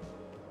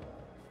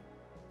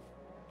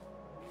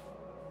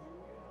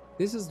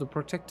 This is the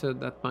protector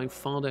that my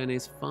father and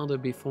his father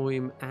before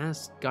him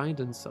asked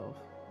guidance of.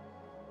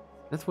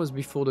 That was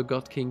before the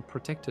God King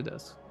protected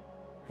us.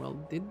 Well,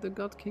 did the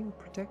God King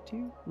protect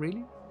you?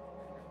 Really?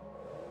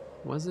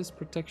 Was this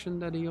protection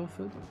that he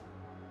offered?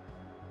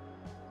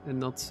 And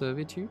not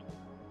servitude?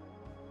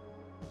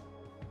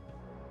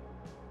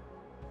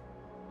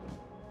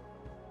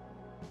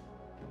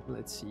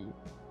 Let's see.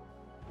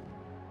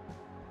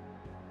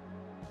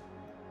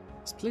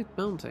 Split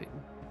Mountain.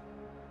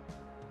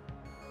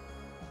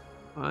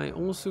 I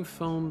also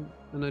found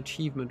an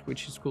achievement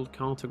which is called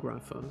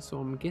Cartographer, so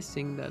I'm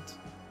guessing that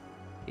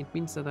it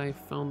means that I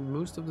found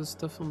most of the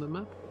stuff on the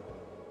map.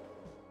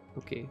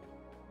 Okay.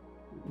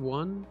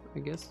 1, I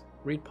guess.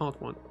 Read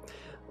part 1.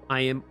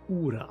 I am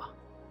Ura,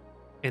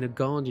 and a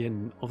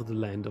guardian of the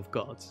land of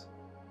gods.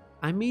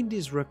 I made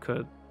this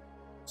record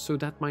so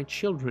that my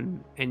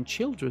children and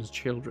children's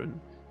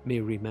children may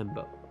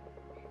remember.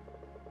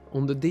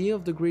 On the day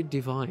of the Great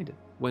Divide,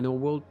 when our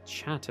world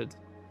shattered,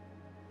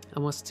 I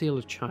was still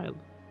a child.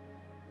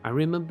 I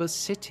remember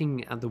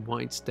sitting at the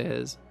white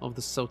stairs of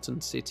the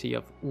sultan city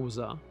of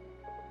Uza.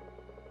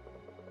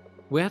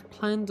 We had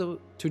planned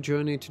to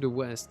journey to the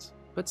west,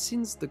 but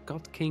since the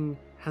God King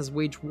has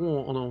waged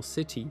war on our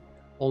city,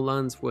 our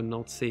lands were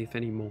not safe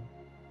anymore,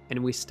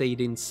 and we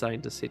stayed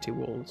inside the city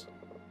walls.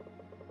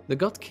 The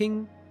God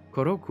King,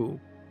 Koroku,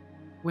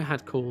 we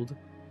had called,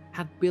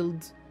 had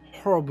built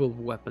horrible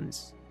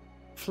weapons,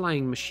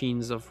 flying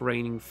machines of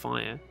raining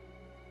fire,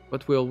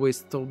 but we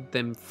always thought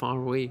them far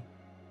away,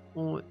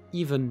 or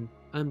even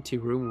empty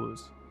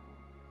rumors.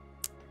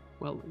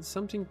 Well,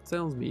 something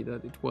tells me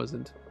that it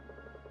wasn't.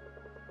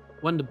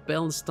 When the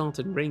bells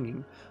started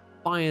ringing,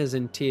 fires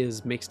and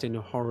tears mixed in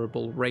a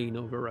horrible rain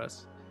over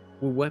us.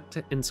 We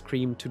wept and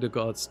screamed to the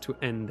gods to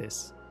end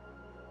this,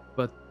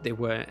 but they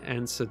were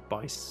answered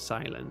by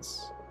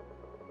silence.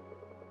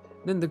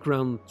 Then the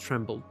ground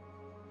trembled.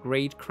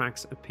 Great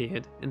cracks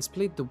appeared and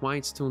split the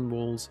white stone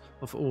walls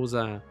of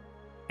Oza,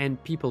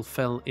 and people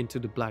fell into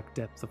the black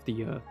depth of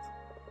the earth.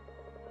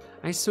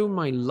 I saw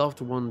my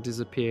loved one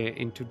disappear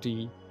into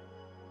the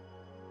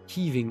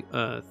heaving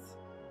earth,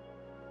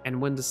 and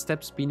when the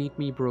steps beneath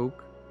me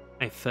broke,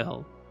 I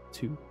fell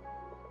too.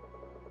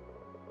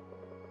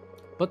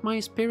 But my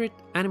spirit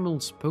animal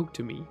spoke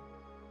to me,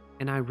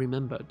 and I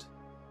remembered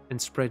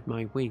and spread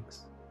my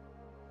wings.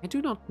 I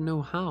do not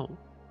know how,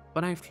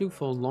 but I flew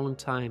for a long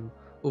time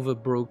over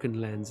broken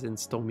lands and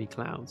stormy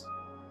clouds.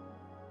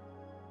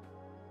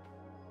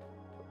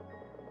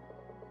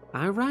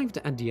 I arrived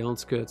at the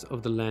outskirts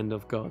of the land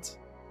of gods,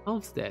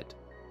 half dead,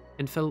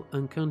 and fell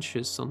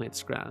unconscious on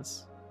its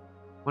grass.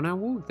 When I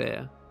woke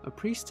there, a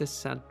priestess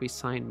sat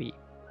beside me,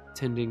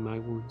 tending my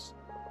wounds.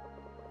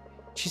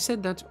 She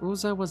said that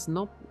Oza was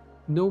no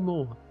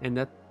more, and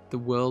that the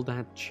world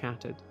had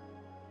shattered.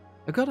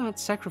 A god had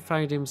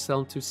sacrificed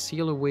himself to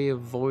seal away a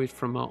void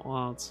from our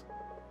hearts.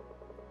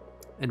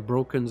 and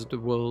broken the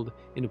world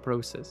in the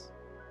process.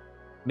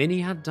 Many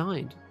had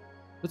died,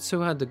 but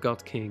so had the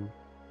God King,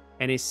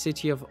 and his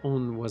city of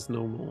On was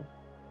no more.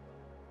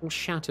 The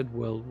shattered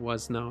world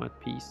was now at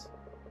peace.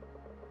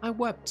 I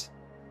wept,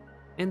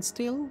 and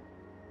still,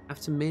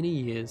 after many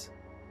years,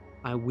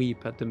 I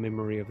weep at the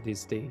memory of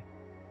this day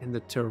and the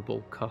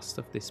terrible cost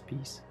of this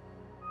peace.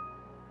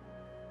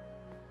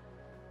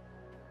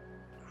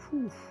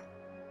 Whew.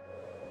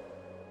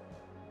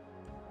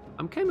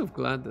 I'm kind of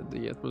glad that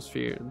the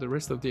atmosphere, the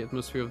rest of the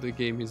atmosphere of the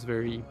game is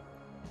very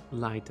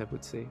light, I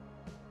would say.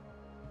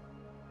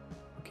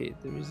 Okay,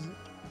 there is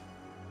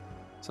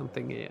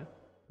something here.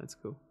 Let's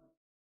go.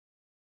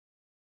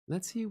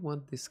 Let's see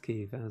what this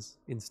cave has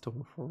in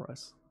store for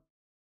us.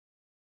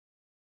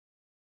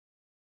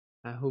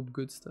 I hope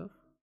good stuff.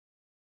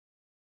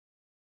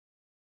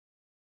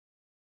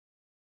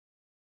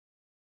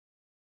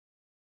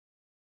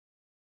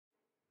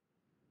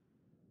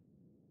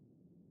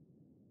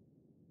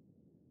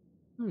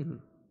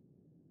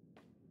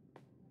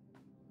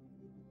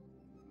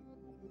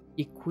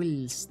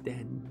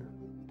 Equilsden.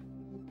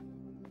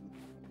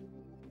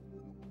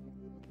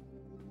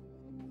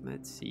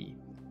 Let's see.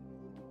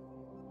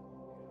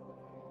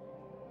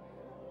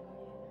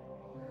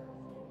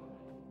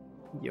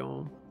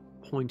 You're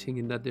pointing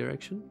in that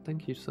direction.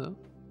 Thank you, sir.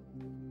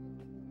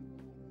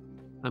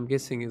 I'm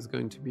guessing it's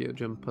going to be a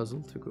jump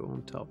puzzle to go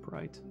on top,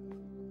 right?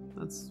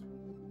 That's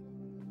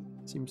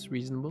seems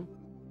reasonable.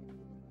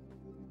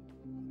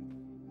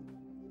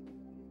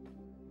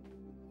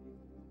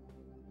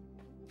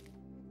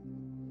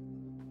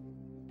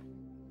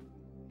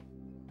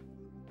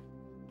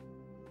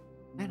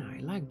 And I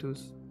like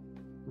those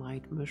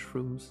light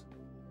mushrooms.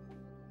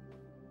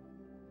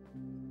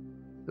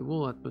 The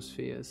whole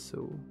atmosphere is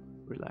so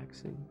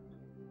relaxing.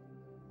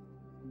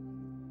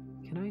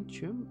 Can I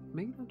jump?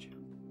 Make that jump?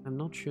 I'm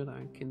not sure that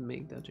I can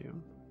make that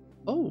jump.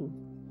 Oh,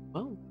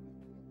 well.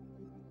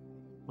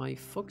 My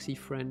foxy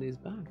friend is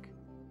back.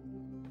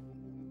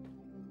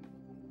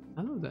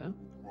 Hello there.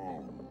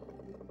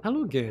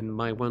 Hello again,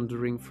 my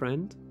wandering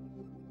friend.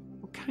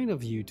 What kind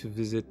of you to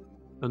visit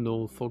an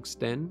old folks'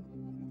 den?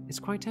 It's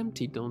quite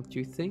empty, don't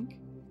you think?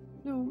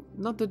 No,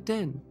 not the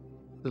den.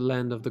 The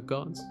land of the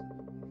gods.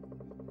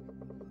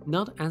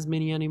 Not as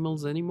many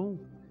animals anymore,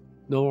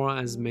 nor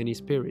as many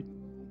spirits.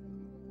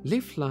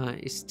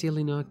 Lifla is still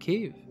in her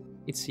cave,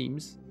 it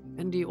seems,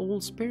 and the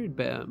old spirit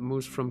bear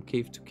moves from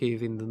cave to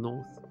cave in the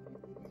north.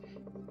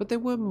 But there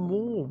were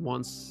more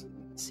once.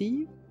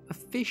 See? A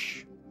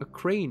fish, a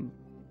crane.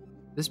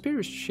 The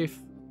spirit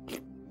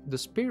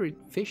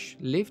fish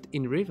lived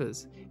in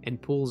rivers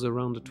and pools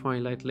around the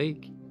Twilight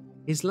Lake.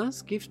 His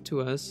last gift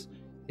to us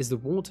is the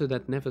water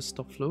that never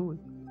stopped flowing.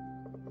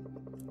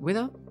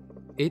 Without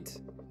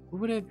it, we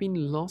would have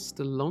been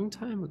lost a long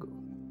time ago.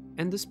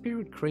 And the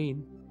spirit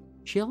crane,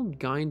 she helped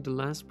guide the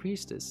last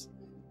priest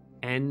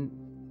and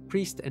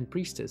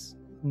priestess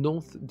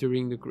north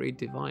during the Great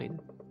Divide.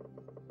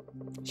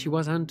 She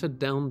was hunted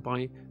down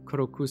by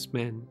Koroku's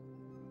men,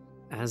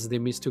 as they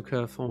mistook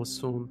her for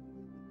some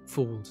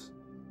fools.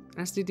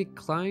 As they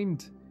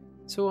declined,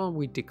 so are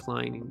we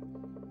declining.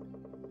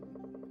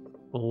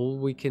 All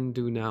we can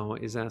do now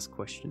is ask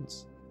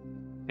questions.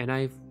 And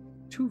I've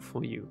two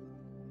for you.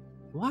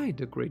 Why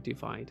the Great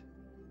Divide?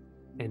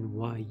 And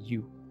why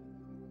you?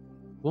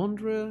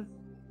 Wander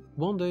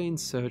in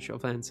search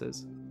of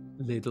answers,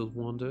 little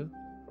wanderer.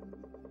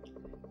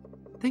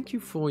 Thank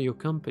you for your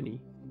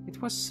company. It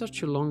was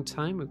such a long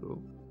time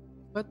ago.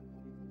 But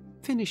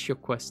finish your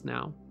quest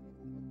now,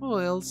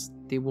 or else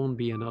there won't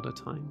be another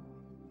time.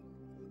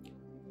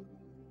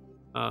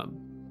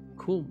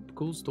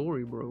 Cool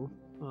story, bro.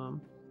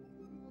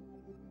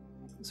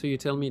 So you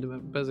tell me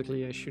that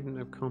basically I shouldn't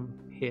have come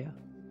here.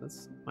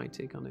 That's my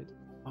take on it.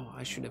 Oh,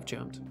 I should have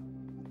jumped.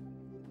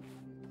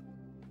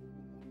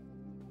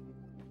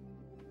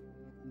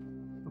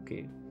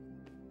 Okay.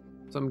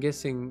 So I'm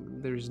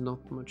guessing there is not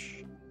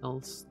much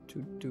else to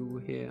do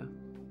here,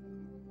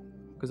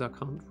 because I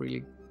can't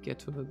really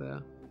get over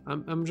there.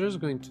 I'm just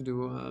going to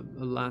do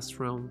a last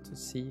round to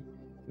see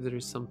if there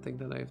is something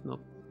that I have not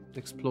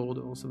explored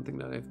or something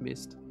that I've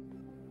missed.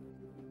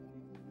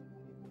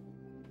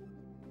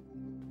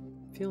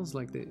 Feels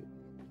like there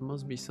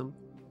must be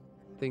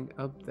something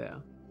up there.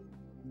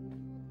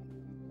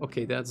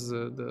 Okay, that's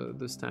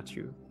the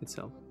statue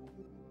itself.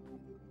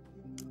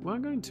 We're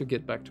going to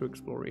get back to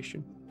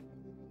exploration.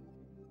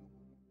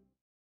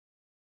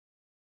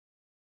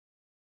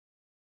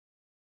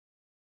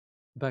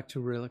 Back to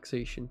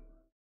relaxation.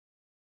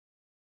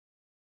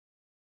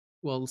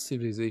 While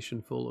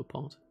civilization fall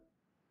apart.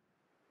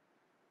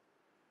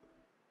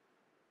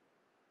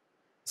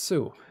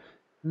 So,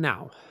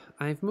 now,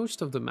 I have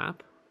most of the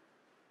map,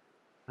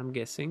 I'm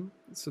guessing.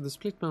 So the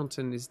split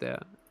mountain is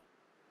there.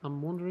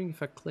 I'm wondering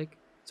if I click...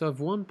 So I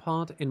have one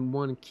part and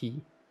one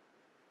key.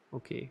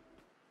 Okay.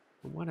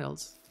 What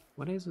else?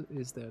 What is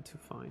there to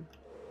find?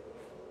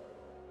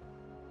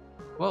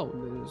 Well,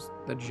 there's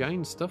that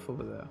giant stuff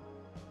over there.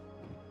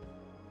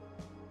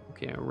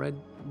 Okay, I read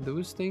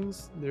those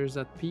things. There's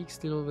that peak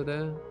still over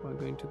there. We're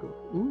going to go...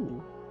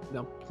 Ooh,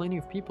 There are plenty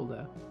of people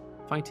there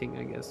fighting,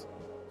 I guess.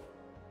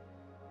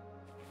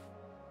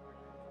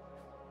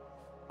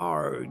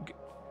 Arg!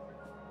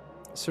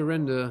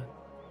 Surrender,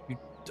 you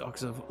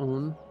dogs of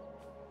On.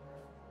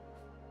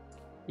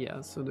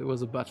 Yeah, so there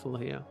was a battle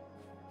here.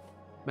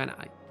 Man,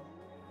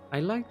 I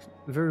like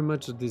very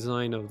much the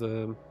design of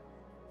the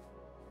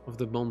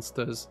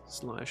monsters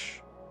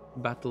slash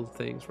battle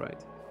things,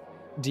 right?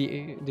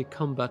 The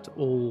combat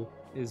all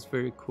is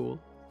very cool.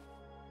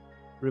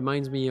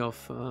 Reminds me of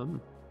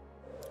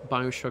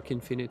Bioshock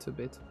Infinite a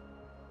bit.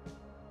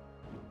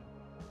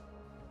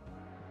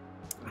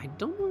 I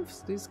don't know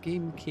if this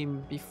game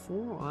came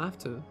before or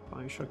after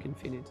Bioshock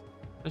Infinite.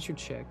 I should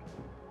check.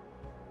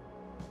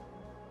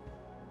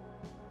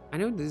 I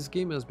know this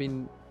game has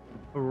been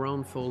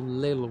around for a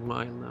little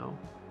while now.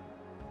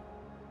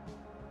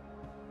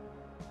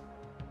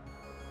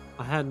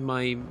 I had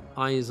my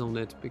eyes on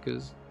it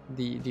because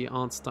the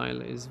art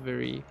style is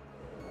very...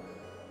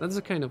 That's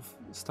the kind of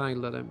style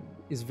that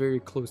is very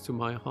close to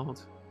my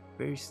heart.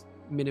 Very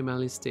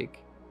minimalistic,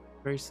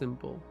 very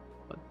simple.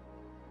 But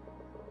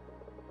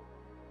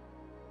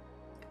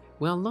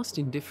we are lost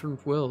in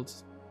different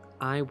worlds.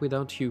 I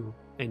without you,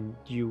 and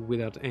you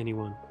without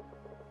anyone.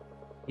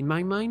 In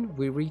my mind,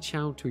 we reach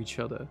out to each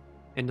other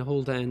and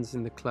hold hands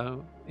in the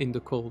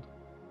cold.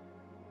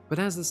 But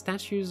as the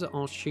statues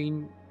are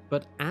chained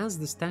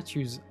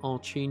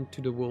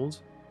to the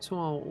walls, so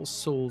are our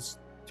souls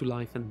to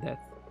life and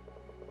death.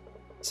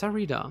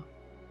 Sarita,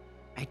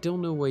 I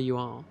don't know where you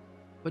are,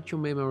 but your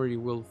memory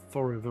will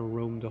forever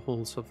roam the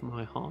halls of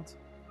my heart.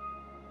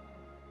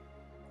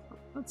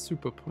 That's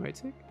super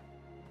poetic.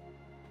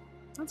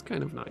 That's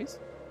kind of nice.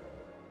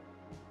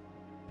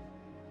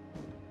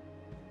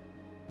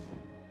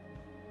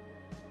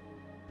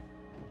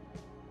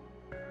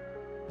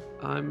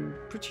 I'm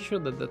pretty sure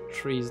that that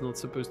tree is not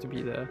supposed to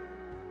be there,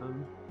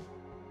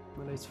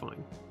 but it's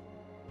fine.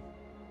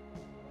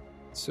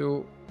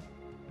 So,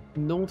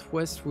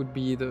 northwest would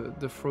be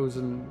the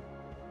frozen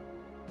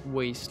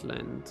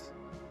wasteland.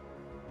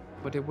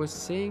 But it was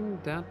saying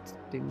that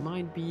there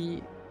might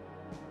be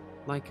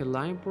like a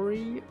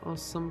library of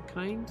some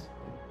kind.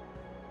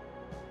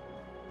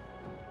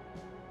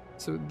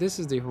 So this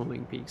is the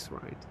Howling Peaks,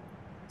 right?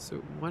 So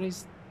what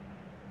is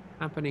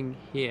happening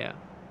here?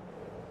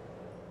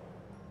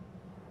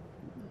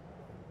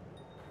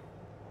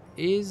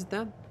 Is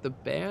that the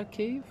bear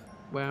cave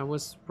where I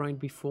was right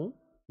before?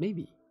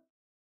 Maybe.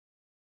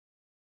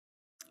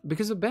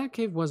 Because the bear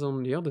cave was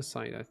on the other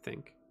side, I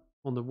think.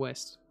 On the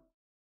west.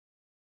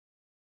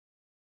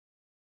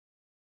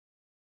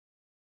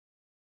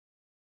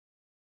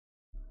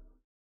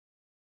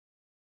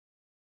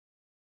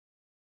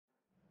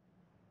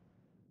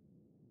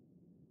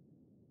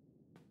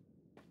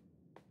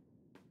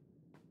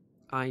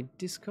 I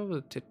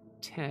discovered a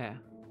tear.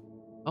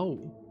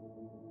 Oh.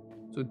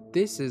 So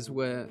this is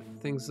where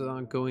things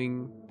are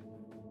going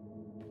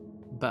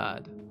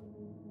bad.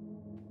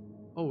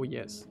 Oh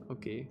yes,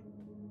 okay.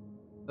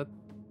 That...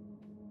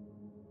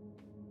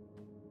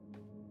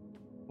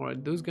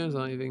 Alright, those guys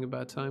are having a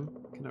bad time.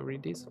 Can I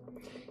read this?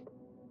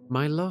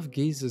 My love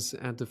gazes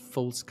at the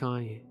full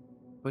sky,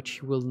 but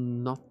she will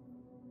not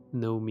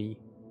know me.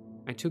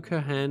 I took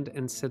her hand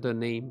and said her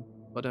name,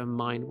 but her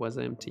mind was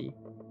empty.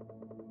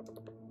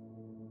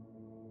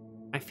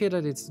 I fear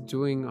that it's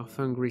doing of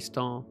hungry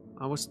star.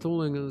 I was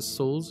stolen her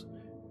souls.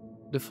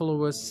 The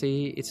followers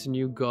say it's a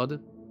new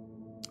god,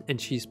 and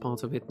she's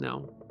part of it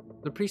now.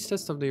 The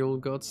priestess of the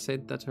old god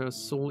said that her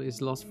soul is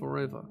lost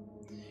forever.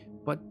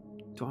 But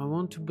do I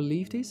want to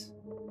believe this?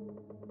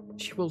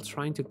 She will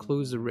try to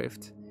close the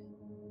rift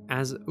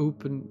as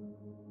open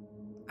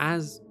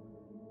as...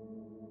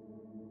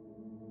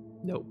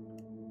 No.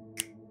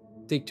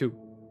 Take two.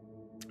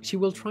 She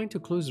will try to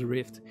close the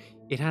rift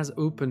it has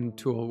opened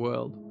to our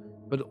world,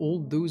 but all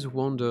those who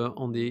wander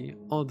on the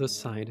other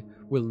side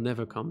will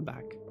never come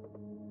back.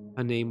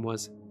 Her name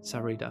was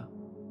Sarita.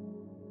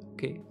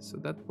 Okay, so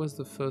that was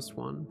the first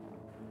one.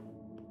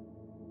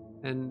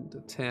 And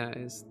the tear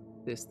is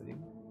this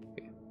thing.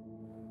 Okay.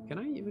 Can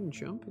I even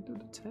jump into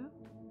the tear?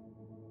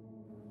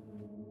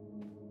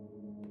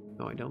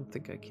 No, I don't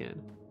think I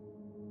can.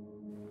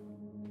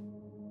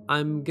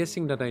 I'm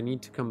guessing that I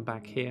need to come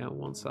back here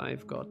once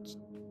I've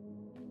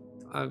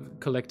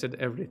collected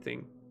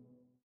everything.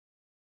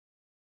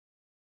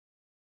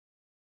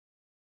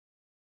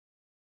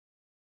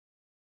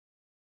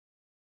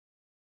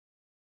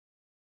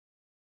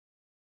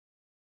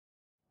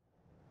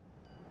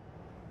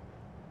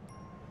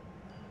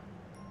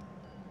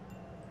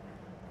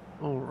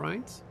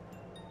 Alright.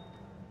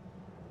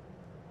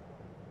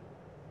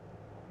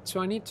 So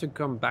I need to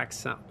come back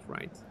south,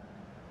 right?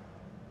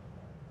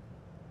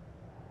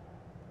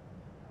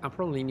 I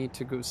probably need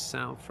to go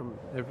south from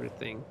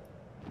everything.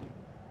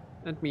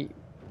 Let me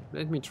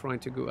try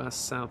to go as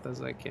south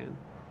as I can.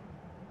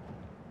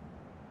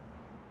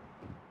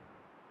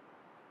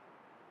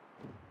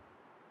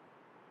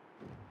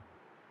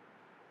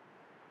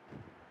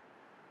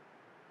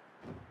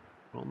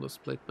 On the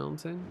split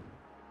mountain.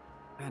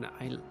 And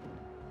I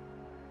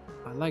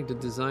like the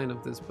design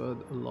of this bird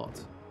a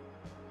lot.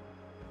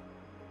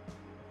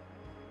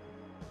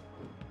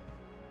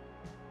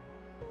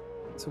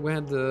 So we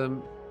had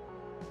the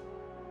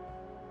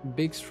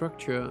big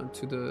structure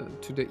to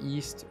the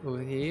east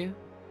over here.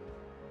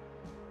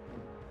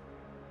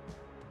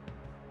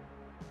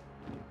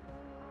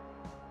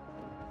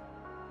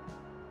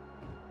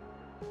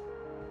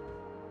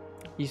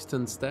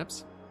 Eastern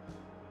steps.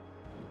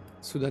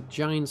 So that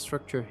giant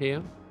structure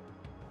here,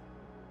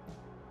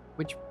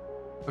 which,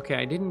 okay,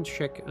 I didn't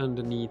check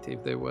underneath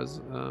if there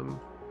was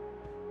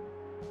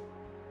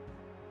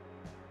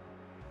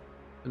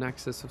an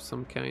access of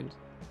some kind.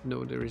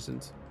 No, there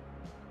isn't.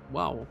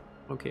 Wow.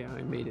 Okay,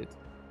 I made it.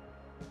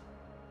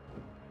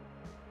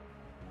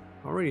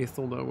 I already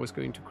thought I was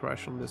going to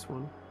crash on this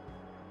one.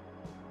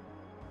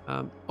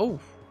 Oh!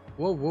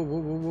 Whoa, whoa, whoa,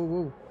 whoa, whoa,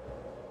 whoa.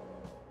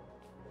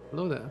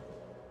 Hello there.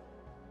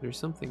 There's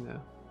something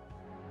there.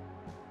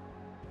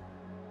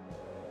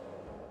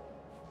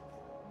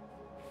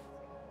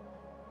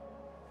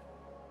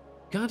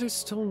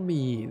 Goddess told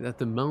me that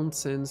the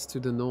mountains to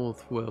the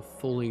north were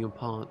falling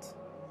apart.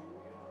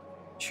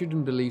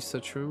 Shouldn't believe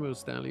such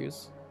rumors,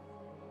 Darius.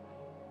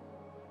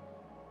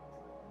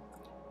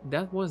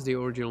 That was the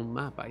original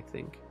map, I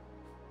think,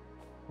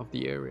 of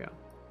the area.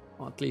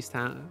 Or at least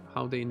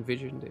how they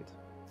envisioned it.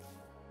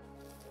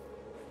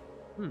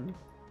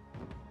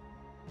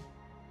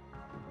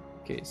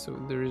 Okay, so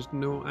there is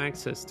no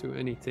access to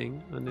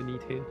anything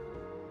underneath here.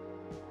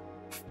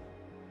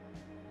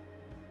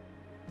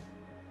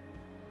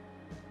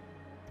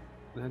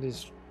 That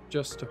is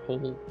just a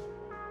hole.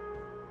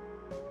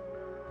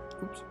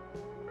 Oops.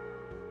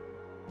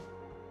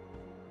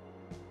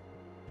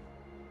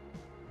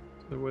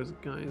 There was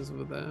guys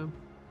over there.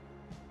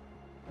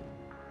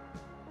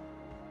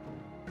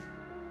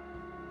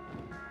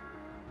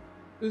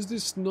 Is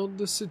this not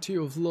the city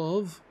of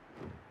love?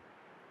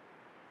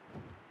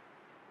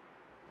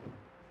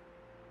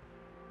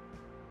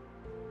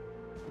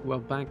 Well,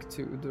 back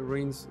to the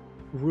ruins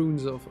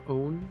of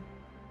Own,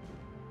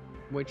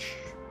 which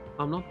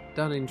I'm not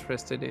that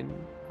interested in,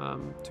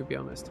 to be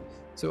honest.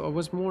 So I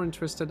was more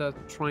interested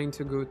at trying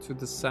to go to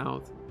the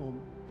south, or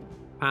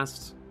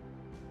past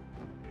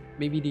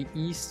maybe the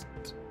east,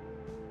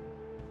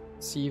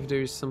 see if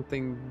there is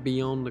something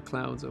beyond the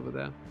clouds over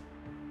there.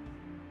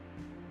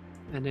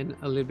 And then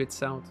a little bit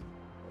south.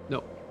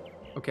 No.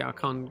 Okay, I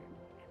can't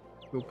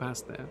go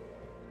past there.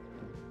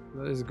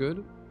 That is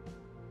good.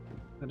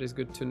 That is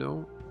good to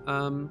know.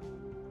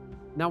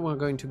 Now we're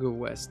going to go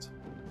west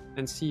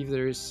and see if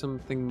there is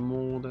something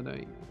more that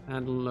I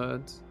had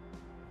learned.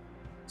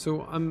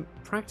 So I'm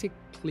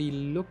practically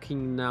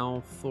looking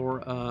now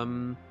for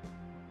how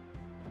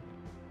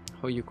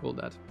you call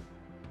that?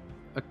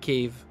 A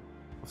cave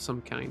of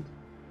some kind.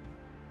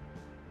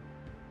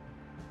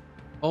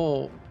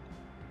 Oh,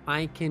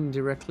 I can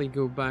directly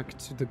go back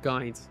to the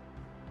guide,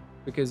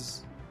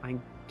 because I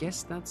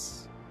guess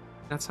that's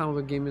how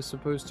the game is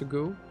supposed to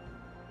go.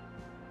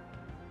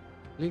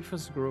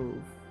 Leafus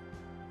Grove.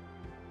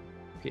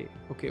 Okay.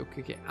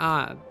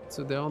 Ah,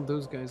 so there are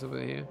those guys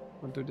over here.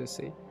 What do they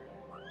say?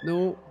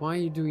 No, why are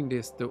you doing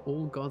this? The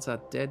old gods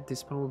are dead.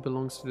 This power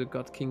belongs to the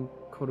god king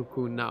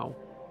Koruko now.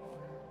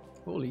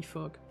 Holy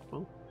fuck.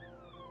 Well,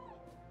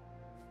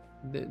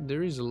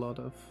 there is a lot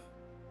of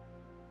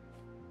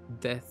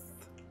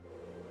death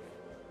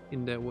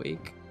in their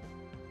wake.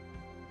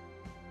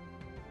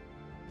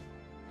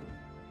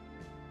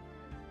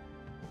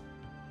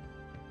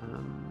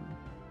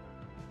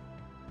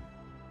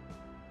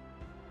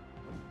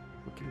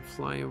 We can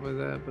fly over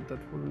there, but that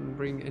wouldn't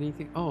bring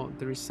anything. Oh,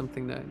 there is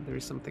something there. There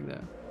is something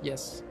there.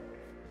 Yes.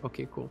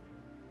 Okay, cool.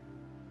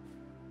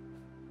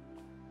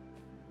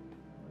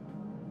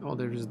 Oh,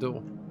 there is a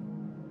door.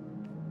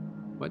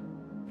 What?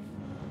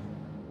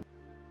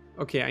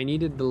 Okay, I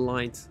needed the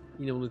light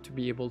in order to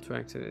be able to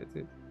activate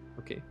it.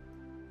 Okay.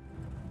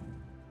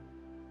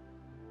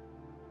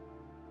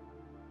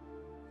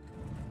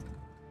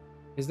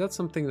 Is that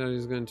something that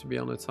is going to be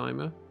on a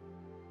timer?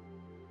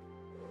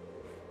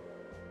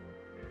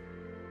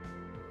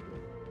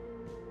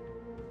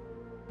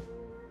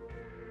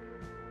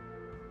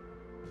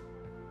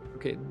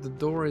 Okay, the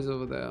door is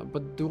over there,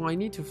 but do I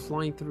need to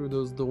fly through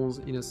those doors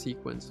in a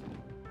sequence?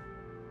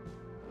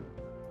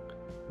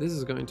 This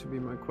is going to be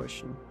my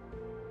question.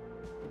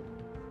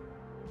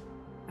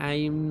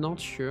 I'm not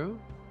sure.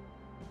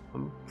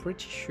 I'm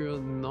pretty sure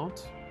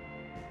not,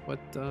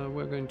 but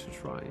we're going to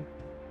try.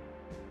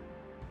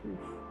 Oof.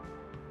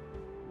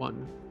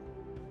 1.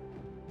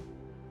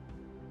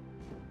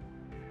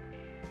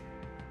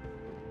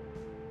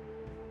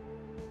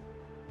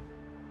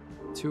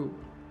 Two.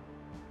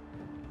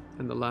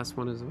 And the last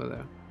one is over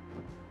there.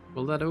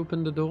 Will that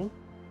open the door?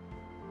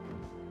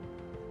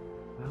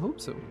 I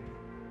hope so.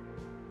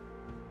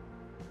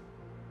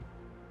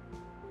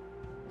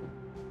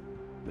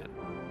 Man.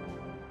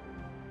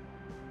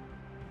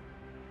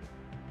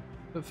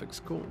 Perfect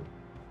score.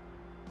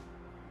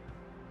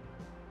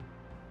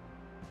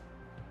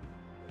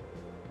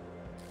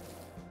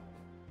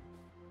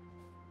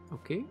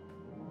 Okay.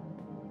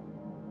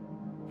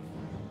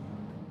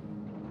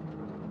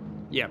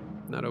 Yeah,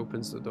 that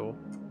opens the door.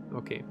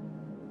 Okay.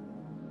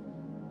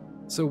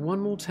 So one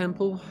more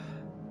temple,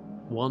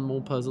 one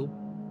more puzzle,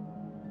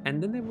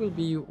 and then there will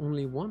be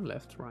only one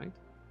left, right?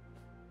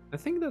 I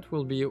think that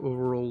will be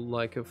overall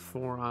like a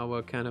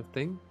 4-hour kind of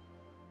thing.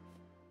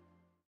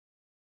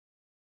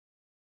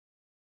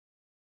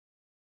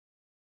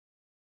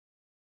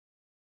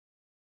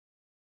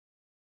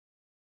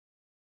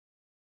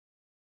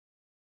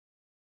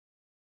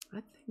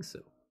 I think so.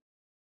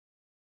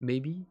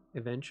 Maybe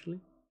eventually.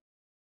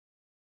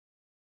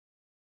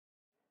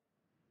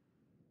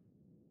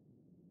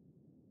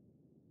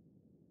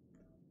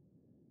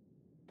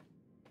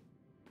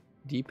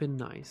 Deep and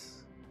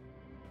nice.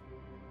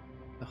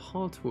 The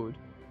heartwood.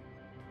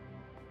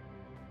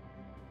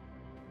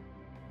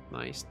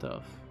 Nice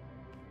stuff.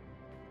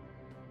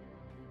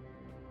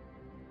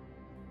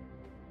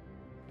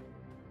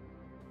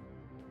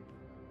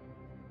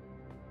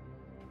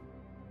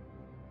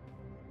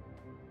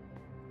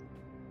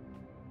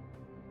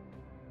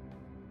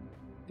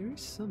 There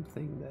is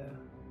something there.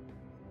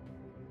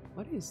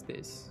 What is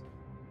this?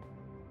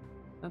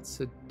 That's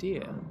a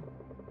deer.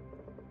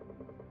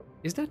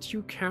 Is that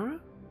you, Kara?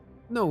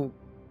 No,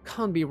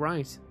 can't be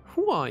right.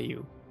 Who are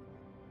you?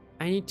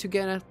 I need to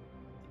get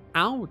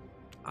out.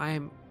 I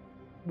am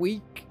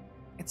weak.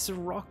 It's a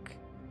rock.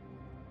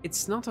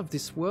 It's not of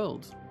this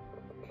world.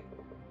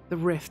 The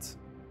rift,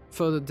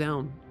 further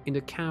down in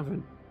the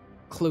cavern.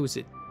 Close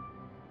it.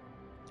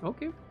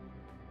 Okay.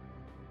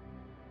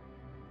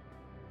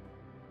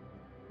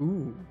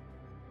 Ooh.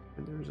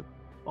 And there's a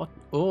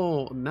button.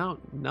 Oh, now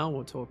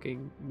we're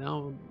talking.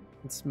 Now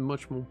it's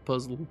much more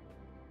puzzle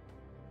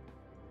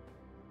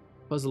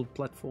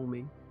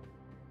platforming.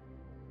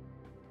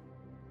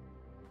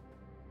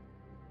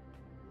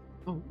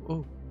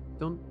 Oh,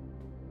 don't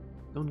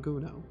go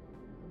now.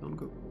 Don't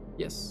go.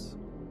 Yes.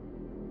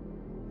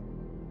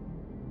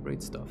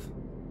 Great stuff.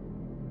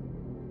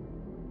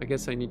 I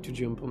guess I need to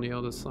jump on the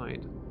other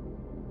side.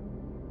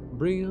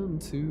 Bring on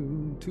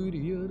to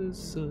the other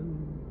side.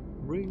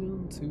 Bring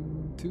on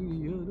to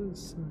the other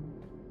side.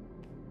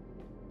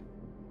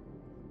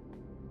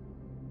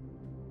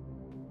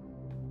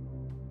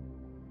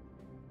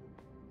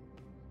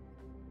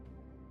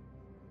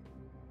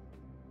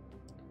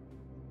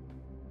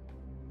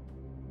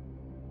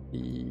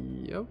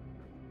 Yep.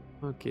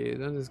 Okay,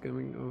 that is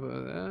coming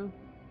over there.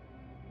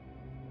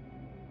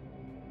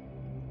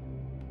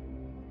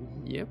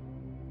 Yep.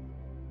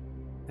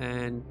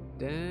 And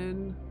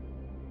then...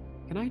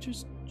 Can I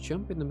just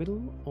jump in the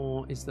middle,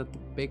 or is that the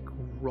big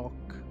rock?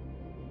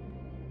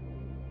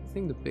 I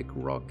think the big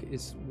rock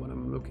is what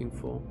I'm looking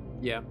for.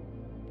 Yeah.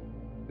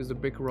 Because the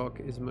big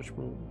rock is much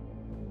more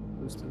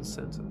close to the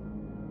center.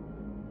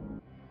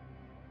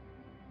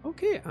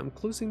 Okay, I'm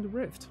closing the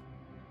rift.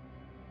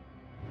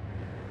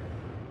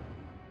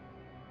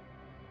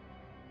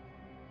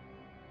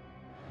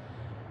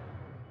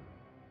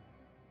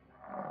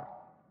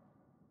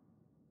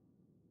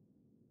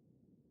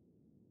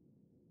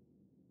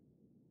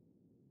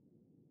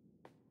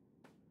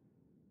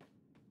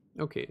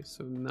 Okay,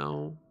 so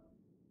now...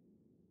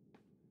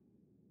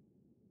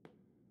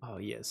 Oh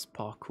yes,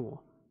 parkour.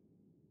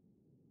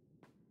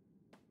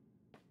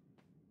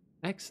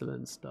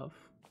 Excellent stuff.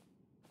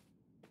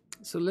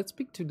 So let's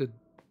speak to the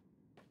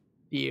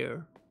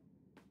deer.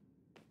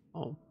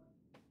 Oh,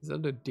 is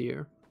that a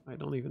deer? I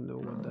don't even know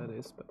what that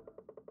is, but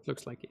it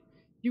looks like it.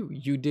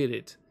 You did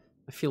it.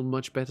 I feel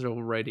much better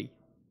already.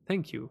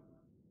 Thank you.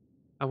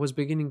 I was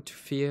beginning to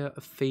fear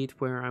a fate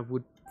where I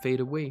would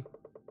fade away.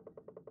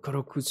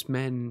 Koroku's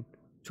men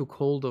took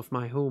hold of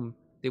my home.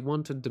 They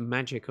wanted the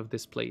magic of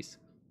this place.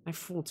 I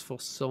fought for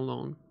so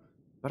long,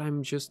 but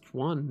I'm just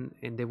one,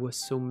 and there were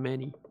so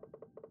many.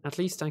 At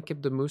least I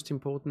kept the most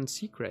important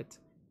secret,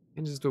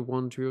 and it's the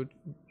one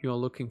you're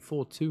looking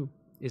for too,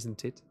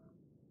 isn't it?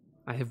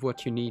 I have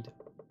what you need.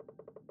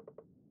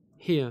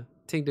 Here,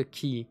 take the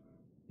key.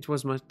 It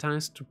was my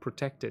task to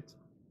protect it.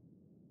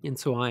 And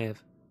so I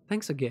have.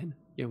 Thanks again,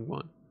 young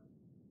one.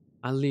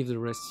 I'll leave the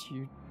rest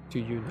to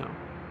you now.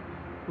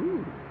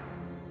 Ooh.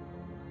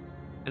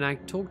 And I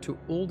talk to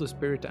all the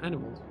spirit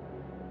animals.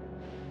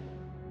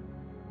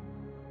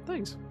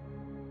 Thanks.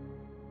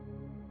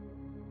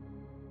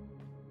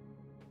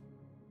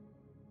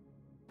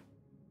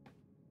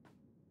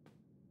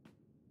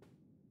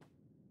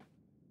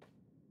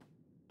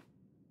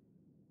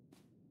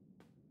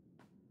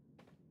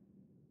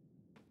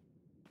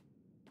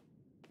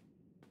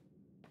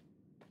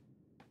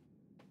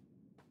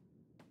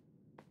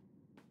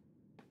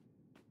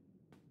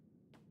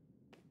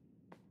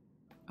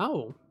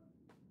 Oh,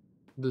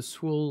 the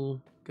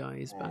swole guy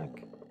is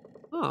back.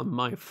 Ah,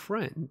 my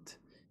friend.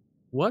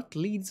 What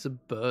leads a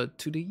bird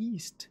to the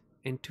east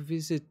and to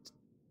visit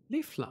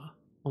Lifla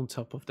on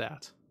top of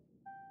that?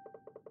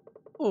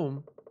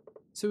 Oh,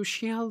 so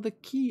she held the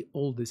key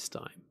all this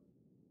time.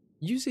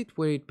 Use it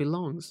where it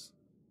belongs,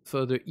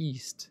 further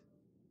east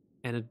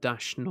and a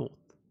dash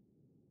north.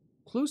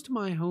 Close to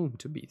my home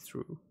to be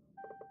through.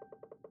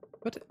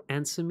 But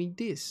answer me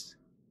this.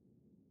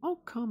 How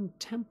come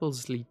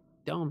temples lead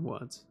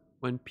downwards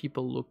when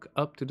people look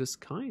up to the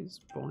skies,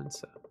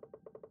 Bonanza?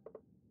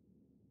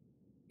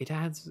 It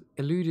has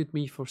eluded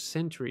me for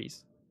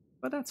centuries.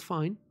 But that's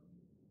fine.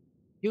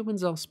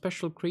 Humans are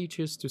special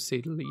creatures to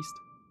say the least.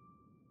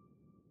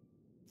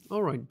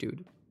 Alright,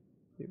 dude.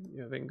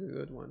 You're having a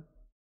good one.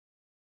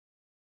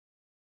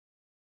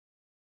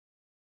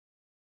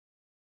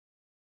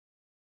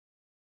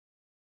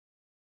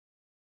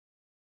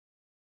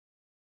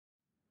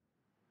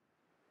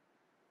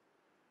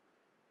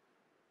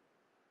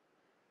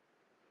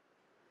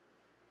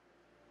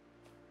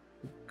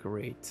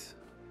 Great.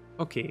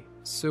 Okay,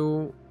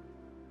 so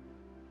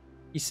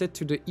he said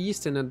to the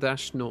east and a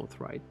dash north,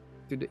 right?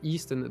 To the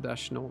east and a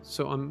dash north.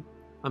 So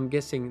I'm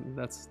guessing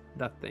that's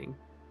that thing.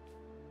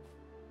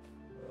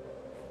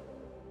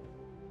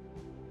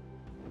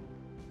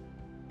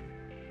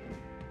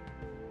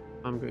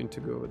 I'm going to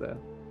go there.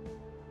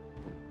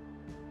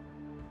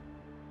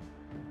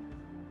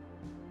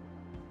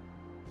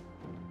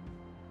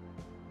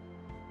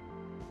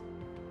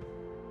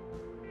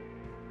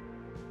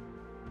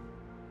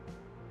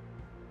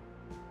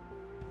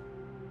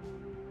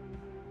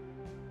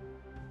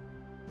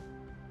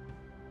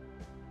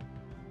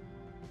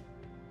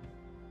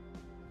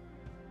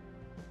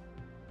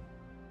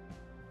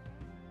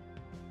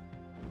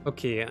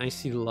 Okay, I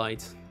see the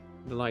light.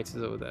 The light is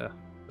over there.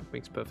 That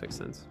makes perfect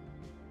sense.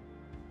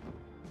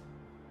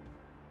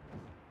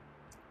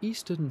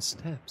 Eastern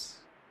Steps.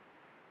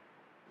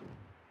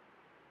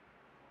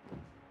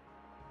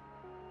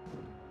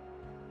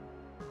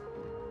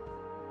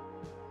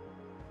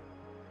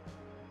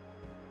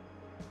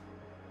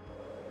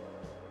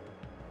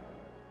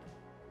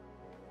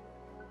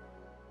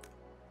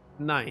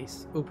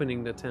 Nice.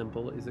 Opening the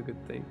temple is a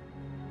good thing.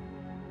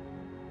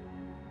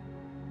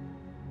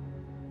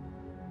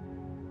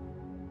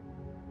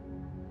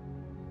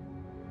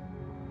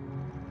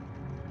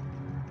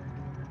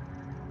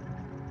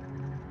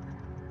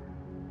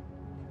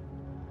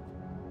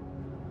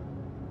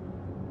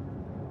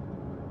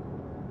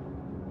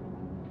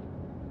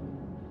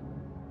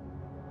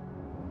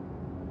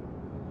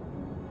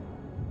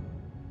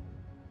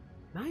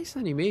 Nice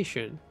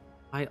animation.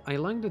 I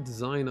like the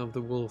design of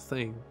the whole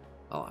thing.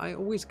 I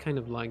always kind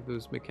of like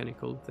those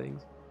mechanical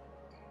things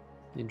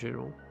in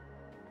general.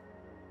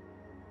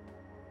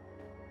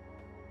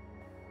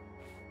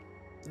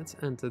 Let's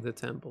enter the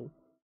temple.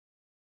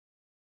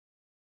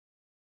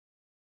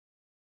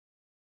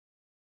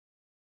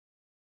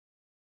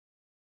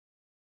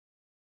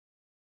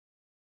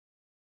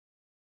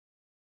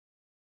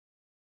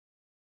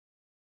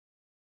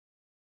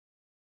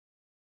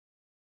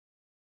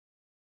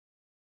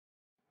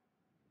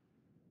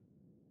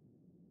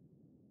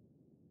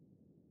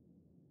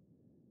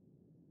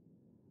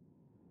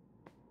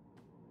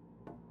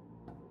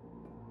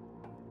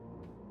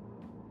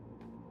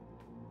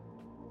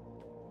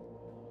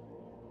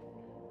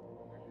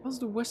 How's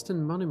the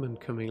Western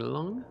Monument coming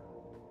along?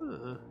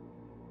 Huh.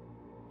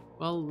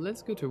 Well,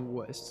 let's go to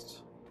west.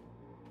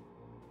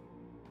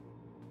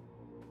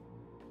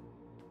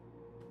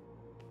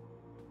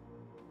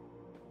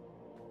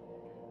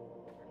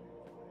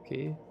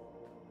 Okay.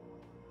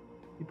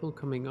 People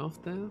coming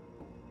off there.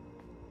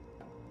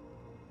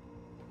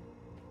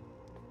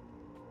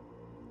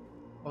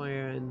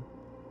 Fire and...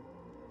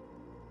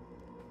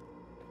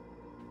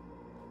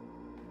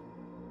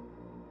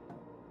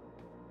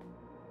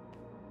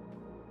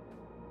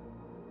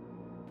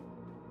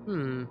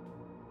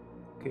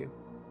 Okay.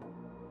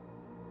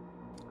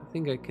 I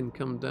think I can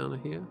come down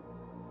here.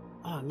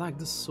 Oh, I like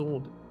the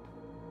sword.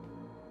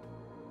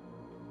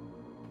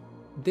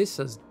 This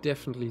has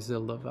definitely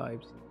Zelda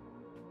vibes.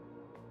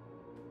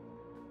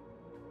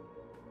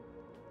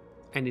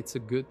 And it's a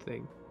good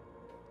thing.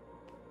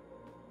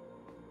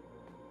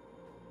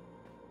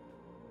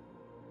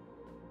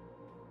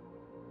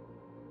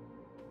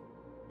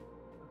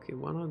 Okay,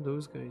 what are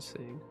those guys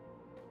saying?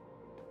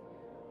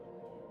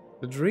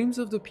 The dreams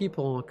of the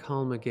people are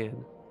calm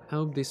again. I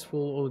hope this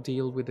full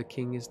ordeal with the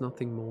king is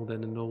nothing more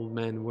than an old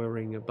man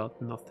worrying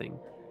about nothing.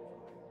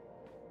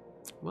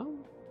 Well,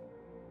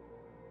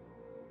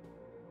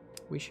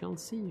 we shall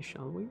see,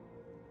 shall we?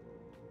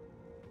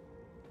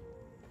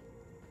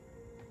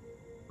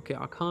 Okay,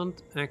 I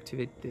can't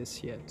activate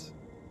this yet.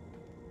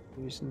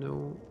 There's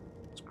no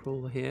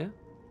scroll here.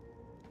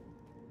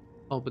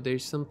 Oh, but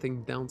there's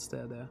something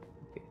downstairs there.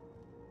 Okay.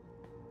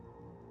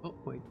 Oh,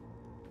 wait.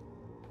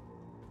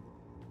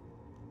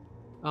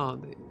 Ah,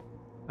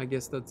 I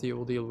guess that's the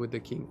ordeal with the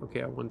king.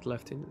 Okay, I went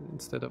left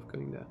instead of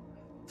going there.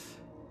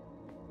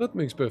 That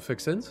makes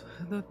perfect sense.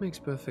 That makes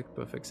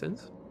perfect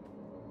sense.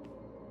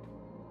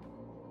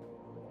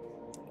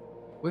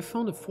 We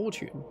found a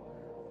fortune.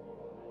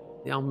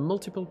 There are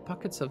multiple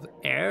pockets of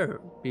air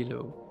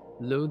below.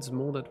 Loads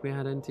more than we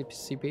had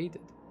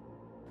anticipated.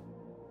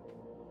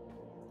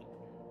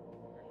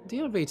 The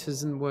elevator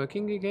isn't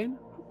working again.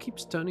 Who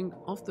keeps turning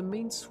off the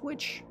main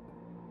switch?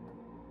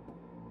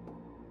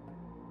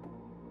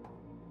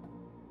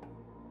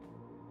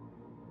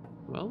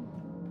 Well,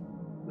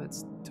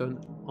 let's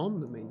turn on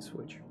the main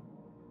switch.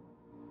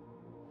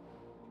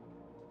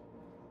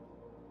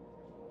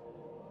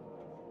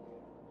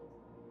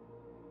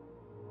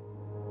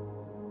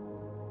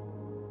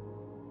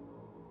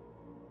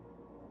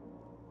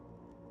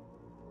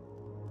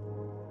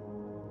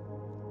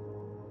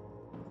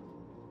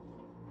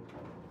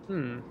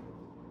 Hmm.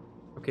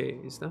 Okay,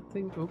 is that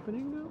thing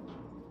opening now?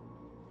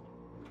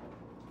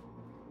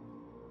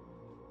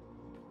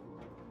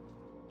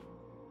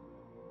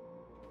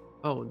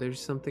 Oh, there's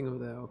something over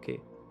there.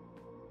 Okay.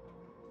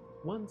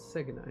 1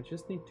 second. I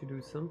just need to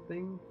do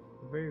something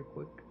very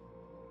quick.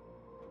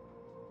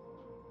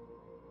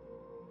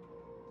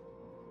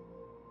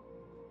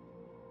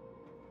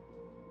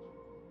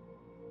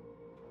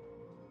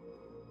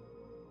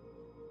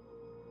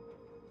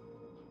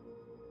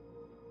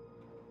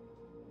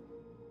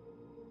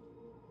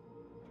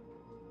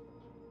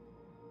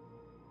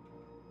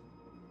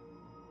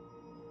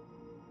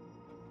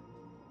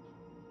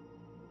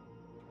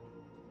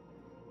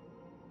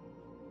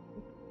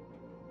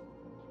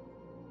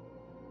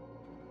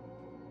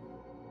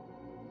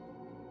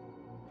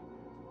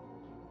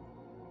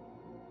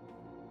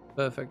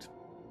 Perfect.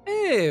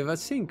 Hey,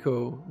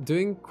 Vasinko,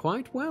 doing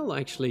quite well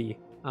actually.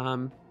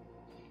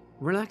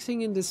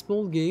 Relaxing in this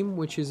small game,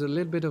 which is a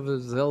little bit of a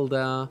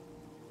Zelda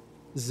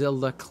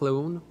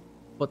clone,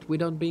 but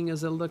without being a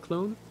Zelda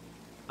clone.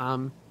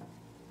 Um,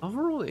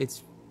 Overall,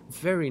 it's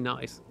very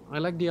nice. I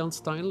like the art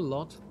style a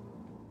lot.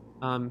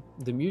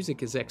 The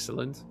music is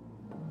excellent.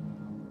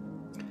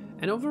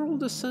 And overall,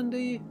 the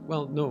Sunday,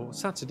 well, no,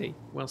 Saturday.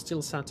 Well,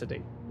 still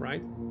Saturday,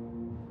 right?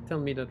 Tell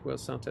me that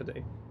was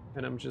Saturday,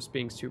 and I'm just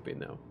being stupid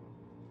now.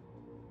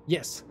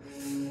 Yes.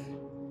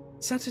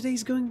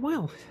 Saturday's going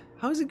well.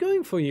 How's it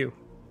going for you?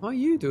 How are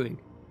you doing?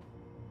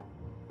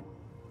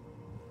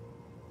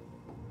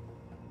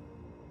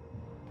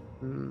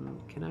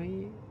 Can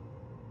I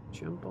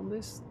jump on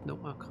this? No,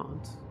 I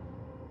can't.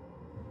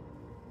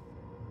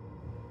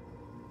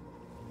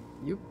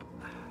 Yup.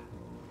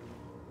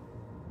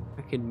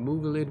 I can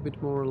move a little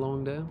bit more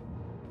along there.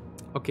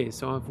 Okay,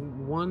 so I have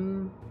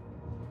one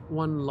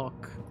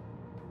lock.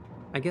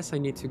 I guess I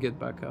need to get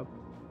back up.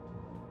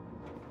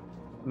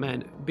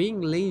 Man,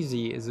 being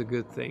lazy is a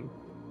good thing.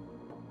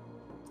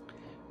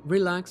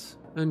 Relax,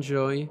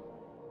 enjoy,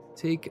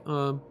 take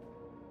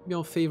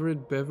your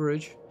favorite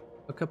beverage,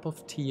 a cup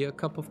of tea, a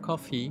cup of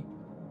coffee,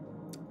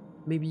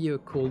 maybe a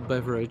cold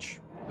beverage,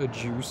 a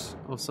juice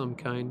of some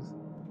kind,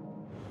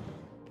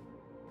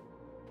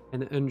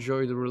 and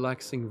enjoy the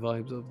relaxing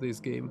vibes of this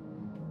game.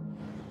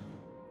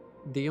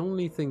 The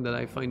only thing that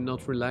I find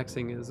not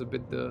relaxing is a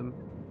bit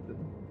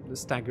the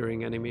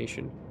staggering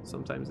animation.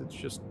 Sometimes it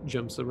just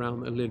jumps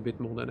around a little bit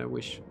more than I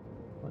wish.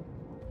 But,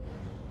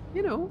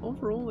 you know,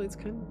 overall it's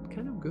kind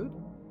of good.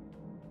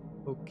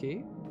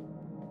 Okay,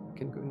 I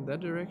can go in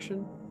that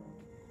direction.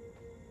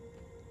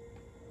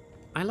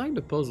 I like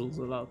the puzzles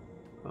a lot.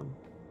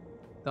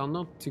 They're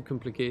not too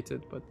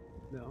complicated, but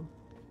no.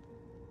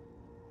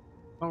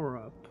 Power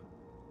up.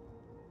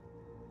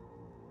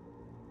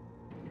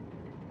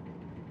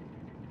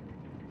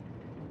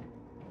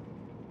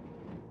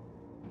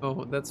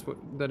 Oh,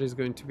 that is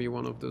going to be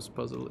one of those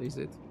puzzles, is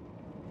it?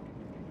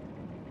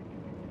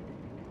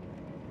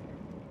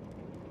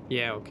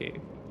 Yeah, okay.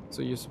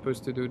 So you're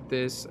supposed to do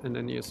this, and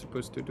then you're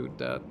supposed to do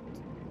that.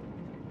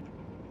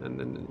 And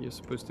then you're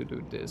supposed to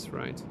do this,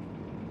 right?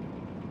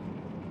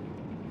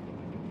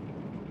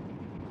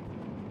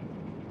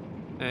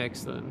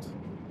 Excellent.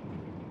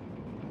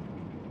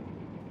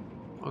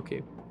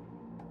 Okay.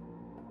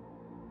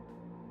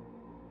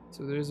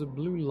 So there's a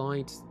blue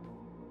light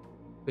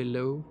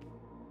below,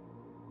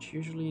 which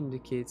usually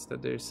indicates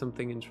that there's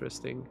something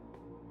interesting.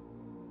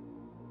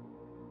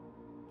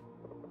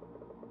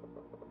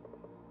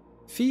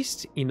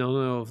 Feast in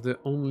honor of the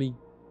only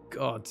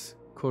god,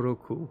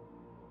 Koroku.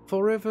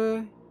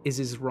 Forever is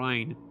his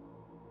reign,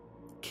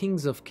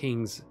 kings of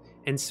kings,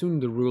 and soon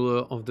the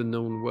ruler of the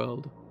known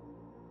world.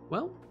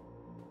 Well,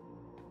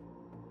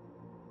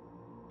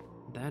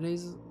 that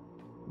is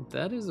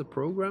a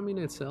program in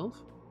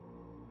itself.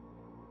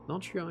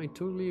 Not sure I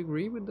totally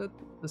agree with that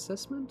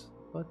assessment,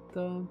 but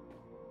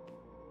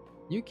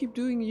you keep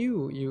doing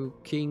you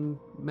king,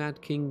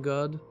 mad king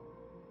god.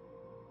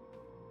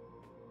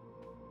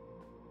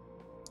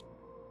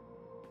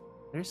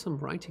 There's some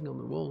writing on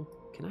the wall.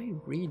 Can I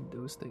read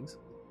those things?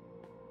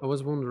 I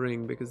was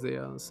wondering because they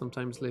are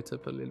sometimes lit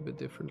up a little bit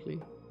differently.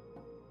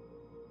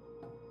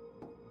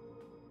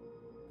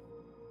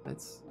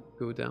 Let's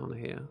go down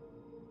here.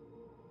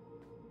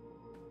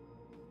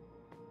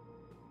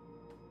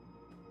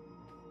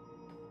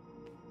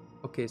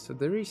 Okay, so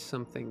there is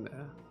something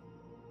there.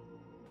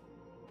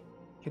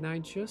 Can I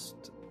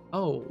just...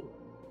 Oh!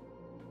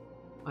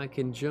 I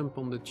can jump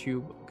on the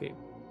tube. Okay.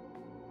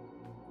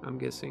 I'm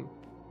guessing.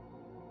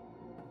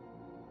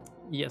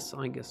 Yes,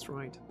 I guessed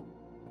right.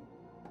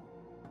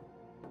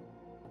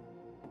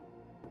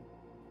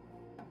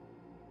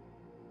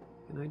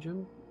 Can I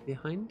jump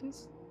behind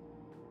this?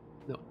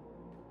 No.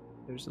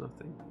 There's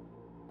nothing.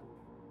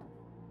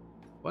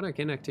 But I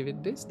can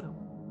activate this now.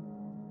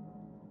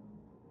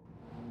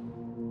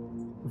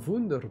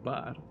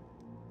 Wunderbar.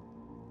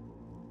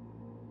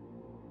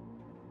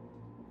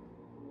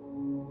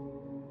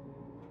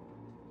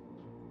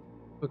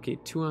 Okay,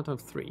 2 out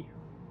of 3.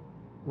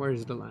 Where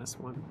is the last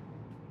one?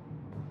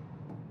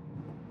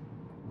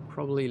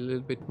 Probably a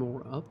little bit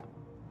more up.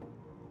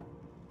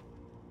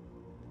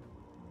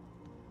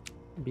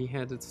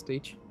 beheaded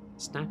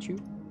statue.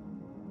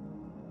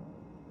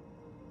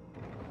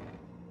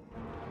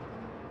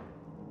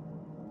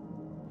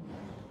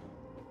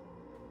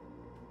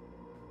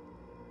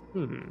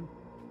 Hmm.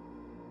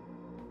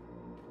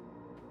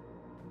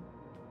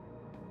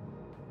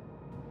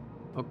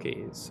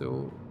 Okay,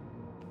 so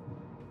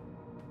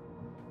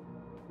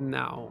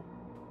now,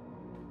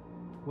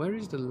 where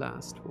is the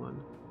last one?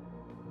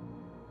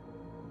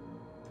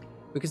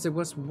 Because there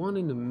was one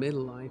in the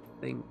middle, I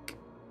think,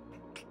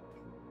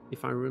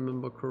 if I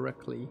remember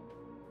correctly.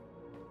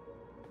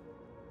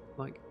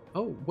 Like,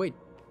 oh, wait.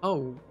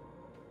 Oh,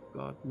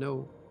 God,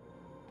 no.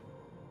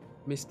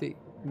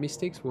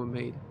 Mistakes were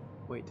made.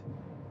 Wait.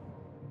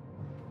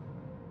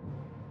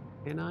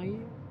 Can I?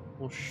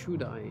 Or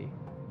should I?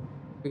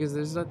 Because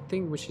there's that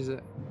thing which is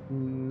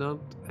not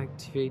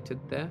activated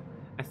there.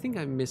 I think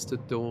I missed a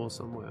door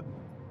somewhere.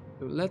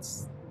 So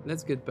let's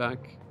get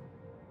back.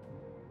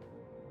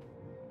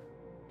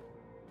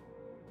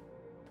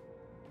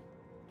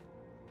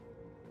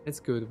 It's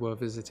good, we're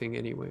visiting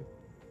anyway.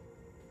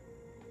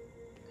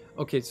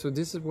 Okay, so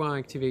this is where I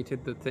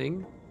activated the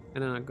thing,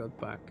 and then I got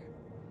back.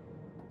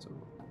 So,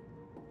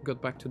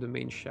 got back to the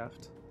main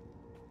shaft.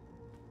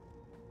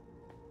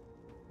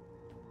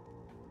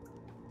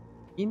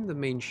 In the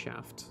main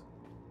shaft,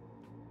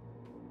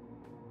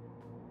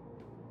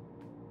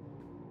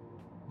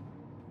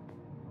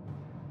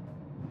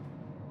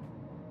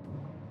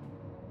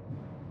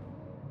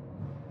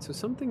 so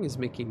something is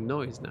making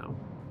noise now.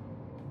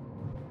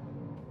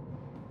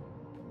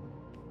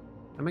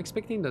 I'm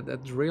expecting that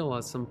that drill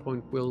at some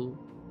point will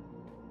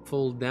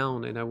fall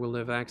down and I will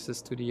have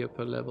access to the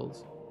upper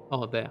levels.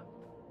 Oh, there.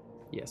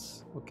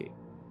 Yes, okay.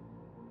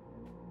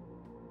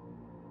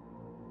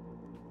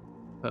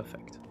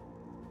 Perfect.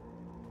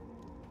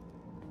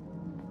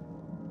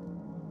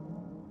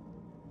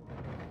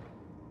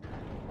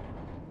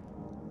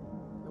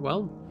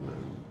 Well,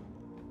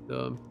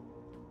 the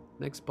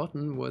next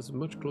button was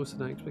much closer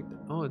than I expected.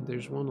 Oh,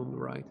 there's one on the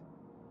right.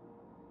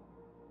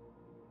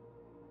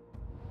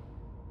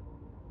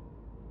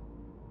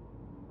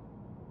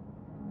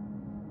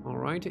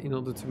 Alright, in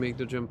order to make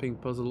the jumping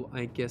puzzle,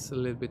 I guess, a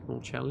little bit more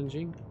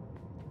challenging.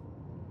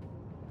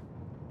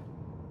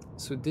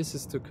 So this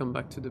is to come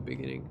back to the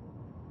beginning.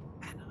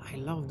 And I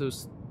love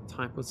those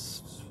type of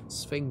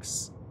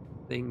sphinx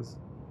things.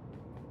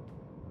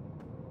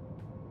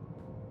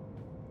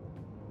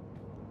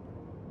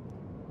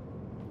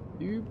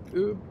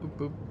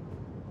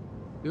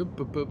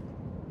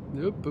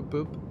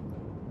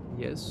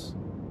 Yes,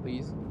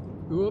 please.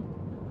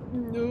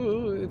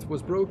 No, it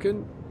was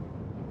broken.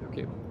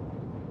 Okay.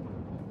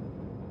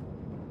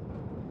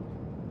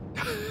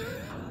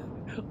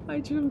 I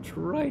jumped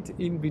right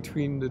in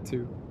between the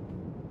two.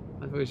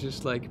 That was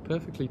just like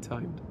perfectly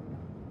timed.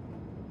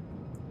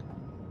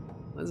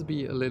 Let's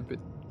be a little bit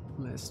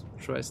less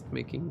stressed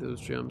making those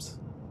jumps.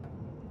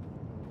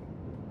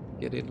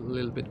 Get it a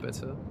little bit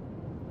better.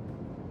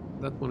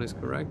 That one is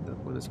correct, that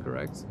one is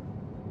correct.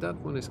 That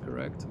one is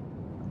correct.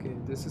 Okay,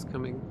 this is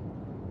coming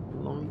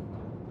along.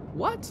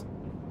 What?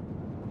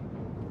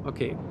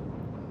 Okay,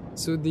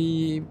 so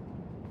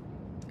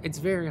it's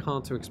very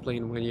hard to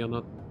explain when you're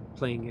not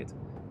playing it.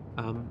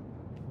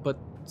 But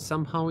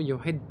somehow your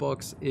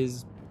hitbox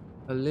is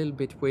a little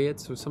bit weird,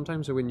 so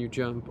sometimes when you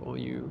jump or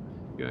you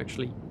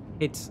actually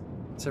hit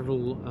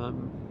several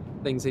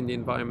things in the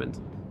environment,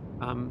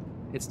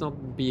 it's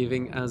not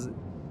behaving as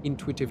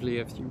intuitively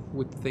as you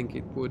would think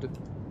it would.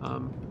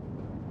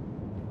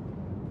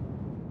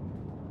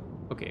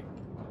 Okay.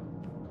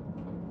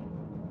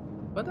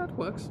 But that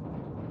works.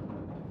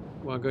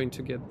 We're going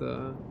to get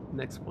the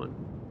next one.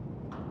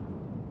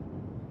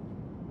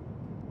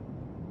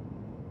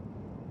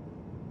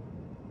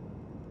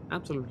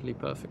 Absolutely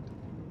perfect.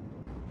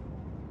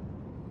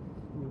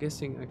 I'm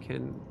guessing I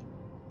can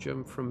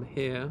jump from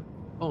here.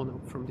 Oh no,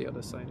 from the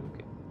other side,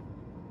 okay.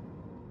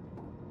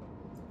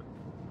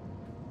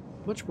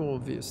 Much more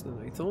obvious than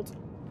I thought.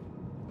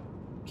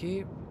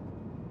 Okay.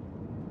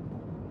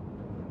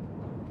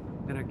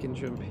 And I can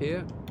jump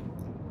here,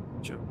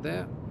 jump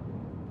there.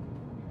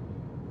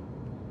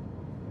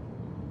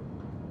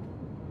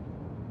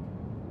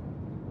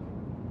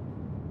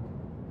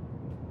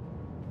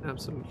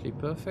 Absolutely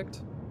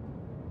perfect.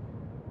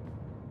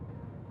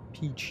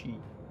 Peachy.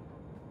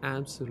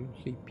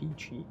 Absolutely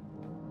peachy.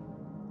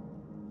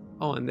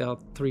 Oh, and there are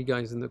 3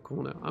 guys in the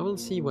corner. I will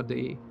see what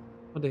they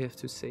have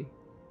to say.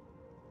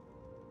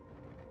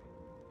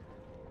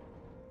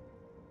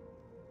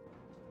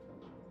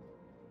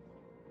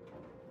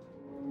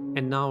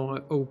 And now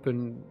I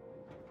open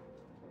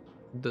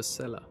the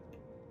cellar.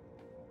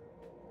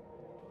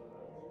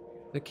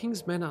 The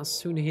king's men are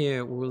soon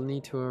here. We will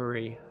need to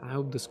hurry. I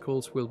hope the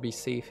skulls will be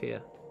safe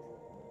here.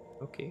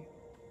 Okay.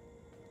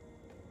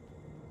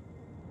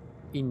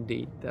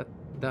 Indeed,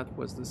 that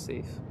was the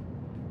safe.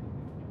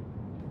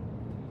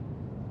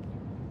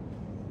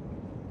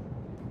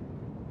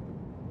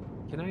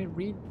 Can I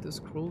read the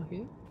scroll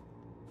here?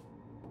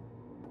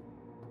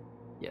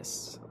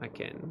 Yes, I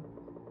can.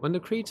 When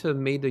the creator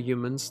made the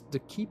humans, the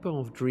Keeper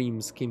of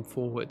Dreams came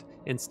forward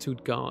and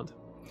stood guard.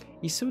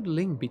 He saw the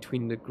link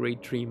between the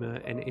great dreamer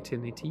and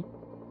eternity.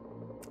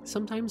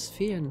 Sometimes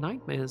fear and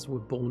nightmares were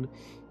born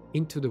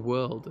into the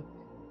world,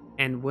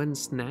 and when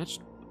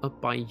snatched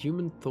up by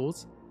human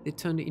thoughts, they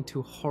turned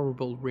into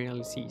horrible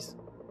realities.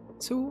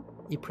 So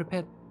he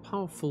prepared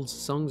powerful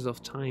songs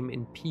of time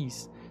and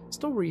peace,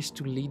 stories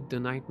to lead the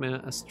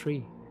nightmare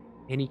astray,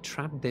 and he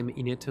trapped them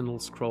in eternal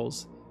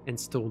scrolls and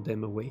stored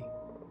them away.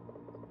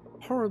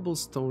 Horrible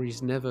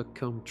stories never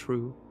come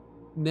true,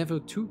 never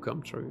to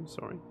come true,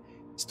 sorry,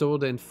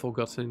 stored and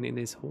forgotten in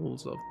his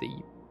halls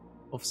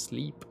of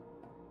sleep.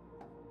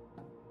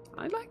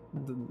 I like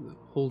the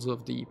halls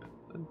of deep.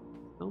 I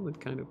found it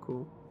kind of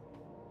cool.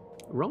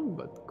 Wrong,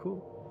 but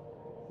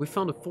cool. We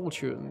found a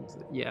fortune.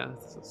 Yeah,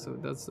 so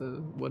that's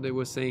what they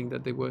were saying,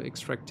 that they were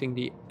extracting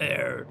the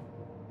air.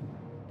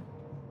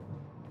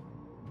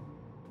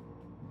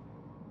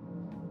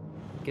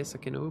 I guess I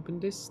can open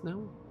this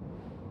now.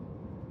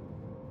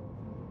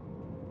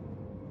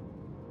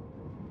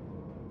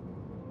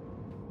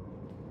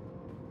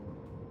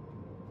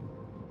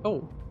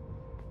 Oh.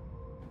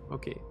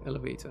 Okay,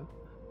 elevator.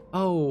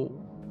 Oh.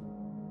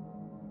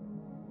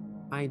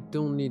 I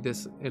don't need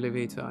this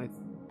elevator, I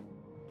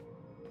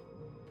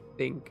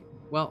think.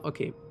 Well,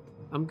 okay.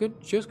 I'm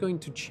just going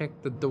to check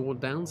the door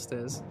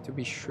downstairs to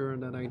be sure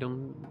that I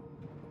don't...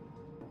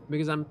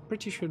 Because I'm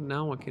pretty sure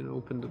now I can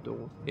open the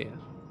door here.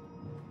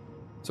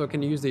 So I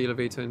can use the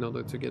elevator in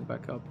order to get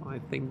back up. I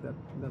think that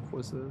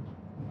was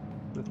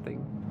the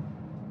thing.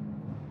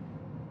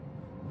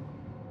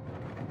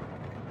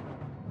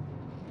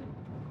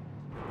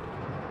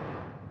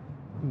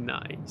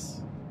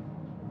 Nice.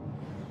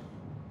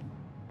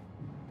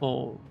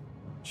 Or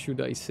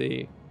should I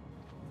say...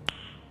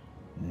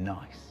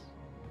 Nice.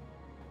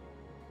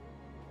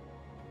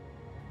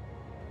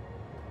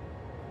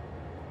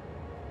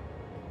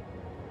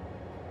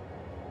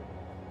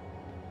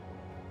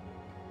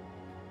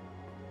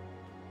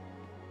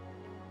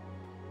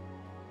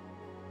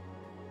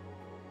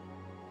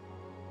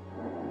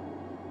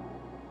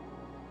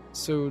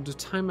 So the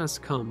time has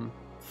come,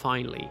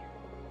 finally.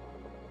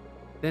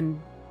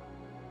 Then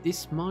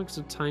this marks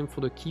the time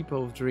for the Keeper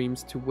of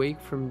Dreams to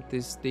wake from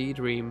this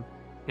daydream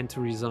and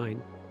to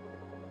resign.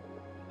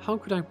 How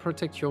could I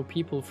protect your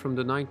people from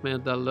the nightmare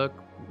that lurk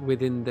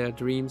within their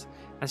dreams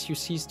as you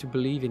cease to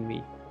believe in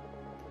me?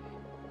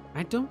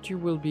 I doubt you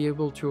will be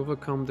able to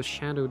overcome the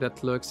shadow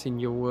that lurks in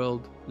your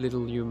world,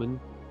 little human.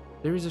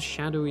 There is a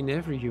shadow in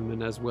every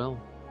human as well.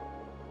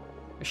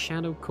 A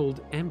shadow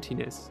called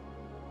emptiness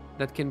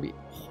that can be...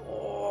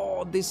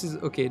 Oh, this is...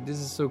 Okay, this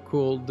is so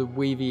cool, the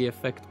wavy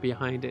effect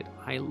behind it.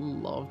 I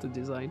love the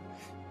design.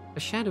 A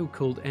shadow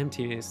called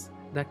emptiness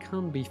that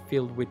can't be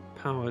filled with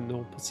power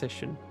nor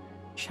possession.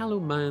 Shallow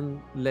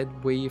man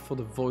led way for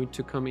the void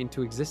to come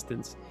into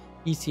existence,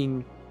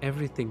 eating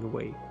everything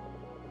away.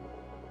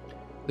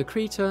 The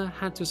creator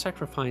had to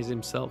sacrifice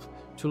himself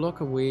to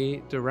lock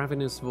away the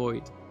ravenous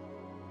void,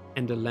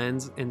 and the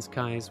lands and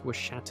skies were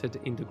shattered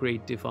in the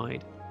great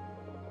divide.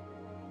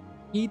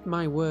 Heed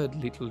my word,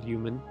 little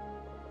human.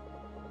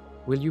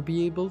 Will you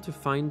be able to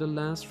find the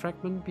last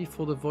fragment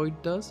before the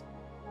void does?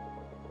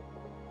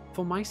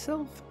 For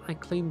myself, I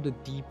claim the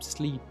deep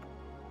sleep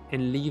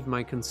and leave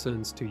my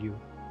concerns to you.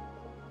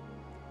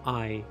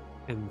 I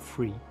am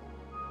free.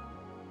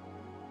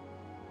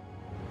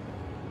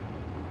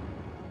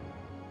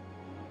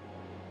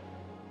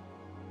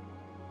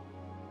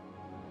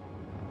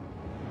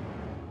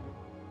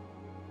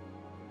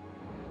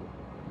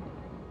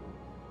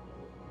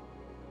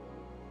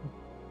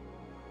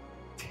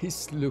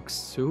 This looks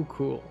so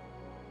cool.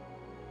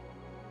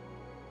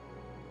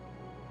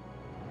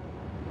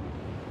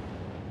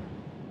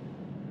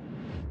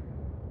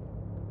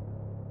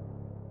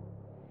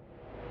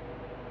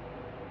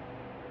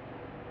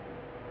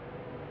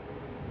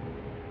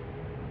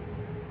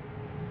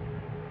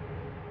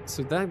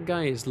 So that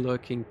guy is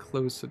lurking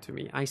closer to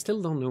me. I still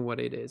don't know what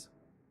it is.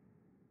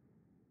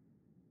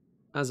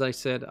 As I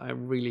said, I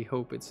really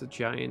hope it's a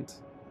giant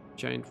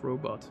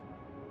robot.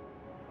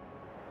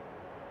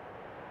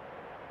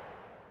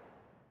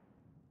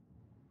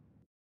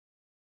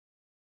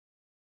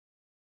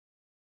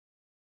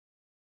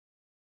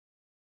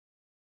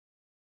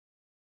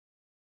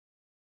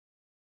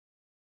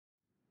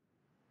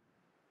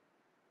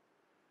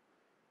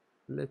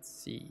 Let's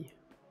see.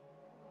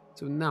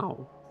 So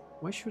now,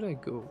 where should I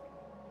go?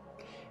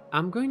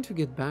 I'm going to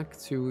get back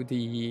to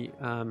the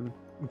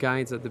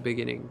guides at the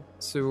beginning.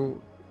 So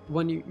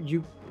when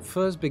you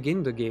first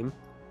begin the game,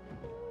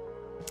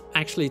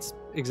 actually it's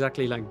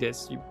exactly like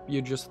this.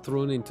 You're just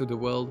thrown into the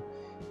world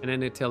and then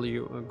they tell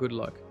you good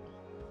luck.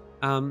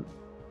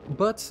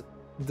 But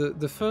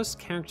the first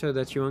character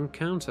that you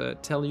encounter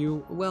tell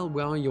you, well,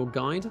 we are your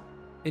guide,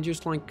 and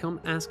just like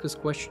come ask us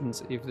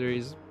questions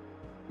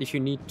if you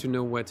need to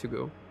know where to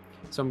go.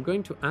 So I'm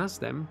going to ask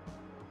them,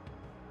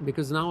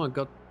 because now I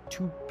got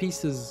 2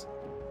 pieces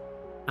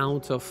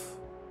out of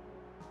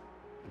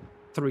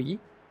 3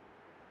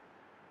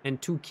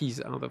 and 2 keys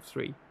out of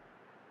 3.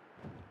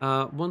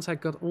 Once I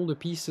got all the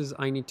pieces,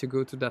 I need to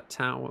go to that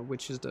tower,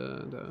 which is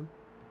the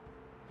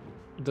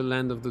the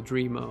land of the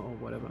dreamer or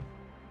whatever.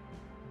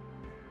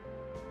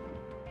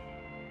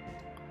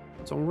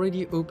 It's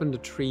already opened a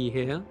tree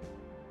here.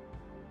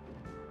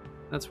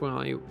 That's where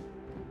I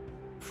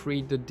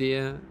freed the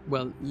deer,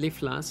 well,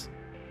 Liflas,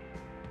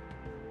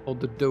 or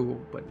the doe,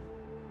 but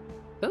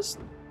does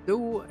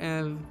doe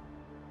have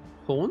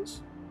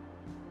horns?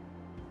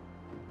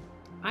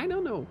 I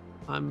don't know.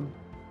 I'm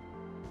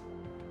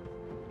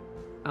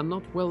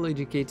not well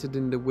educated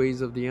in the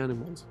ways of the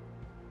animals.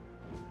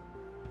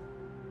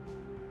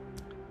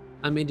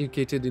 I'm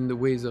educated in the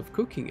ways of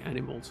cooking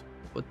animals,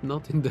 but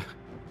not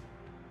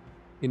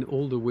in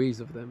all the ways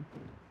of them.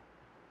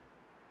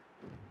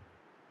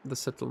 The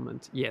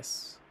settlement,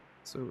 yes.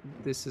 So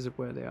this is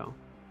where they are.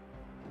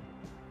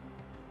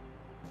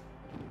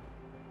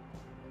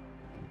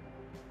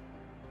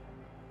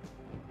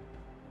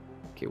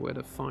 Okay, where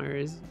the fire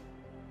is.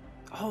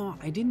 Oh,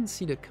 I didn't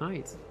see the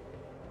kite.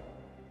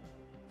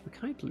 The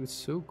kite looks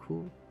so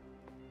cool.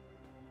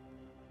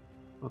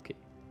 Okay.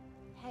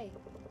 Hey.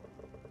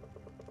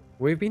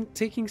 We've been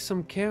taking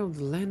some care of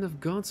the land of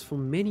gods for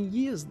many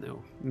years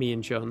now, me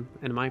and John,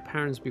 and my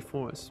parents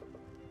before us.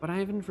 But I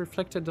haven't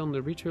reflected on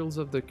the rituals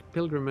of the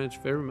pilgrimage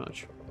very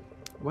much.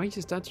 Why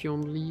is that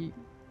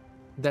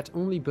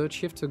only bird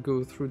shifter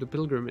go through the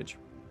pilgrimage?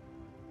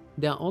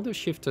 There are other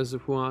shifters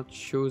who are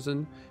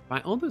chosen by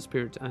other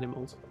spirit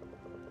animals.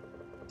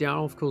 There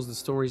are of course the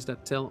stories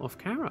that tell of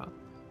Kara.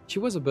 She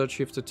was a bird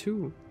shifter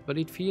too, but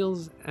it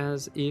feels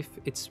as if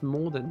it's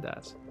more than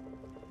that.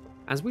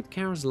 As with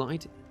Kara's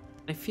light,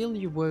 I feel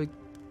you were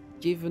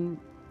given...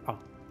 Oh.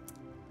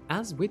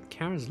 As with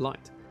Kara's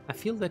light, I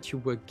feel that you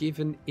were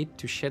given it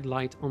to shed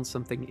light on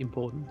something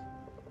important.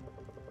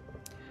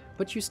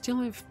 But you still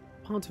have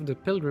part of the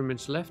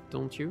pilgrimage left,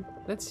 don't you?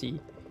 Let's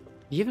see.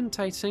 The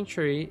Eventide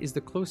Sanctuary is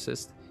the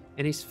closest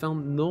and is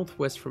found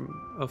northwest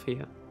of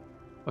here.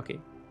 Okay.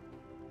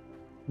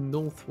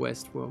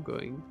 Northwest we're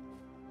going.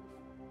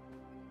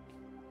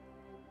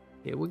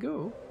 Here we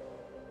go.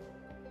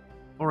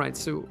 Alright,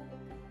 so...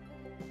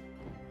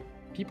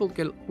 people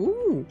can...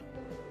 Ooh!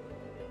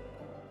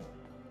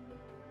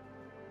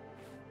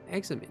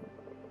 Examine.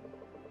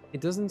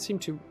 It doesn't seem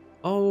to...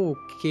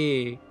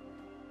 Okay.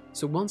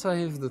 So once I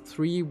have the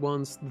three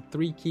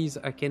keys,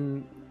 I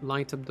can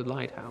light up the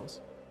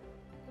lighthouse.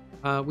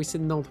 We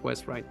said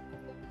northwest, right?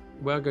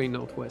 We're going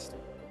northwest.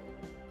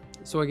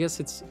 So I guess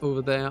it's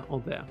over there or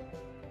there.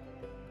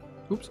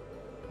 Oops.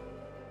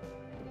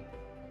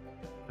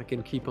 I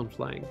can keep on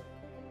flying.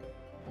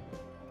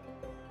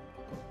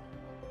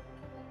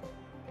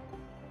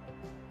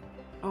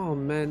 Oh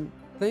man,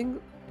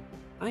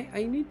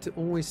 I need to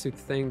always to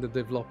thank the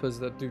developers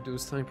that do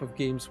those type of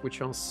games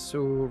which are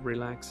so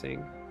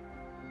relaxing.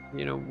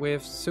 You know, we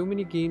have so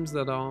many games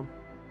that are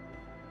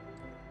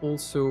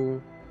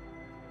also...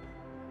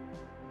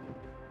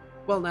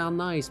 well, they are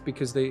nice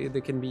because they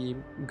can be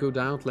good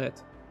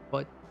outlet,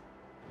 but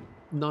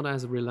not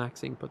as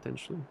relaxing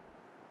potentially.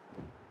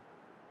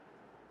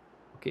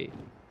 Okay,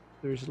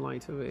 there's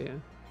light over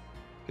here.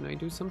 Can I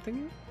do something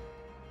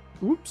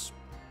here? Oops.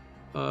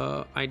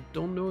 I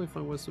don't know if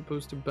I was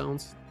supposed to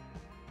bounce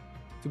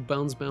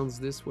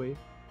this way.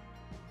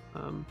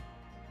 I'm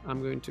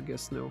going to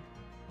guess no.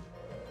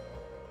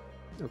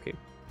 Okay.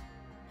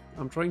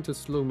 I'm trying to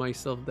slow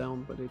myself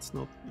down, but it's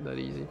not that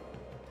easy.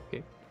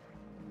 Okay.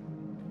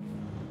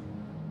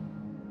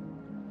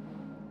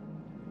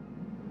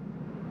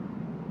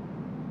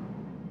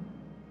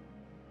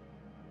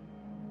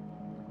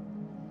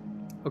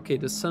 Okay,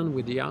 the sun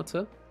with the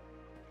outer.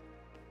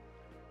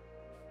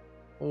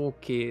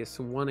 Okay,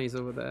 so one is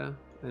over there,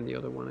 and the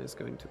other one is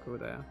going to go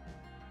there.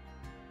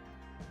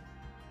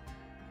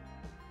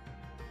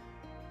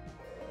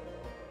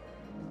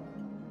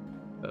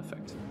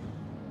 Perfect.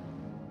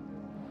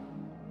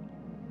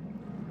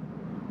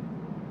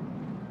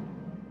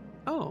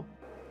 Oh!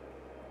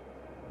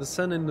 The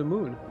sun and the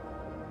moon.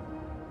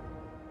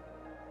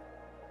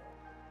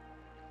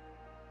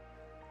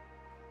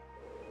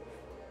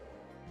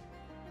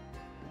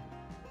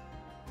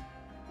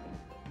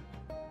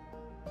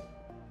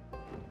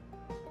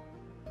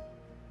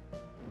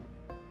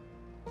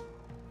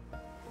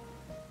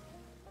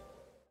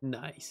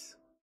 Nice.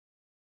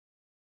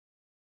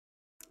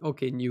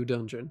 Okay, new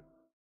dungeon.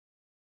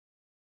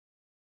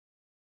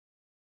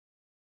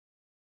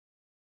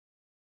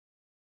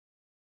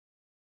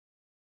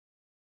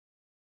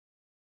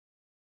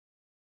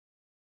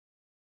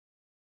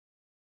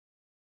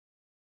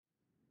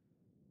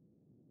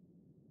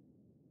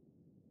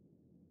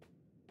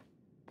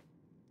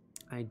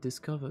 I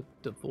discovered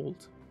the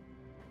vault.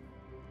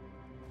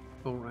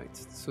 Alright,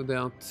 so there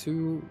are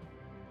two...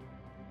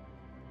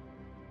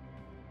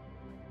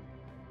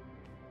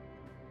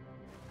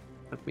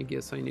 Let me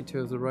guess, I need to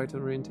have the right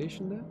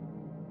orientation there?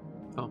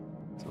 Oh,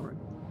 it's alright.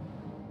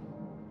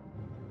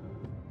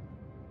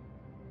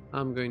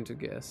 I'm going to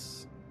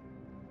guess.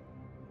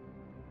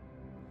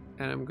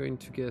 And I'm going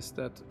to guess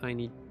that I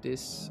need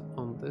this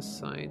on this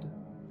side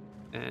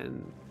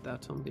and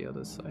that on the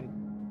other side.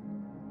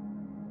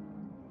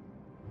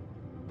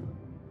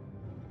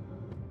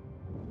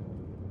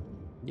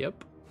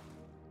 Yep.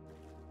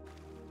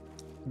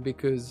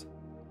 because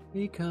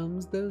here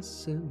comes the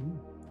sun.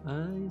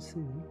 I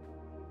see.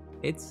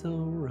 It's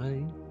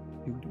alright.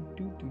 Do, do,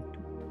 do, do, do.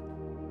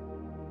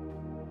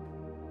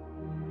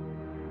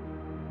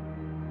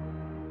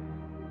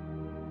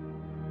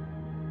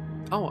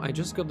 Oh, I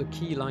just got the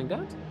key like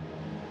that?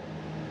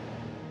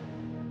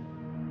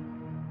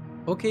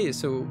 Okay,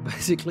 so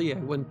basically I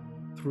went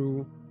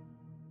through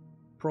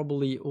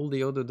probably all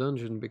the other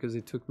dungeon because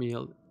it took me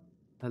a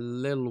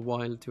little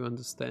while to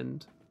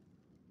understand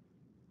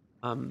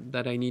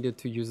that I needed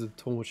to use the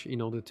torch in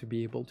order to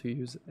be able to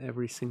use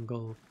every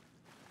single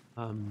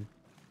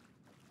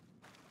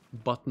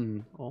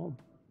button or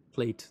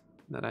plate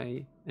that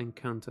I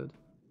encountered.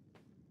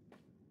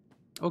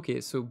 Okay,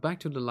 so back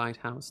to the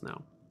lighthouse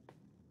now,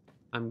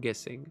 I'm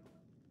guessing.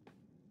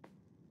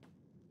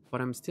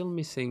 But I'm still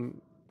missing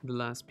the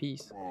last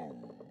piece.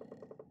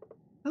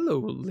 Hello,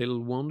 little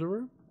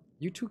wanderer.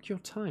 You took your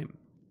time.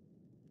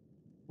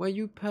 Were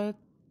you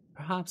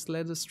perhaps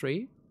led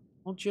astray,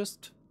 or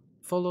just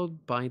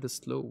followed by the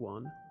slow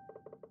one?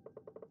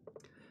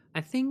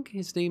 I think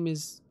his name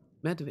is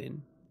Medvin.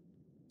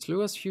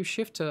 Slowest few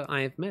shifter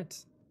I have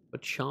met,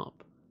 but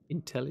sharp,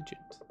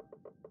 intelligent.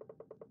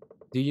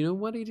 Do you know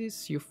what it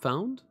is you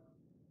found?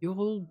 You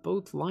hold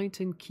both light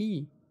and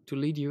key to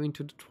lead you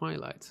into the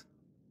twilight.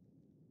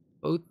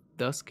 Both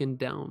dusk and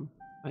dawn,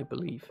 I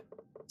believe.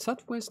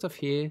 Southwest of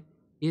here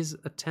is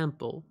a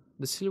temple,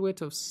 the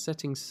silhouette of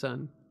setting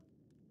sun.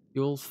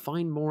 You'll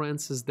find more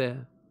answers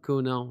there.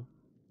 Go now.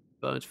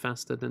 Bird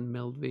faster than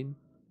Melvin.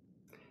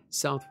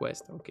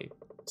 Southwest, okay.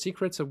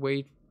 Secrets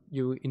await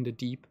you in the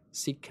deep.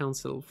 Seek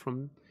counsel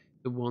from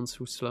the ones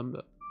who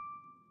slumber.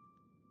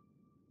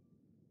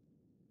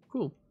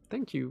 Cool.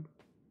 Thank you.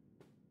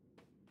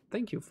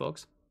 Thank you,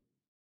 Fox.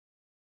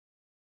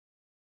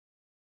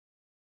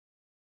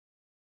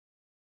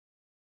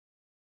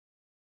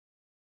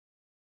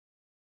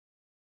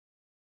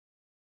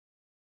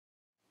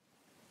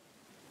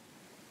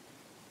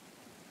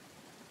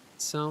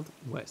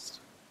 Southwest.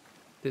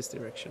 This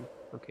direction.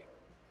 Okay.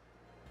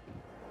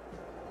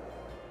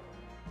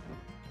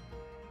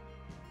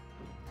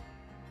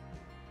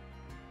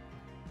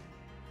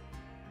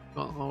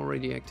 Well,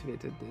 already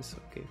activated this.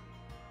 Okay.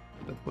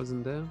 That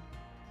wasn't there.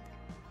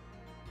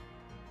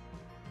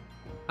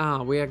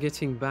 Ah, we are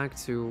getting back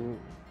to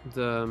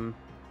the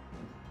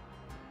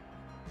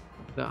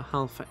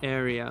half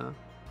area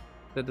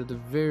that at the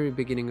very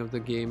beginning of the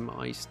game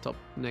I stopped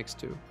next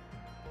to.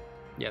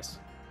 Yes.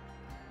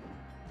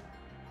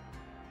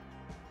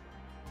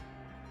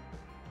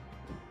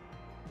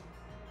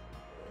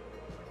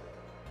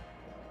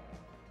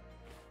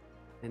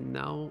 And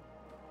now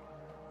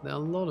there are a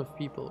lot of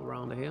people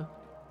around here.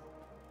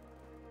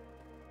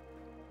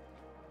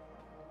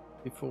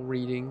 Before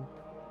reading,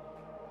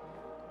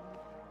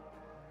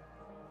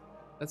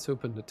 let's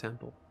open the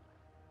temple.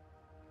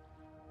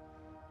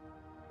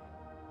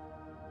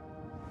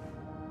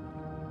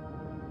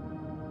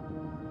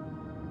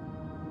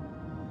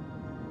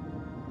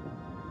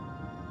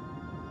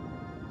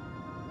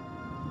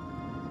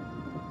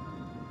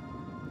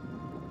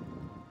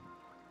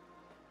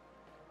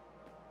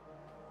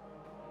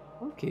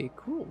 Okay,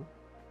 cool.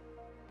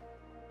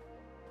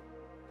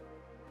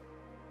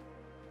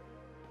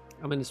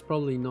 I mean, it's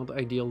probably not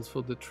ideal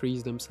for the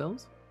trees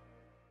themselves,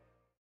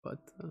 but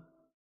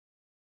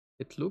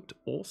it looked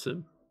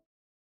awesome.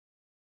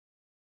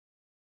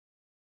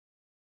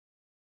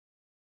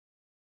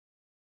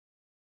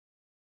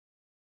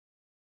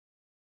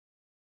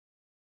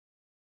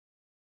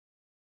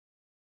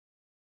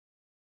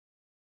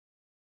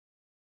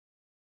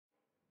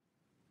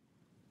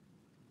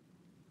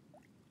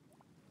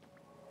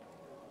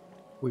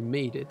 We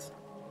made it.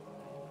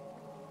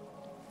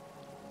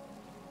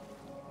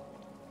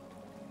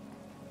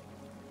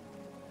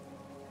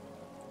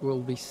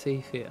 We'll be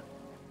safe here.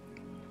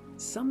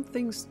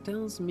 Something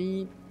tells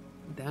me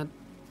that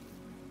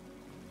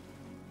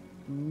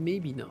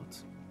maybe not.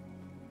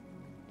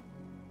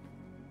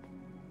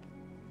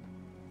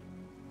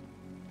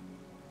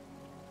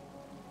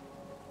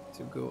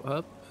 To go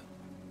up.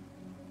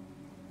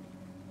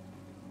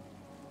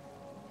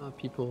 Are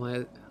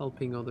people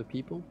helping other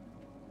people?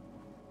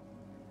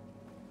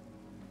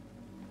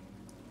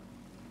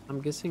 I'm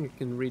guessing I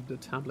can read the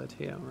tablet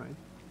here, right?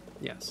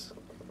 Yes.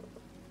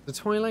 The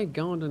Twilight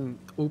Garden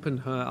opened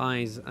her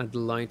eyes at the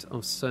light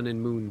of sun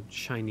and moon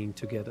shining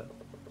together.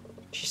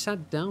 She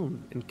sat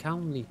down and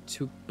calmly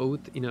took both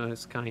in her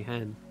sky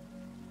hand,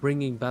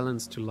 bringing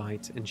balance to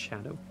light and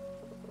shadow.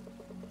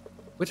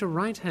 With her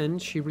right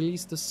hand, she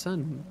released the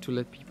sun to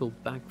let people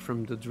back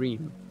from the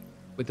dream.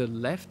 With her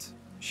left,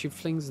 she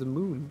flings the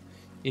moon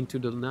into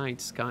the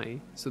night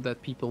sky so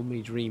that people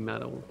may dream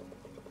at all.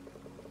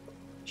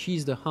 She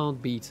is the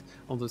heartbeat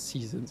of the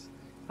seasons,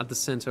 at the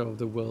center of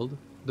the world,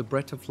 the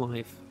breath of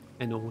life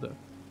and order.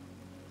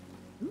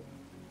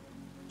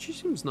 She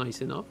seems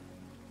nice enough.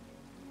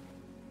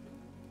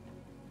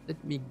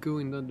 Let me go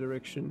in that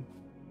direction.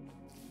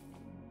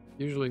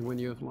 Usually when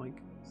you have like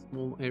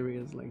small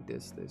areas like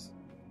this, there's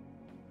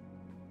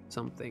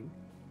something.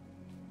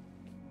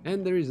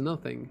 And there is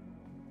nothing.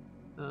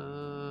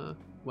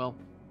 Well,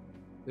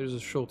 there's a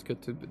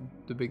shortcut to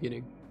the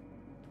beginning.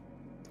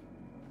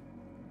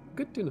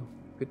 Good to know.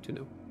 Good to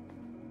know.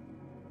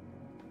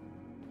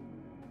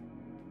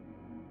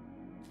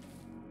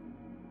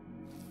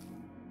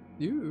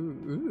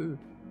 Ooh.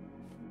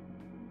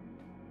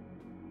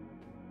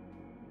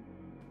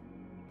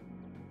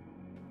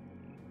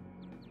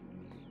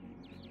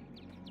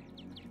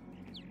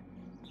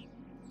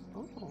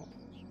 Oh,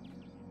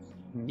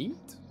 neat.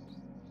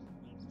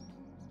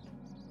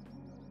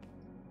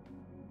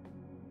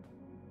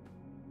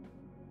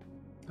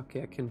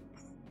 Okay, I can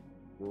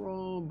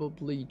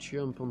probably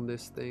jump on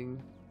this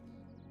thing.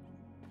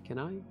 Can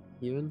I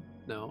even?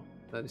 No,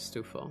 that is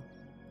too far.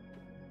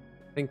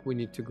 I think we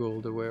need to go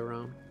all the way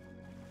around.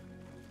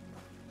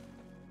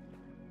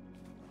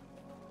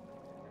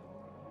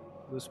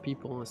 Those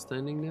people are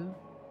standing there.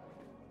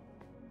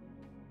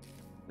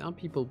 Now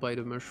people buy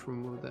the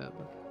mushroom over there,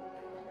 but...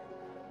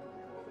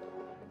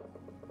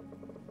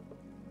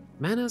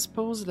 Man has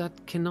paws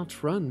that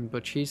cannot run,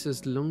 but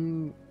chases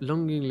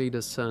longingly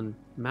the sun.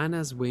 Man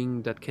has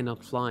wings that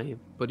cannot fly,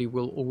 but he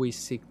will always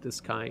seek the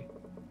sky.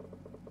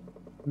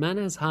 Man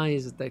has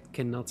eyes that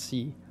cannot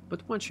see,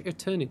 but watch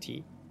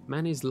eternity.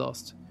 Man is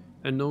lost,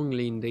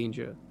 unknowingly in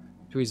danger,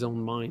 to his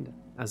own mind,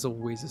 as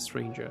always a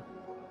stranger.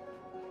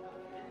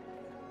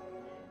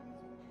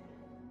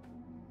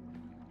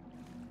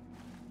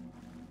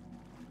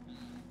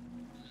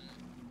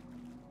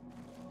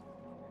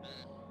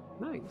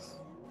 Nice.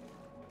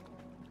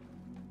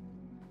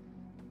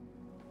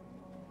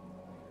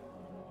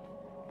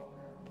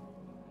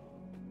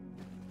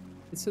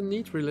 It's a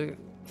neat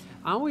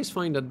I always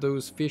find that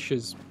those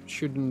fishes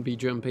shouldn't be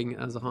jumping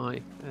as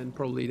high, and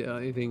probably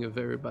they're having a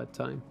very bad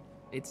time.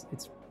 It's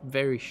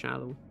very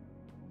shallow.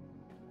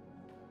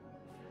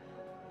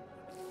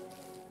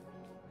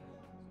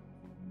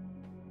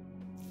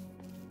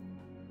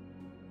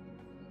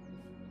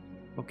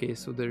 Okay,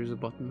 so there's a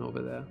button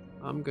over there.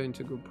 I'm going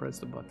to go press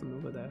the button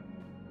over there.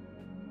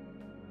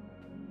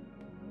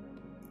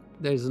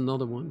 There's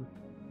another one.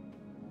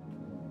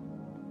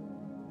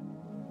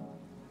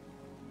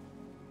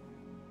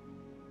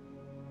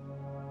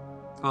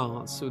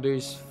 Ah, so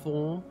there's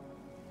 4.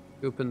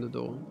 Open the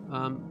door.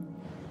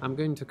 I'm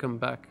going to come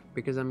back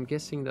because I'm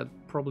guessing that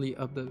probably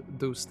up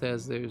those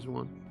stairs there is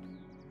one.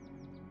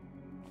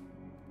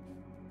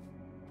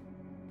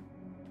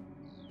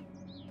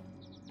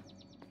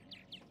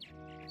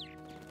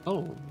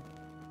 Oh,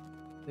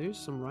 there's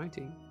some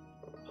writing.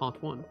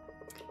 Part 1.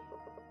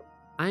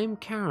 I am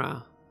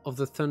Kara of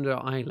the Thunder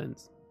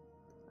Islands.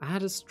 I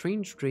had a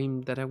strange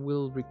dream that I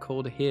will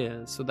record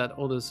here so that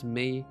others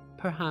may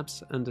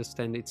perhaps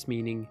understand its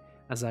meaning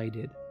as I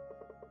did.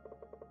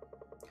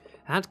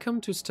 I had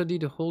come to study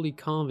the holy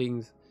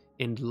carvings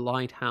in the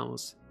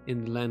lighthouse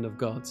in the land of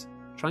gods,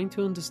 trying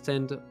to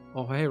understand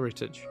our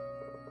heritage.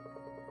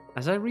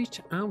 As I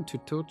reached out to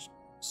touch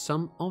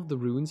some of the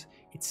runes,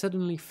 it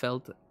suddenly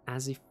felt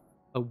as if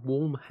a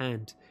warm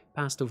hand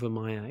passed over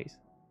my eyes,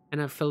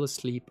 and I fell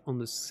asleep on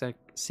the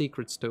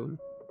sacred stone.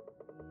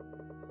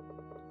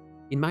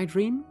 In my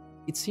dream,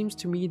 it seems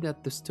to me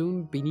that the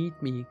stone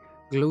beneath me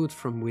glowed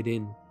from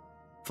within,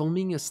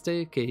 forming a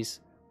staircase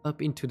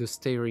up into the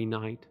starry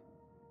sky.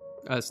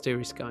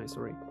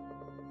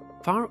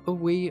 Far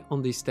away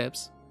on these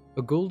steps,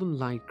 a golden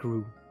light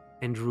grew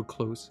and drew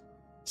close.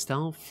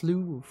 Star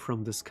flew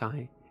from the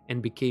sky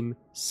and became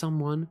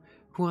someone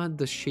who had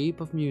the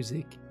shape of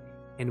music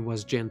and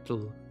was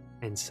gentle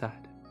and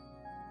sad.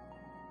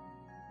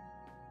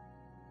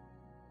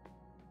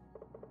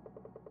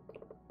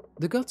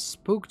 The gods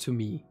spoke to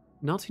me,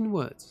 not in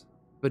words,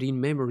 but in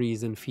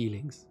memories and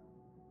feelings.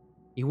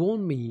 He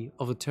warned me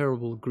of a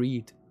terrible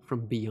greed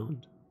from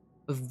beyond,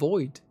 a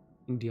void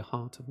in the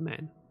heart of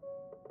man.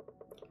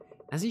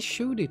 As he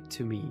showed it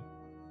to me,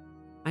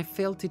 I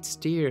felt it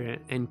stare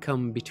and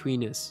come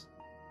between us,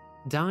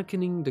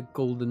 darkening the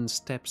golden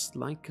steps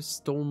like a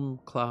storm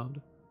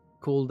cloud,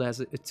 cold as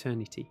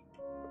eternity.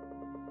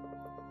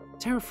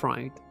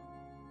 Terrified,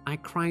 I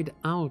cried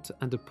out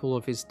at the pull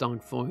of his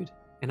dark void,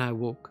 and I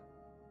woke.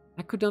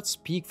 I could not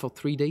speak for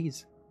 3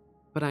 days,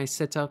 but I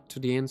set out to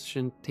the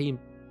ancient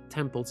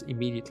temples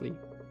immediately.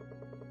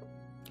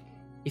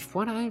 If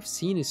what I have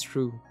seen is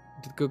true,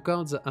 the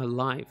gods are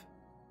alive,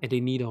 and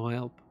they need our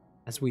help,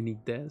 as we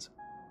need theirs.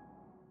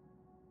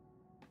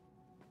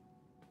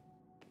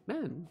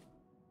 Man.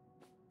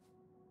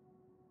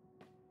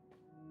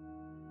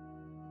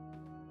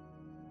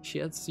 She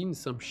had seen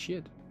some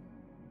shit.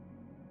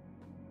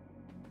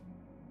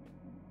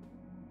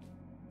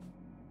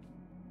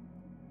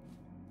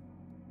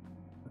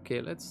 Okay,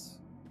 let's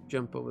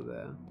jump over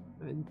there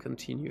and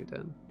continue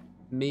then.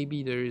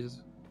 Maybe there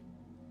is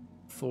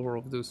 4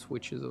 of those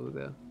switches over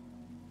there.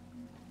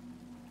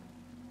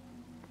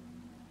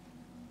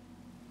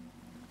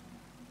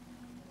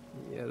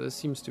 Yeah, there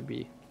seems to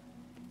be.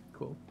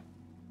 Cool.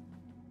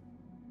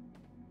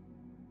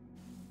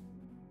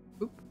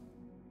 Oop.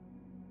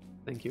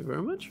 Thank you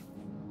very much.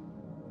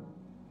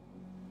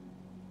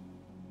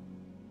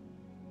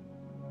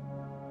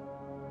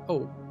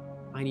 Oh,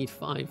 I need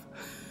 5.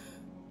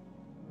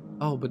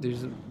 Oh, but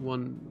there's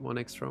one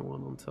extra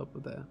one on top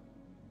of there.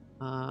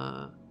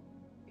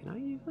 Can I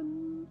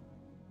even?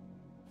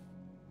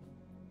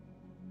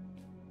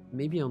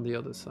 Maybe on the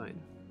other side.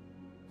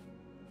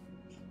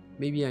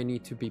 Maybe I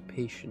need to be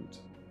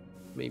patient.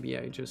 Maybe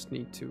I just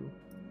need to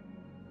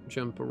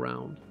jump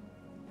around.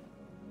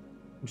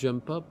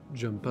 Jump up,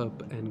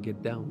 and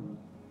get down.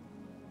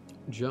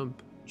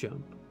 Jump,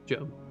 jump,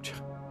 jump,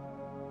 jump.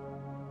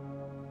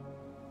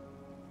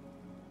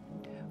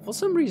 For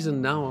some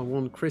reason now I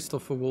want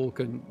Christopher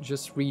Walken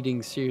just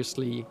reading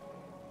seriously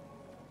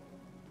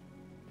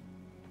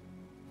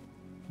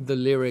the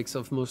lyrics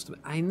of most of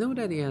it. I know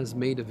that he has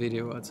made a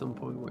video at some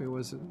point where he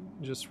was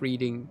just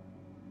reading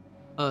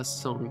a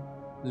song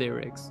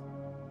lyrics.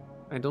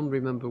 I don't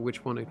remember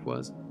which one it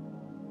was,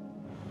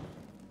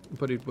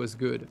 but it was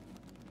good.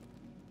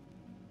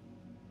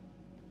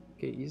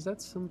 Okay, is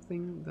that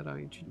something that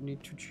I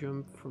need to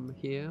jump from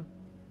here?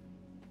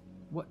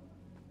 What?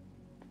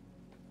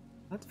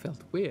 That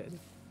felt weird.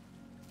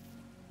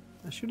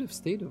 I should have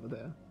stayed over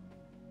there.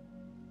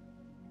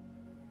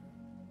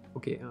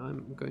 Okay,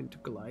 I'm going to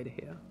glide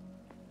here.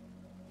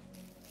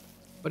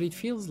 But it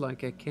feels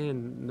like I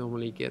can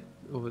normally get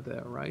over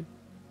there, right?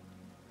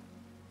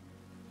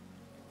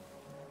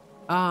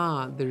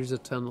 Ah, there's a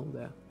tunnel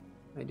there.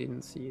 I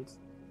didn't see it.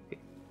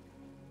 Okay.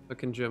 I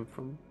can jump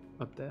from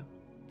up there.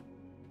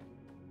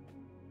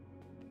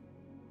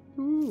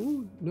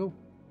 Ooh, no.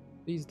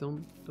 Please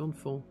don't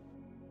fall.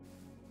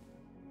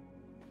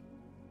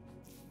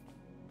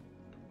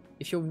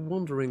 If you're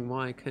wondering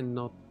why I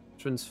cannot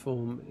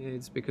transform,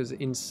 it's because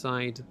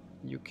inside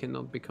you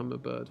cannot become a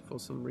bird for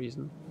some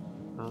reason.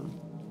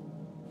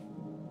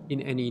 In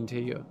any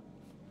interior.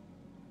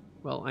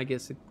 Well, I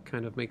guess it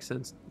kind of makes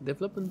sense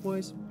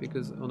development-wise,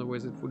 because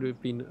otherwise it would have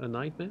been a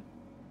nightmare.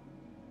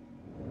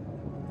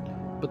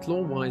 But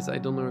lore-wise, I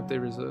don't know if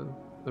there is a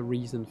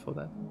reason for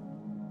that.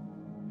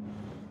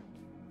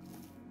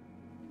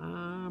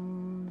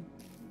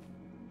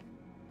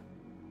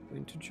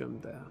 Going to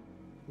jump there.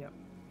 Yeah.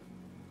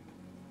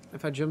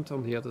 If I jumped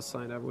on the other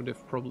side, I would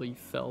have probably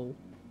fell,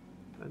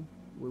 and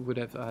we would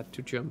have had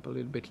to jump a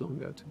little bit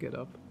longer to get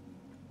up.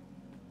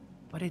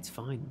 But it's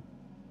fine.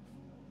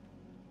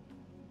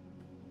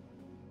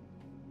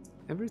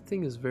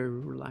 Everything is very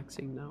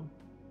relaxing now.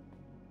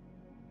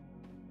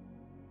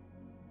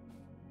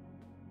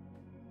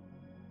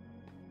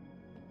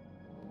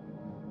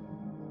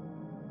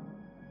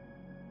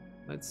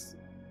 Let's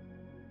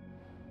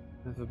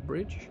have a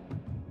bridge.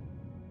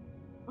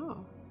 Ah,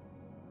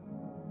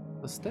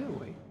 a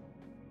stairway.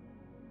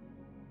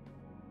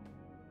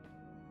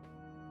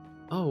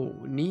 Oh,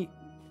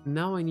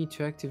 now I need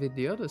to activate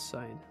the other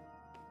side.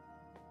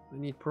 I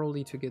need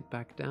probably to get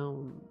back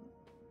down.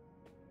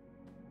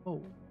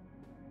 Oh,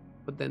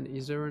 but then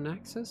is there an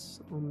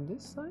access on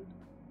this side?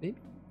 Maybe?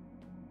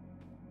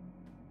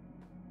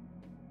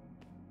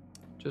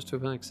 Just to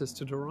have access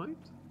to the right?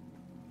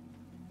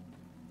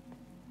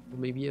 Or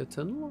maybe a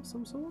tunnel of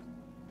some sort?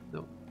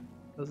 No,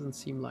 doesn't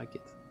seem like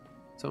it.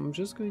 So I'm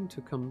just going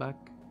to come back.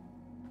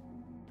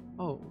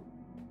 Oh,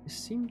 there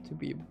seemed to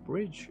be a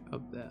bridge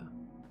up there.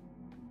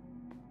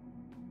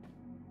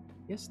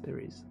 Yes, there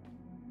is.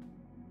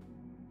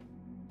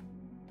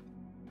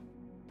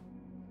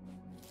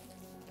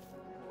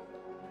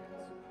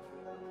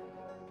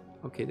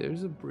 Okay,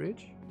 there's a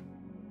bridge.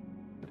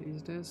 But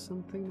is there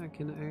something I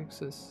can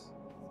access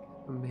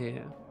from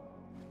here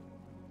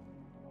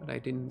that I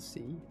didn't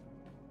see?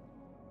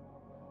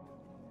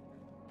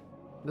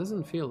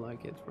 Doesn't feel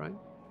like it, right?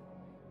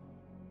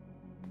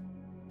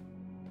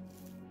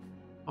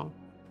 Oh.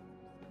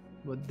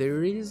 But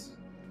there is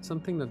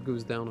something that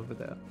goes down over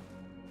there.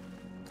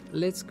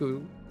 Let's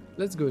go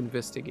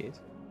investigate.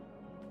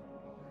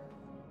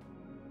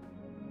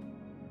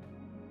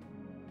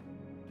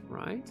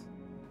 Right?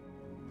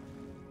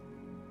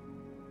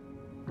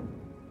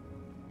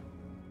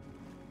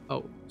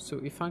 Oh, so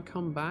if I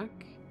come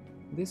back,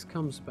 this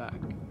comes back.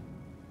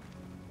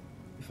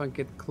 If I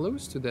get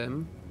close to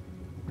them,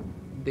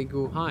 they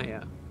go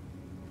higher.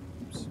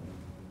 Oops.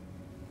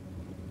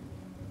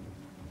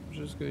 I'm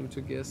just going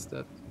to guess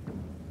that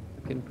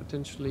I can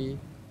potentially...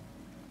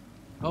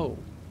 Oh.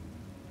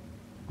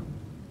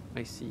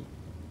 I see.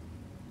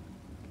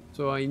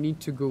 So I need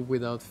to go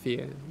without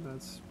fear.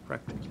 That's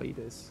practically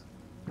this.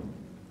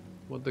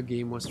 What the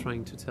game was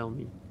trying to tell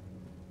me.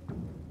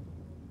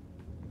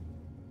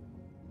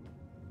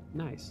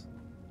 Nice.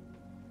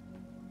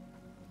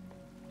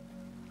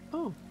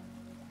 Oh.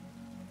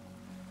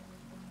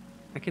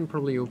 I can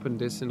probably open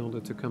this in order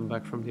to come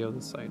back from the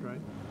other side,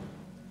 right?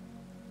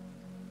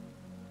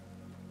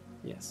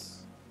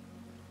 Yes.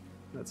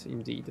 That's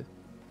indeed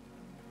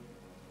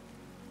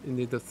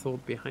the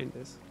thought behind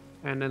this.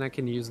 And then I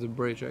can use the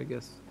bridge, I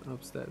guess,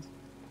 upstairs.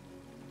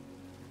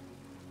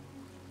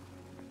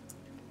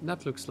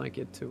 That looks like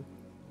it too.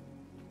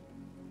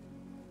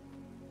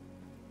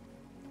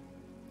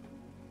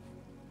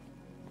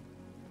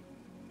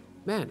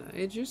 Man,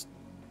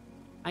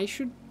 I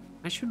should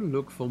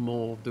look for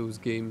more of those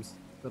games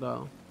that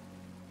are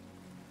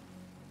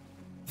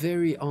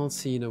very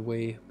artsy in a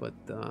way, but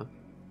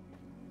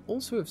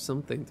also have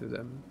something to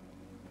them.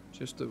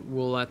 Just the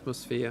whole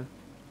atmosphere.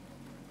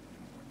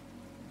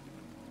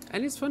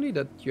 And it's funny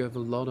that you have a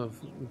lot of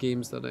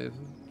games that have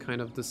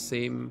kind of the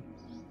same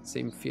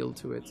feel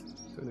to it,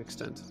 to an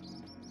extent.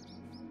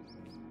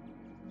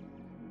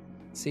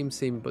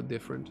 Same, but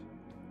different.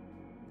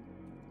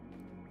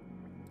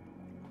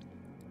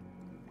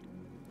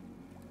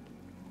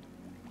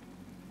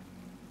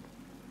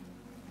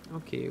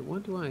 Okay,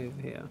 what do I have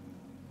here?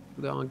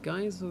 There are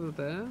guys over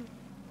there.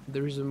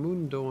 There is a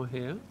moon door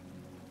here.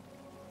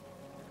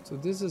 So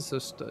this is a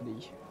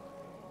study.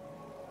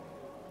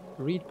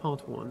 Read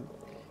part 1.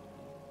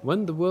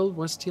 When the world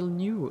was still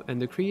new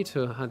and the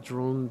Creator had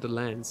drawn the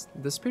lands,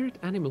 the spirit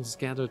animals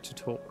gathered to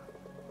talk.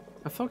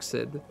 A fox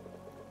said,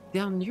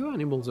 "There are new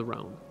animals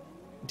around.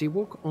 They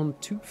walk on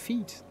 2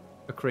 feet."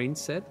 A crane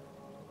said,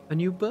 "A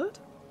new bird?"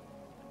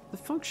 The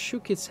fox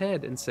shook its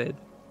head and said,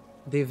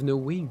 "They have no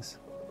wings."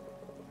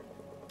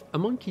 A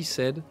monkey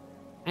said,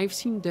 "I've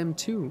seen them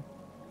too.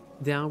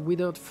 They are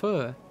without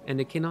fur and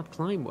they cannot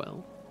climb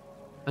well."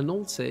 An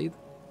owl said,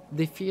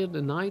 "They fear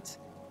the night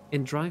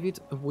and drive it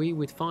away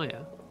with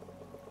fire."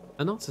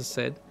 Another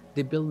said,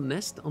 "They build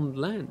nests on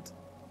land,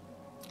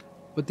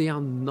 but they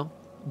are not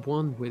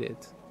one with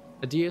it."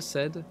 A deer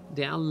said,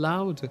 "They are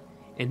loud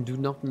and do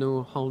not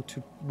know how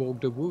to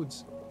walk the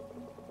woods."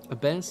 A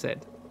bear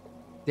said,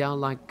 "They are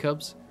like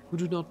cubs who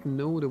do not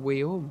know the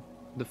way home."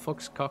 The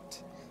fox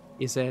cocked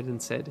his head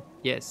and said,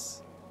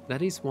 "Yes,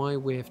 that is why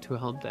we have to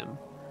help them."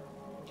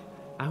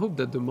 I hope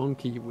that the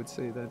monkey would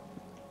say that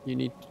you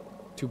need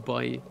to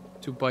buy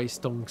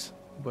stonks,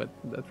 but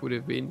that would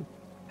have been...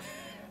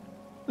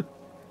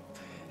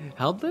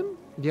 Help them?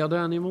 The other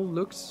animal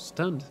looked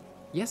stunned.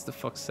 "Yes," the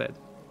fox said.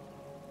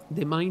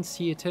 "Their minds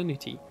see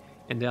eternity,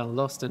 and they are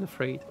lost and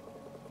afraid.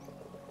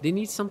 They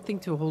need something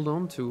to hold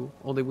on to,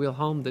 or they will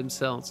harm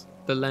themselves,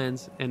 the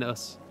land, and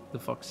us," the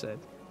fox said.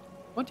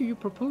 "What do you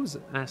propose?"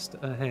 asked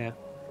a hare.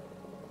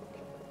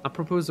 "I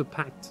propose a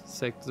pact,"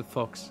 said the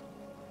fox.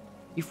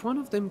 "If one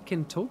of them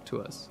can talk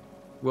to us,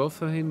 we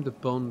offer him the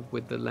bond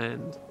with the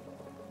land."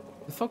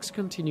 The fox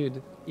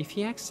continued, "If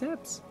he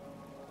accepts,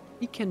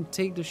 he can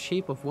take the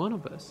shape of one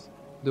of us,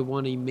 the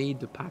one he made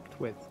the pact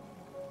with.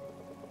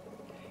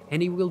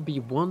 And he will be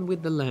one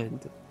with the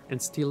land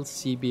and still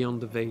see beyond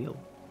the veil.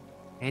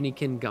 And he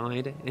can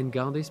guide and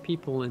guard his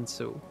people, and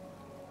so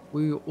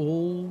we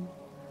all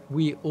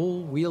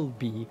will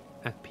be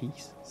at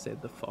peace,"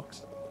 said the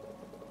fox.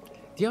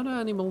 The other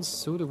animals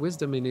saw the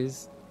wisdom in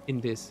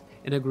this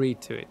and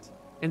agreed to it.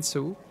 And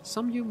so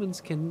some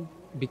humans can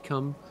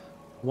become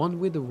one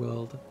with the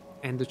world,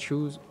 and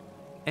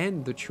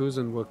the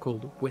chosen were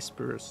called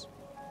Whisperers.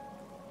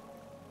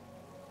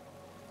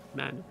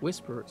 Man,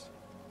 Whisperers.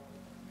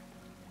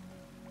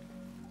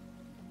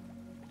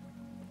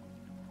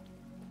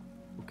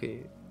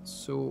 Okay,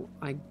 so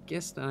I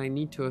guess that I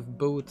need to have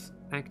both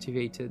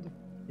activated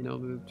in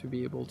order to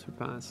be able to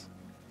pass.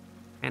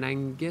 And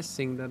I'm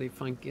guessing that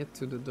if I get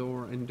to the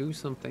door and do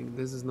something,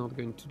 this is not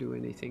going to do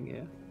anything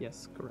here.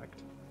 Yes,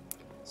 correct.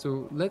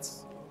 So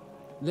let's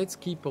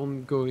keep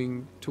on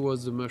going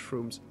towards the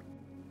mushrooms,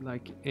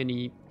 like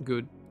any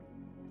good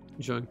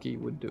junkie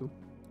would do.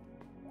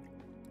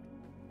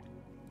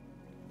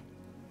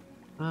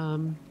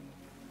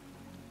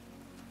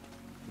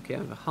 Okay, I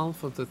have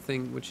half of the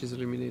thing which is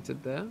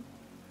illuminated there.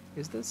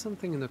 Is there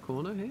something in the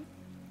corner here?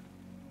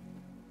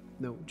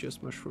 No,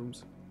 just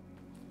mushrooms.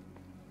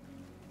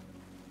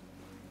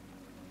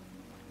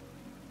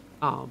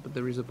 Ah, but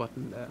there is a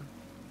button there.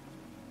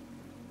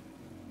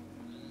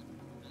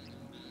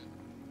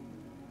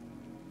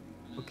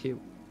 Okay.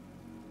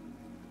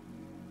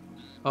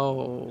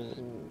 Oh.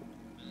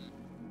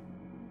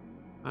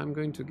 I'm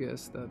going to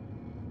guess that...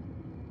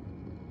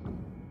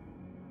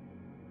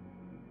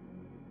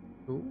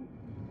 Oh.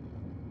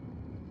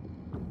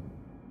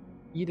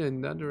 Either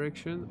in that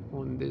direction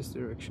or in this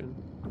direction.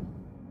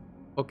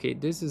 Okay,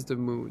 this is the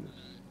moon.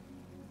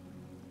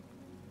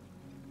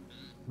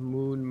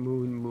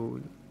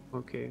 Moon.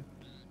 Okay.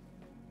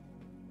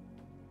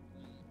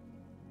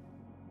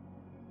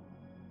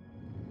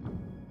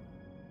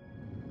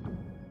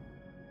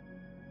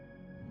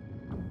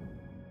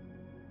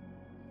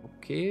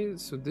 Okay,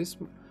 so this...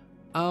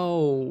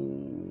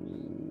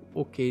 Oh,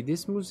 okay,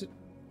 this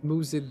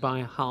moves it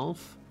by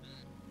half.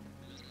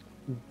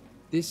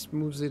 This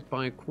moves it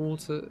by a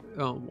quarter.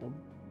 Oh, well,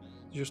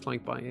 just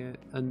like by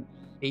an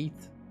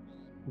eighth.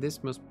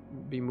 This must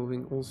be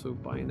moving also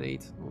by an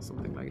eighth or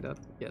something like that.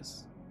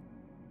 Yes.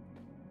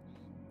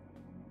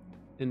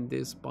 And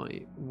this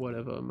by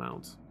whatever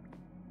amount.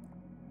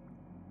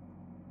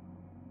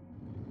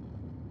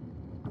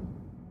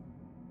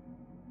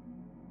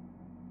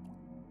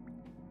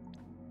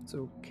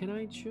 So can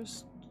I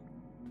just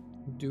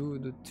do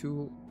the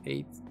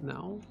 2/8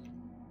 now?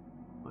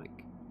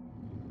 Like,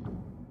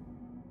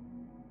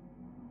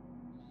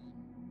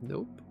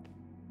 nope.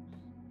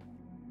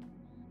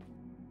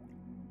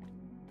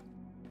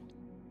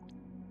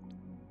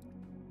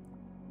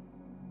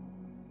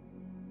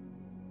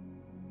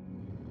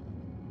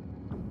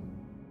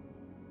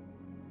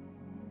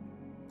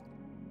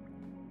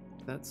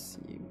 that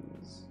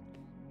seems...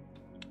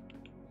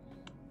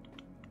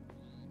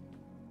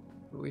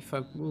 If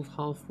I move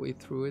halfway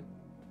through it...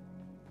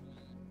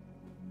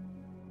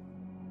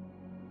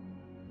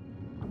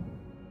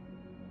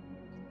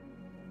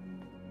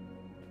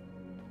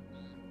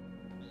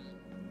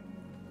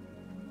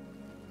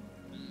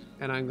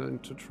 And I'm going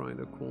to try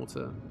the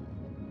quarter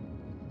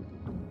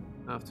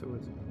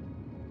afterwards.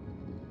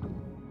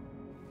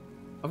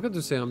 I've got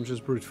to say, I'm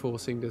just brute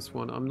forcing this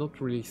one. I'm not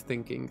really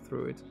thinking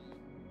through it.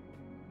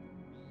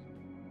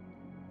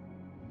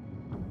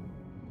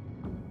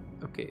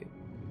 Okay,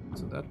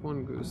 so that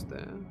one goes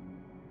there.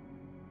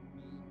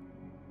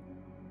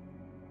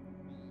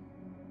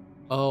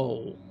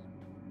 Oh.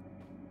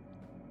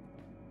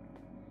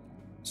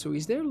 So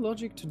is there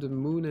logic to the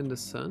moon and the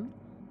sun?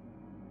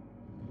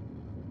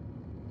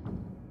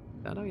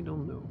 That I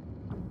don't know.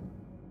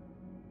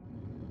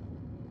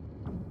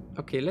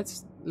 Okay,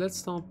 let's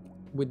start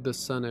with the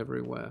sun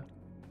everywhere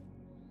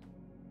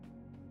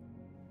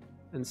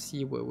and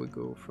see where we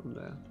go from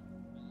there.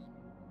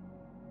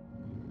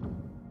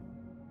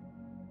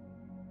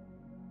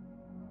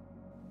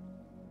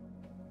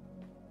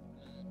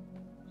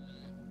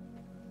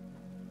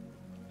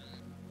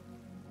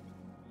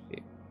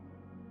 Okay.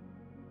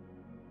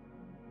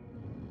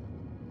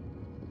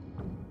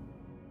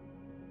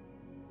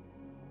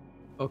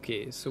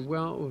 Okay, so we're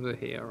over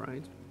here,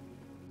 right?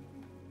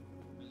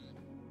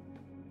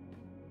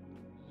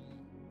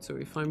 So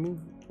if I move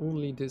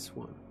only this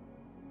one,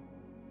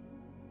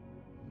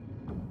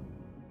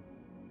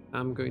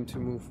 I'm going to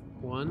move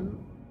one.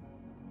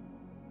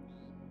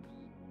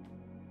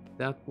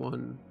 That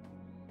one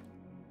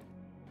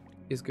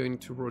is going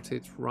to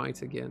rotate right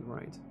again,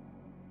 right?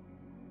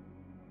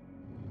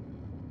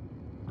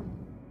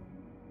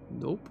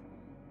 Nope.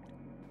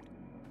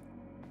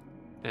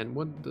 And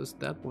what does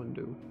that one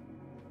do?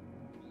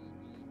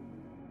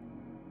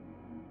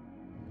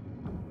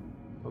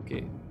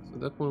 Okay, so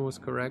that one was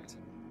correct,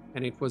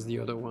 and it was the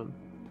other one.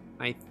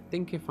 I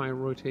think if I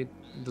rotate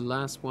the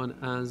last one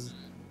as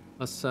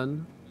a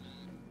sun,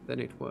 then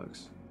it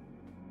works.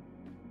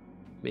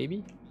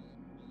 Maybe?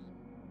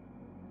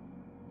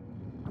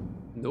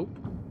 Nope.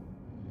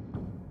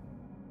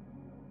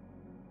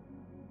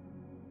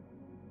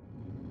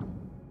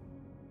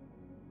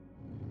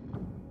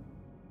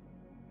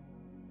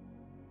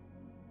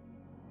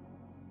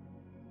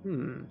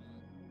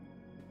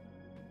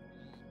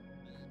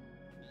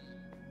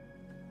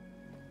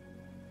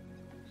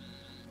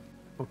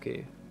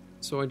 Okay,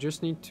 so I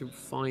just need to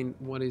find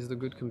what is the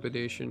good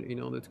combination in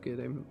order to get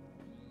him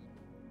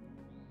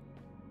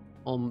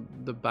on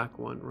the back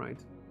one, right?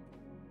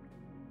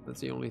 That's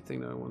the only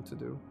thing that I want to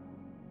do.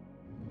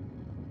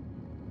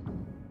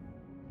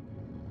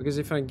 Because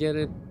if I get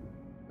it...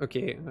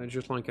 Okay, I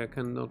just like I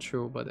cannot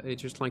show, but I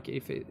just like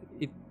if it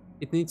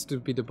needs to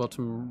be the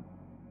bottom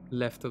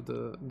left of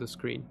the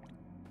screen.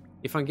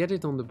 If I get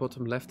it on the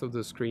bottom left of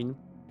the screen,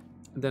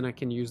 then I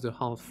can use the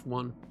half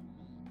one.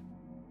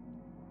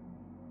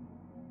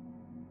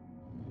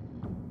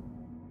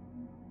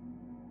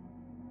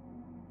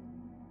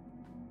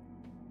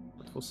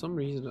 But for some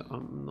reason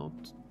I'm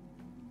not...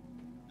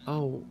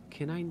 Oh,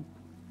 can I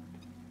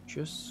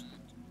just...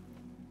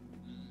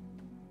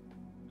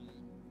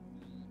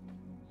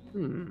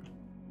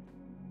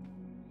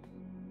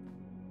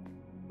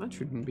 That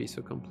shouldn't be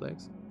so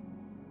complex.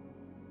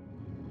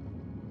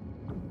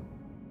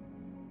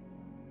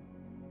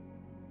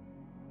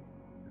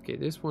 Okay,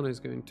 this one is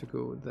going to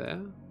go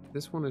there.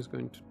 This one is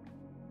going to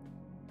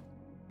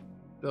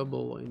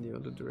double in the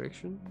other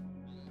direction.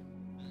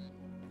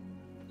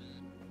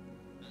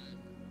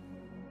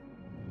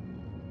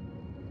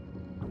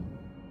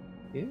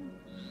 Yeah.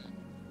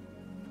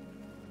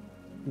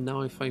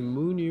 Now if I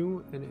moon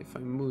you and if I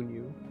moon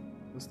you,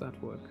 does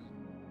that work?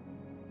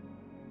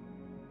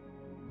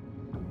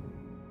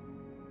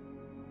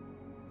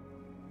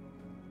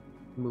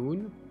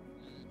 Moon.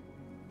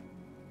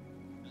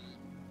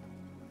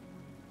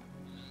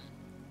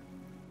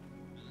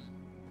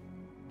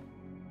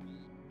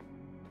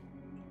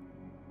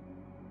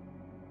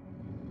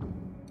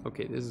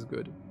 Okay, this is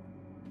good.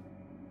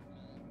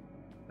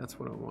 That's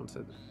what I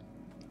wanted.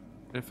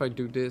 And if I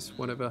do this,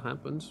 whatever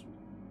happens...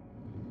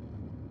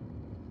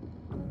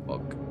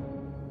 Fuck.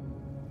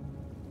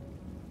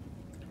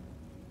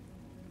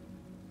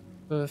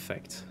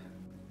 Perfect.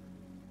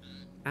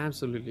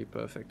 Absolutely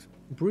perfect.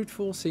 Brute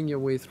forcing your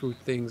way through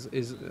things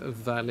is a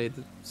valid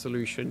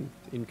solution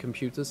in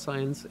computer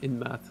science, in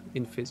math,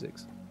 in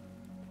physics.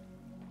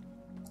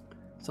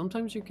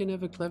 Sometimes you can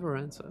have a clever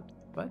answer,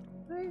 but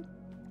hey,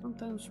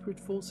 sometimes brute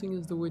forcing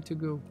is the way to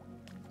go.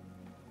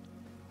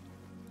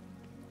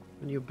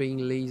 When you're being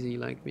lazy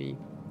like me,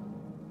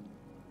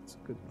 it's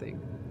a good thing.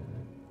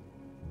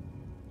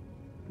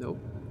 Nope.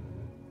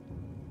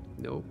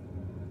 Nope.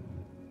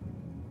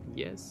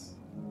 Yes.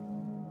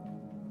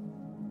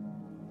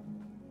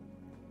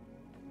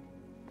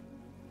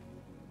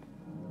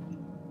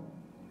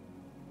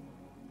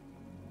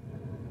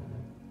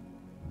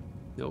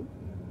 Nope.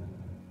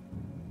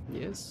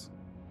 Yes.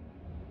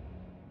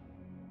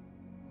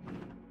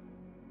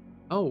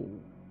 Oh.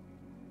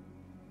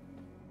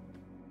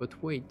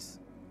 But wait.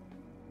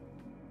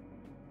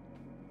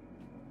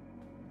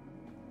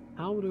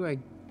 How do I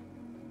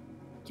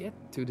get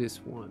to this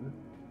one?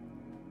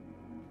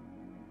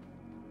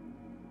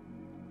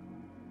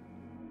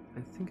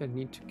 I think I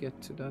need to get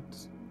to that.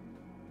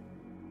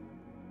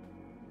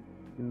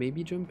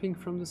 Maybe jumping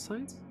from the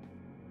sides?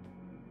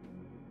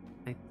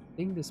 I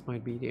think this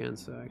might be the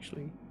answer,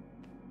 actually.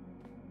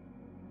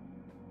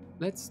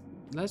 Let's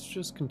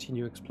just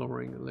continue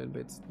exploring a little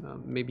bit.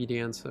 Maybe the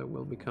answer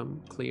will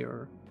become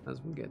clearer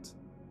as we get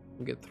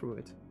through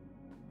it.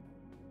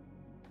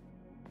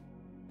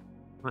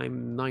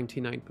 I'm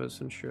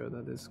 99% sure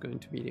that is going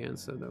to be the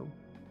answer, though.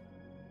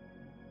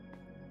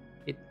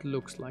 It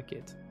looks like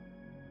it.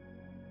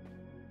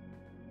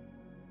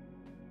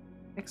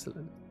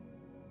 Excellent.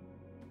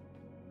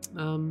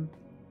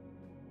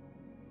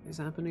 Is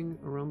happening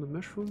around the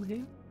mushroom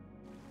here?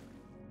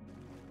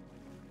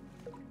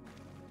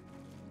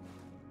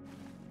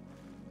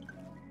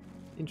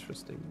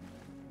 Interesting.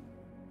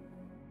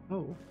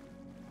 Oh.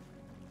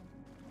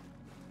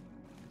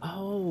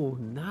 Oh,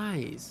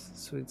 nice.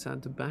 So it's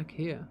at the back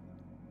here.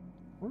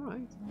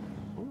 Alright.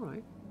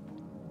 Alright.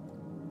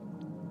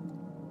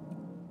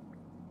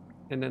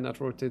 And then that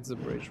rotates the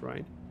bridge,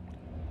 right?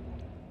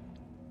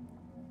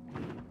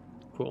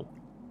 Cool.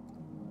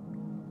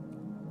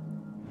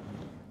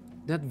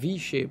 That V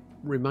shape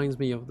reminds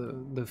me of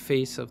the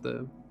face of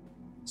the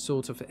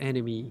sort of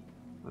enemy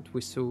that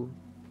we saw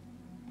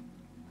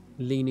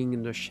leaning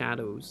in the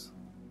shadows.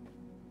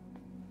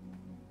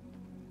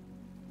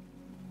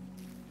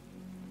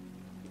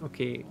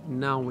 Okay,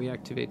 now we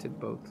activated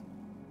both.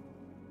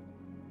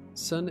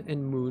 Sun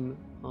and moon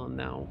are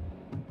now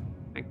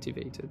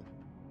activated.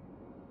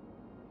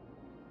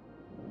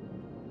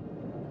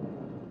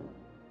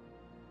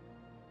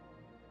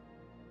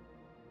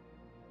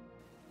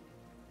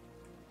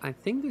 I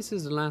think this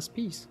is the last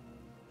piece.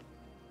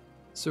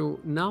 So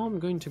now I'm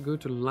going to go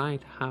to the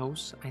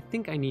lighthouse. I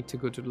think I need to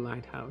go to the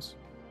lighthouse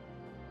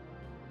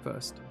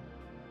first.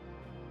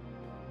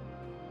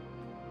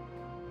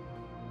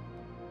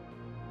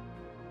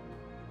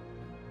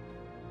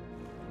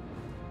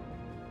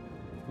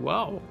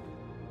 Wow.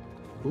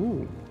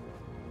 Ooh.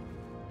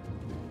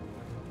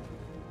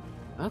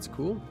 That's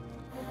cool.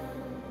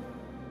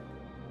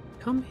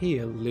 Come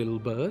here, little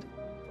bird.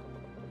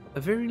 A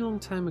very long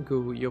time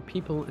ago, your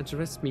people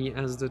addressed me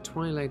as the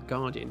Twilight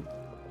Guardian,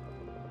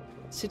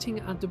 sitting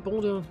at the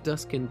border of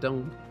dusk and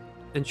dawn,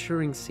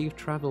 ensuring safe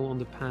travel on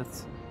the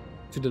path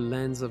to the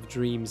lands of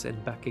dreams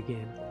and back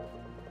again.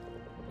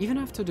 Even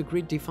after the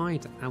Great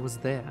Divide, I was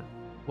there,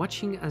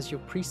 watching as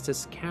your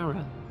priestess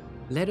Kara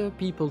led her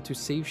people to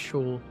safe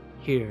shore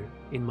here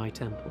in my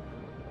temple.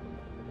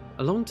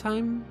 A long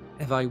time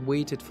have I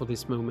waited for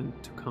this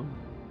moment to come.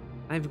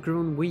 I have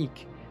grown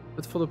weak,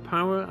 but for the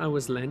power I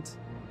was lent,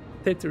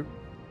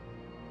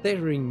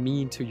 tethering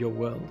me to your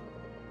world.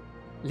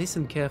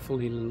 Listen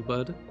carefully, little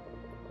bird.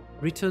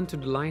 Return to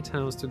the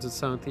lighthouse to the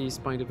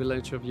southeast by the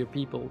village of your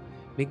people.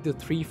 Make the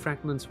 3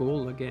 fragments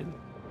whole again.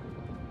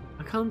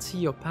 I can't see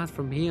your path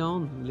from here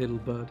on, little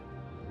bird.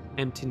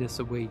 Emptiness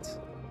awaits.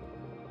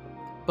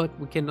 But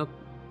we cannot...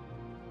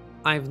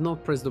 I have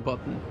not pressed the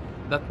button.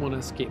 That one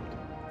has skipped,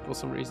 for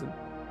some reason.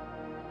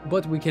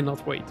 But we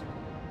cannot wait.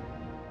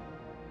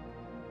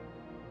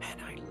 Man,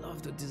 I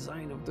love the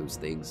design of those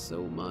things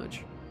so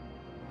much.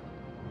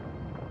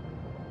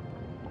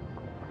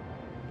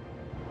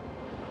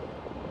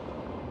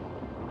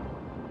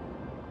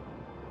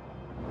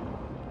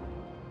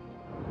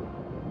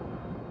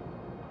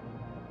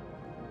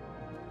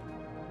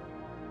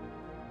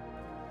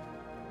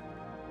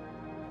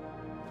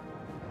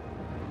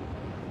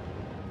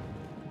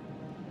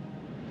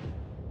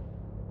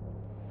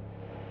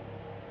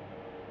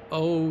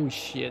 Oh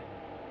shit.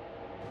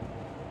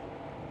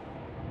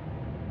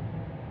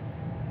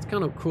 It's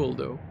kind of cool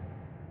though.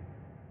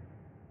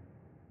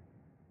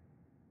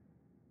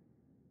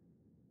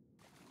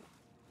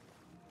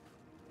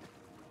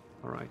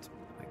 Alright,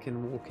 I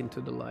can walk into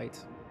the light.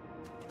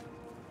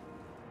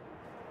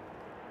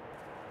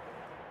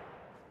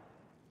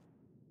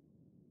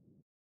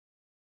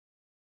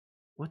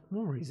 What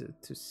more is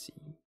it to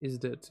see? Is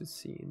there to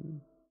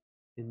see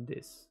in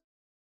this?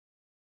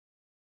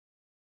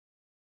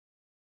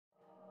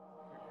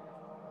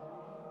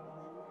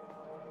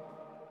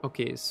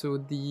 Okay, so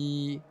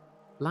the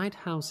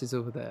lighthouse is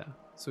over there.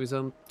 So it's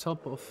on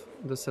top of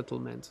the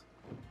settlement.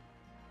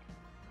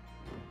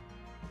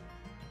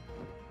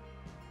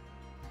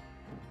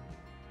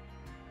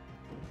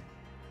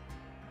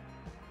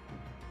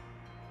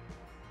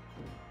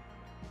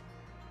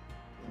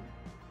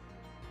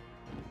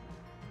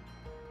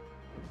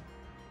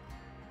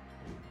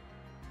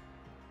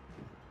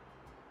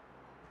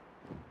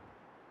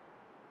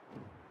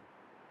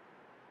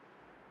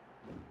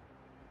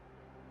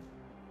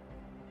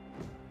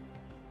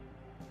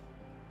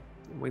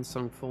 When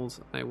Song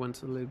Falls, I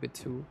went a little bit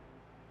too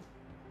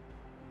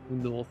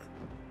north.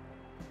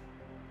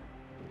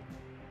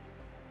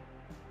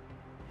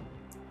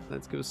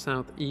 Let's go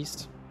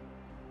southeast.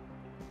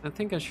 I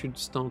think I should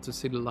start to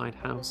see the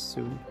lighthouse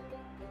soon.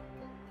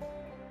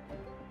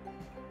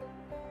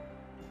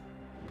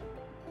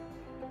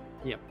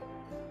 Yep.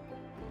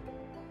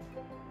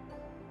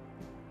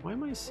 Why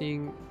am I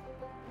seeing...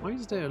 Why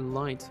is there a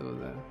light over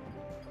there?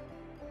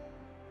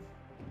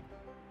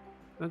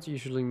 That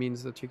usually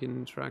means that you can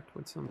interact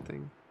with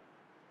something.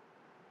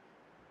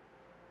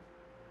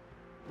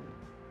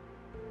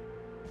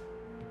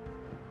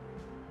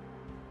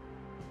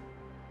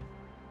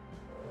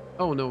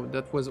 Oh no,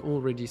 that was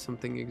already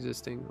something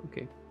existing.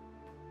 Okay.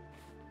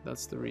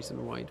 That's the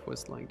reason why it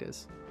was like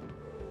this.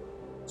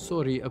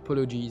 Sorry,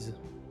 apologies.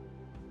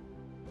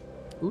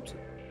 Oops.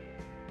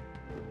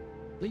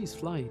 Please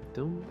fly,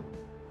 don't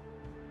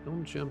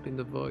jump in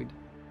the void.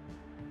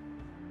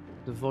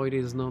 The void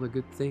is not a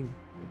good thing.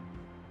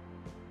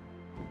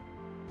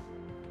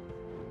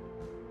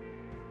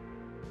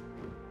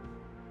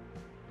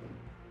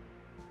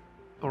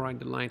 Alright,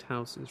 the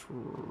lighthouse is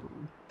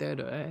dead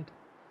ahead.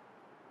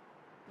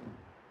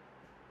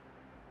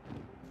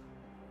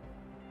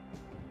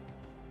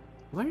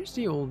 Where is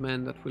the old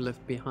man that we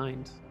left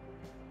behind?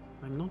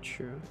 I'm not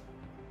sure.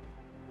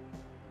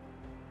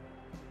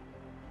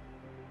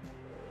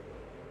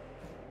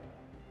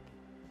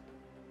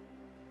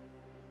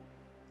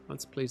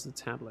 Let's place the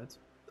tablet.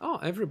 Oh,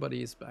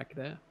 everybody is back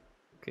there.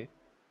 Okay.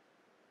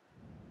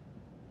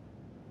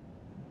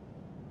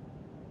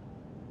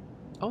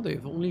 Oh, they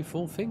have only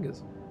 4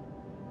 fingers.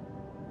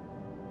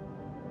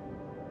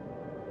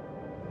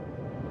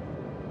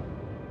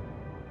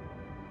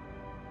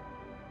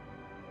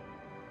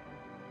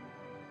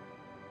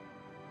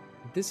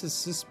 This is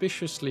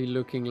suspiciously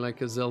looking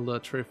like a Zelda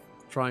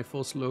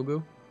Triforce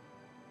logo.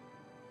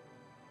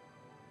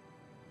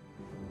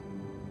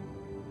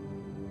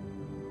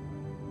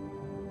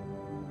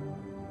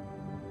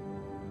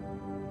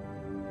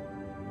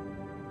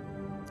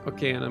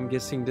 Okay, and I'm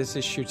guessing this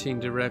is shooting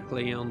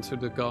directly onto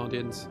the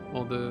Guardians,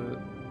 or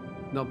the...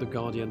 not the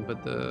Guardian,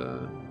 but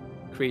the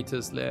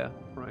creator's lair,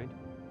 right?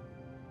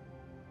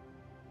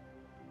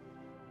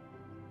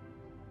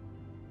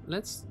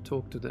 Let's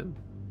talk to them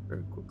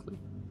very quickly.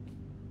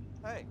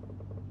 Hey.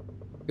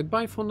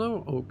 Goodbye for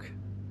now, Oak.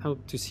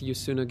 Hope to see you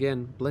soon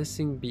again.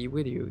 Blessing be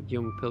with you,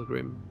 young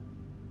pilgrim.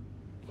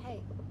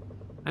 Hey.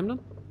 I'm not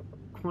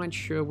quite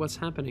sure what's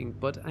happening,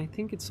 but I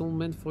think it's all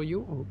meant for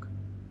you, Oak.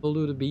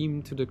 Follow the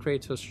beam to the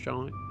creator's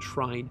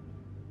shrine.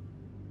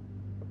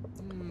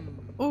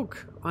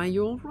 Oak, are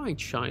you alright,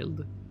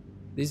 child?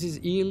 This is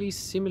eerily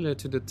similar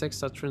to the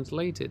text I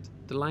translated.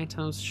 The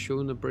lighthouse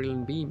shone a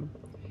brilliant beam.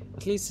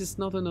 At least it's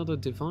not another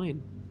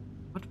divine.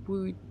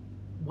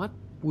 What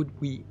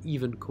would we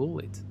even call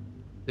it?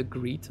 The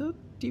Greater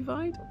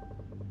Divide?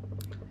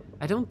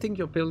 I don't think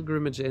your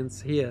pilgrimage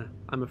ends here,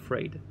 I'm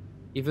afraid,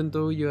 even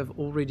though you have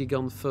already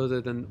gone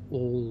further than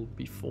all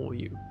before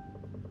you.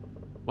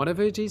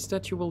 Whatever it is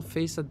that you will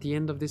face at the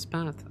end of this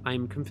path, I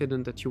am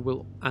confident that you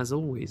will, as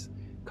always,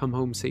 come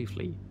home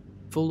safely,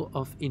 full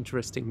of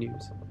interesting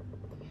news.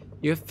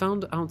 You have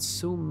found out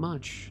so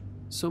much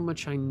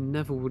I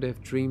never would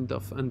have dreamed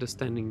of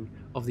understanding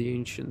of the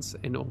ancients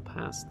and all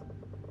past.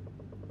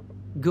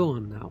 Go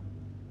on now.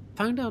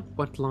 Find out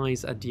what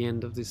lies at the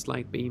end of this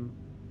light beam,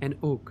 and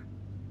Oak,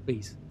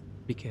 please,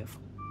 be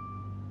careful.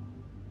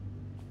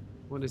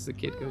 What is the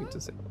kid going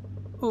to say?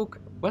 Oak,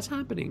 what's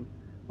happening?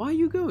 Why are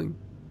you going?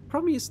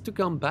 Promise to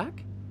come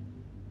back?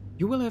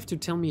 You will have to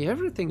tell me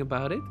everything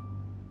about it.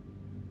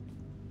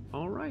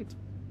 Alright,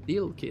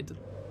 deal, kid.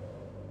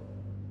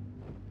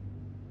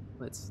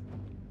 Let's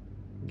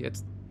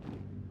get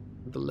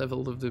the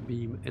level of the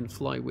beam and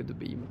fly with the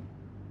beam.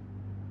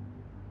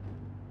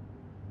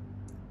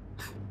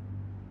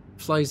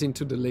 Flies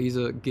into the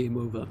laser, game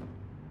over.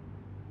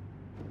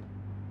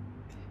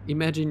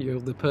 Imagine you're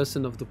the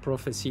person of the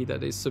prophecy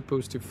that is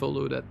supposed to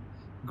follow that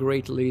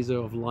great laser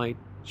of light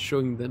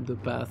showing them the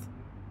path.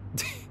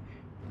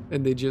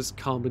 And they just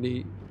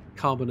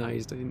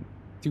carbonized in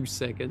 2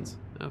 seconds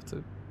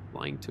after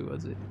flying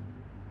towards it.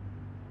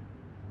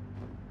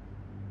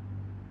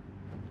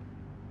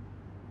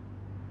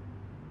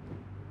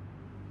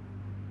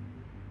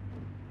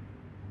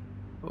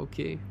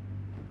 Okay.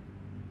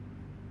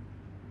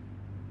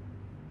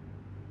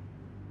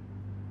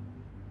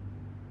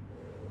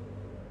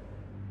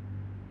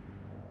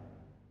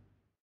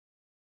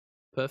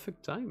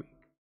 Perfect timing.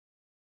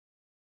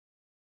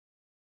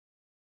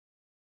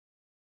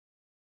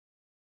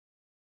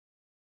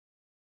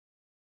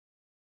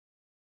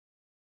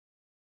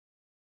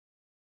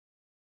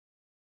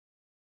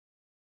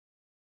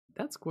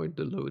 That's quite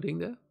the loading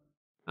there.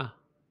 Ah,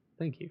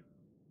 thank you.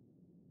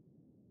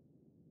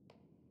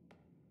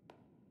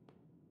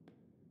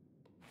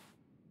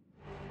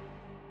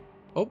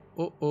 Oh,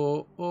 oh,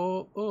 oh,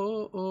 oh,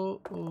 oh,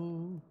 oh,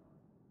 oh.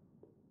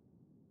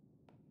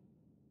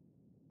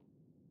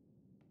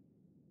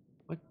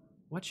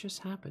 What just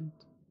happened?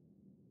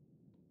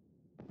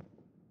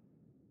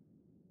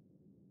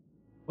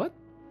 What?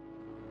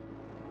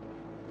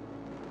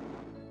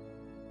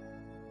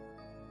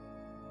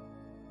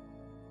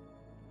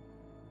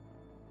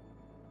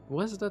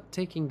 Was that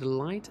taking the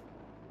light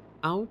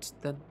out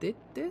that did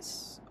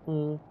this?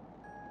 Or...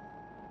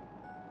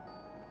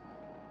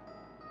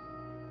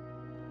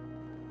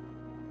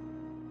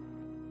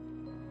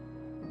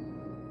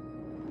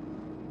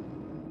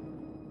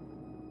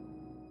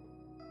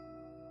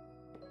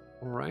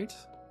 Alright.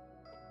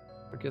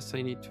 I guess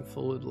I need to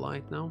follow the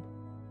light now.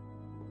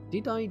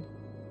 Did I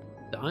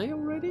die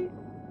already?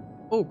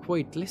 Oh,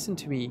 wait, listen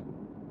to me.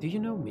 Do you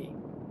know me?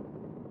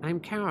 I'm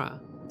Kara.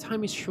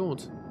 Time is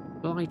short.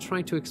 Well, I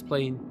try to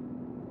explain.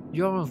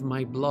 You're of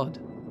my blood.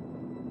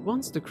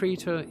 Once the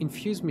Creator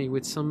infused me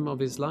with some of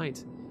his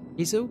light,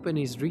 his hope and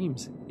his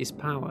dreams, his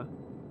power,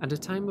 at the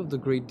time of the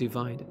Great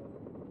Divide.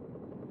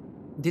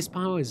 This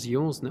power is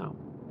yours now,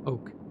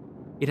 Oak.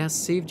 It has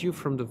saved you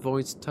from the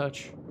Void's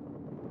touch.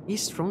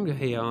 He's stronger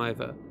here,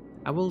 however.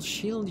 I will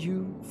shield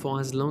you for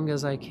as long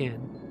as I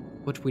can,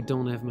 but we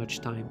don't have much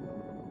time.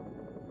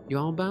 You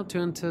are about to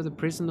enter the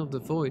prison of the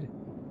Void.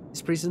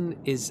 This prison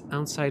is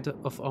outside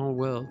of our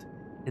world,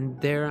 and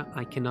there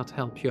I cannot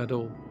help you at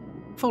all.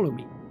 Follow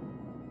me.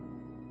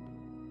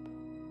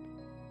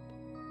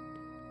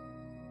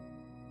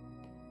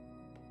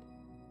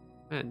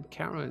 And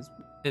Kara is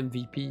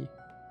MVP.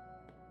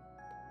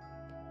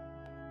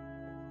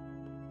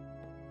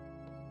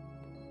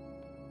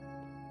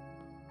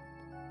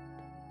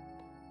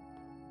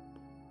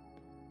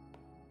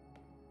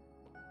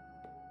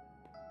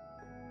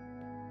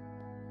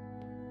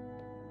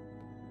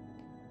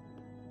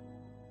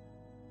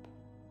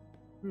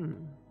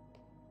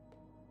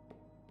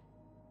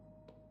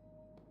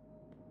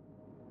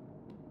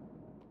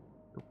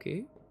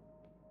 Okay.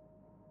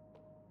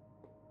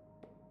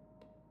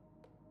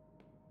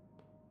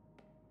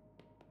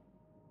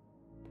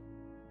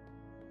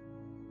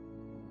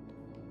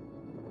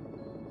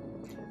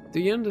 Do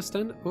you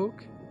understand,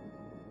 Oak?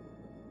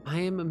 I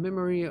am a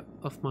memory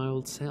of my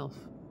old self,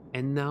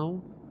 and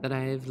now that I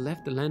have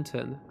left the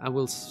lantern, I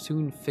will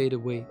soon fade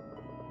away.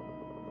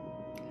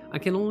 I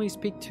can only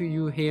speak to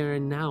you here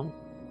and now.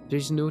 There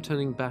is no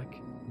turning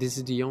back. This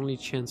is the only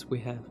chance we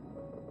have.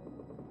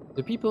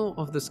 The people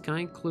of the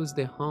sky closed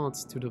their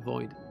hearts to the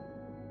Void,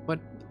 but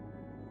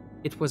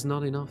it was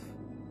not enough.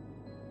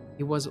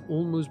 He was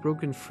almost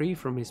broken free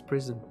from his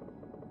prison.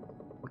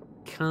 We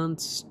can't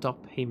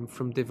stop him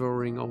from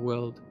devouring our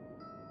world,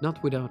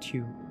 not without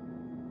you.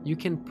 You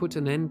can put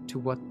an end to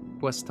what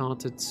was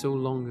started so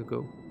long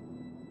ago.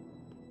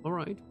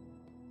 Alright.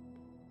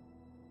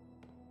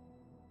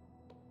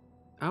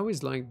 I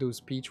always like those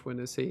speeches when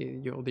they say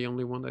you're the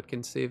only one that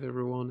can save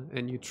everyone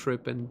and you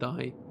trip and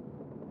die.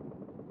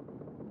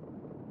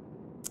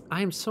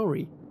 I am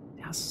sorry.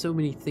 There are so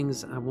many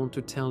things I want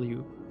to tell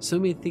you, so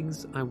many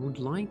things I would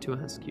like to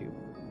ask you,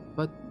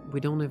 but we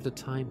don't have the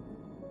time.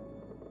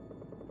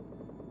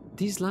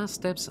 These last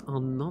steps are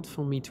not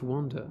for me to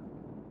wander.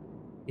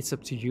 It's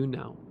up to you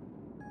now.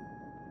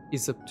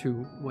 It's up to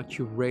what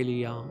you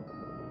really are.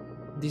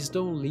 This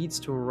door leads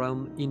to a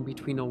realm in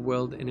between our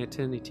world and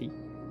eternity.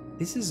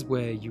 This is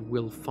where you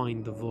will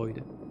find the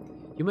Void.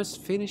 You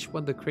must finish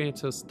what the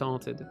Creator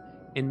started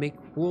and make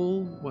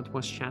whole what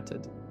was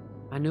shattered.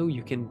 I know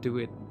you can do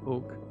it,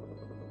 Oak.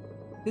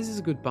 This is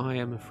goodbye,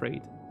 I'm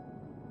afraid.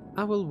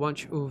 I will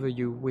watch over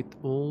you with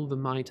all the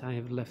might I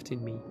have left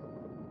in me.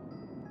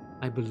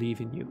 I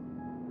believe in you.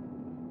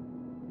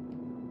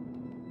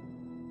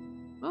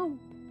 Well,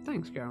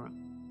 thanks, Kara.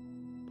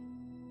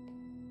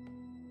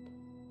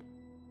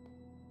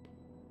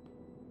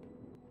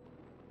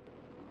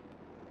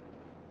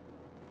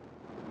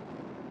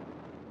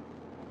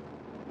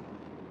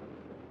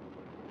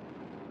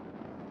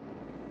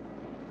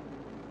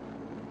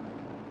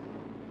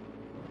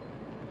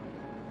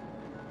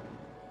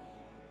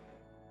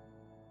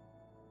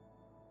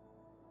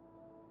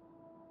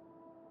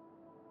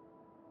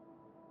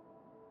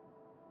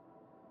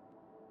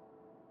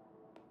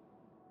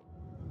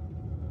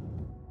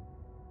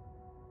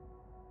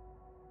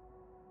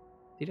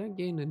 Did I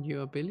gain a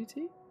new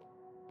ability?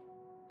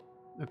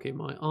 Okay,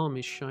 my arm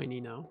is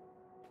shiny now.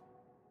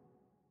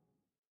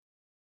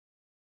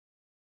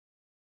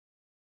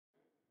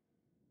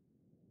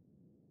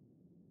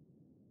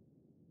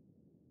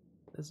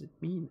 What does it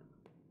mean?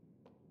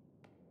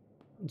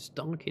 It's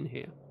dark in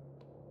here.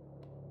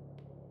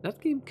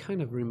 That game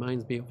kind of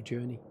reminds me of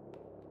Journey.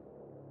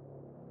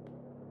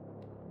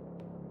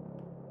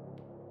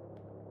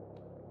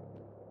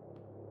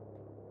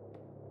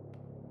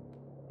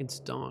 It's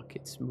dark,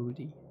 it's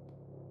moody.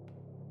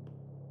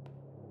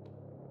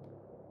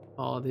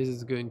 Oh, this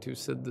is going to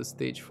set the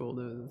stage for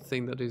the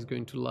thing that is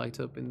going to light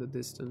up in the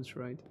distance,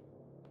 right?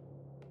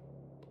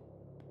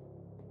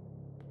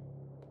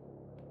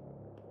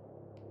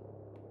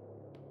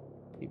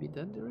 Maybe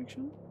that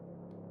direction?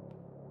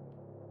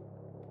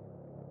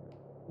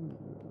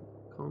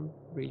 Can't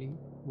really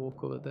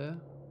walk over there.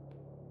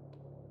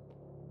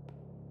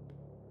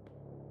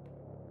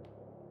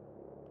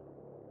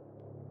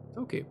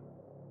 Okay.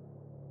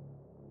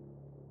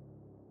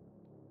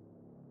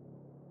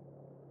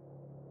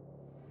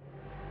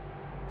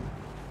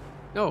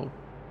 Oh,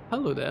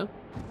 hello there.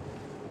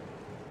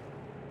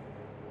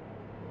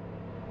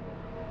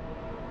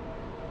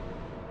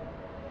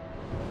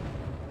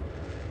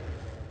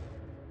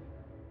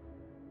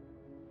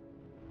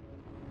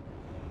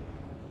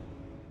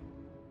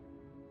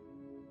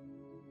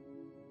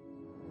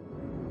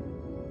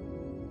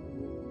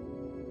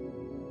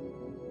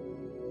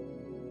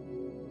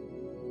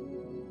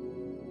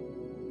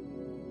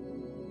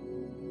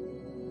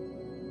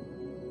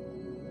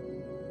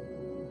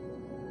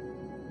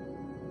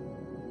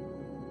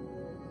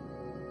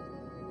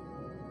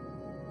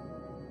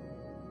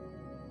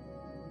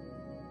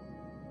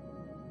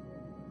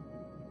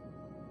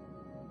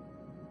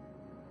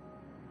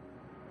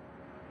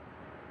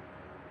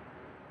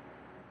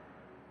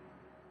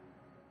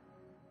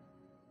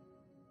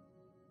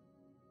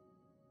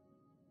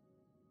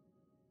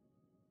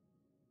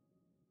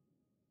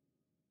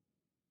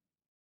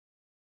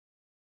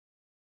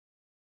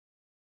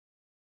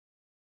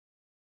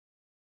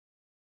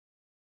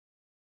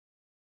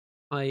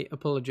 I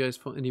apologize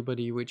for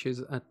anybody which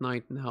is at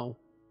night now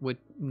with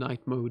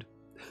night mode.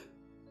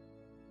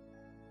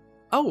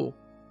 Oh,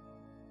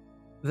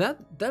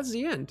 that's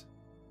the end.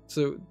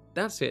 So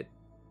that's it.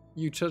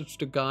 You touch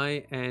the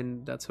guy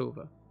and that's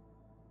over.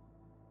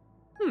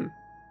 Hmm.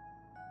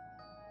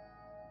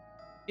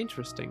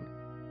 Interesting.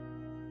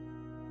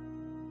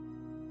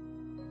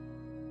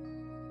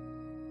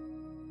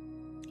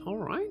 All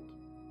right.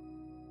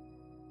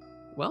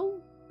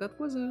 Well, that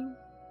was a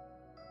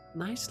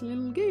nice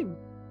little game.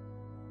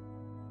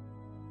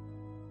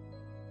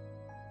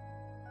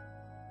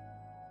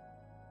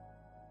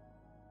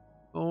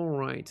 All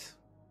right.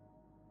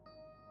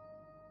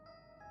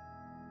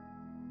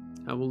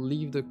 I will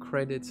leave the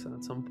credits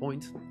at some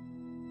point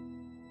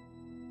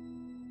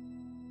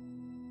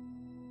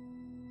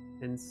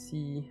and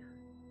see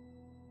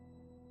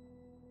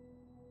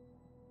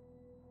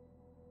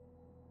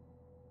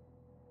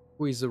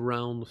who is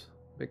around,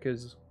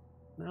 because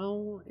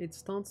now it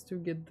starts to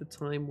get the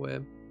time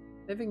where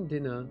having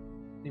dinner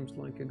seems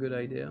like a good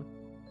idea.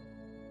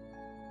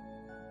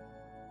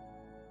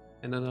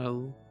 And then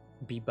I'll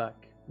be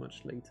back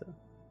much later.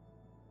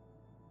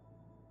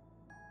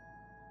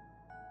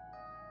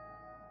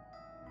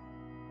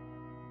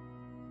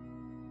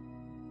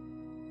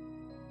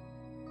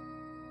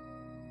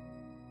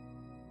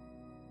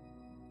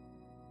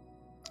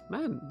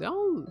 Man, there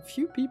are a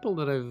few people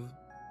that have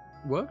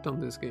worked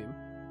on this game.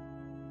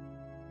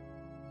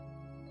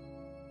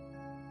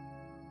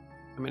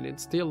 I mean,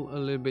 it's still a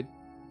little bit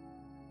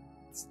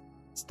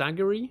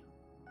staggery,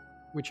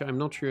 which I'm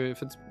not sure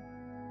if it's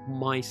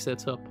my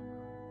setup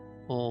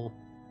or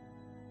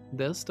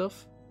their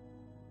stuff.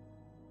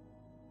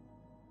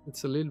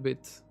 It's a little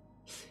bit...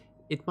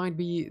 It might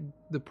be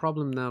the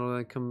problem now that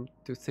I come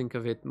to think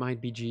of it,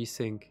 might be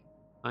G-Sync.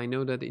 I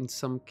know that in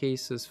some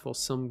cases, for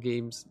some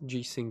games,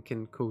 G-Sync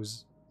can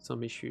cause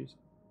some issues.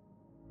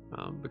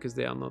 Because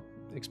they are not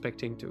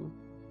expecting to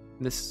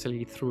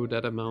necessarily through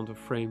that amount of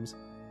frames.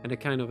 And they're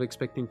kind of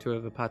expecting to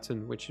have a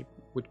pattern, which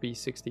would be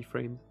 60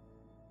 frames.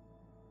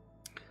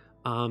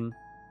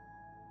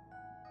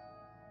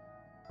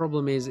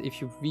 Problem is,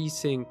 if you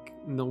V-Sync,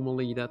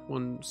 normally that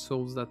one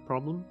solves that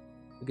problem,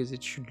 because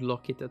it should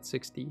lock it at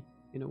 60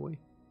 in a way.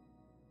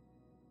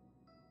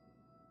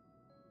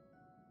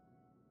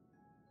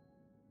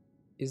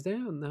 Is there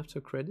an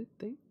after credit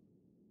thing?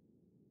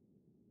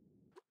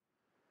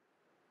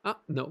 Ah,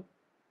 no,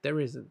 there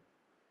isn't.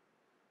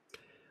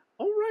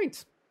 All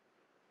right.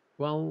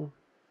 Well,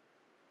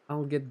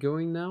 I'll get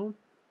going now.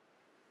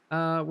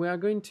 We are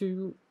going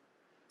to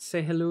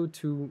say hello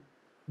to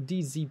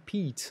DZ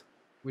Pete,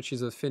 which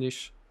is a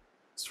Finnish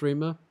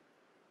streamer,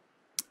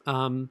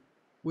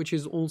 which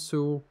is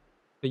also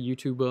a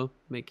YouTuber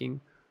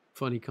making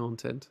funny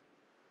content.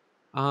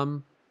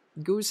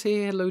 Go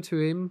say hello to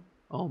him.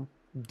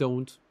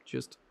 Don't,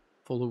 just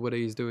follow what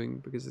he's doing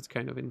because it's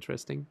kind of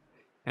interesting.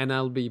 And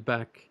I'll be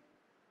back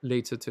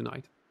later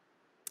tonight.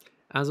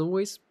 As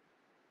always,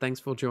 thanks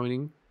for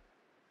joining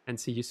and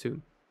see you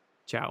soon.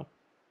 Ciao.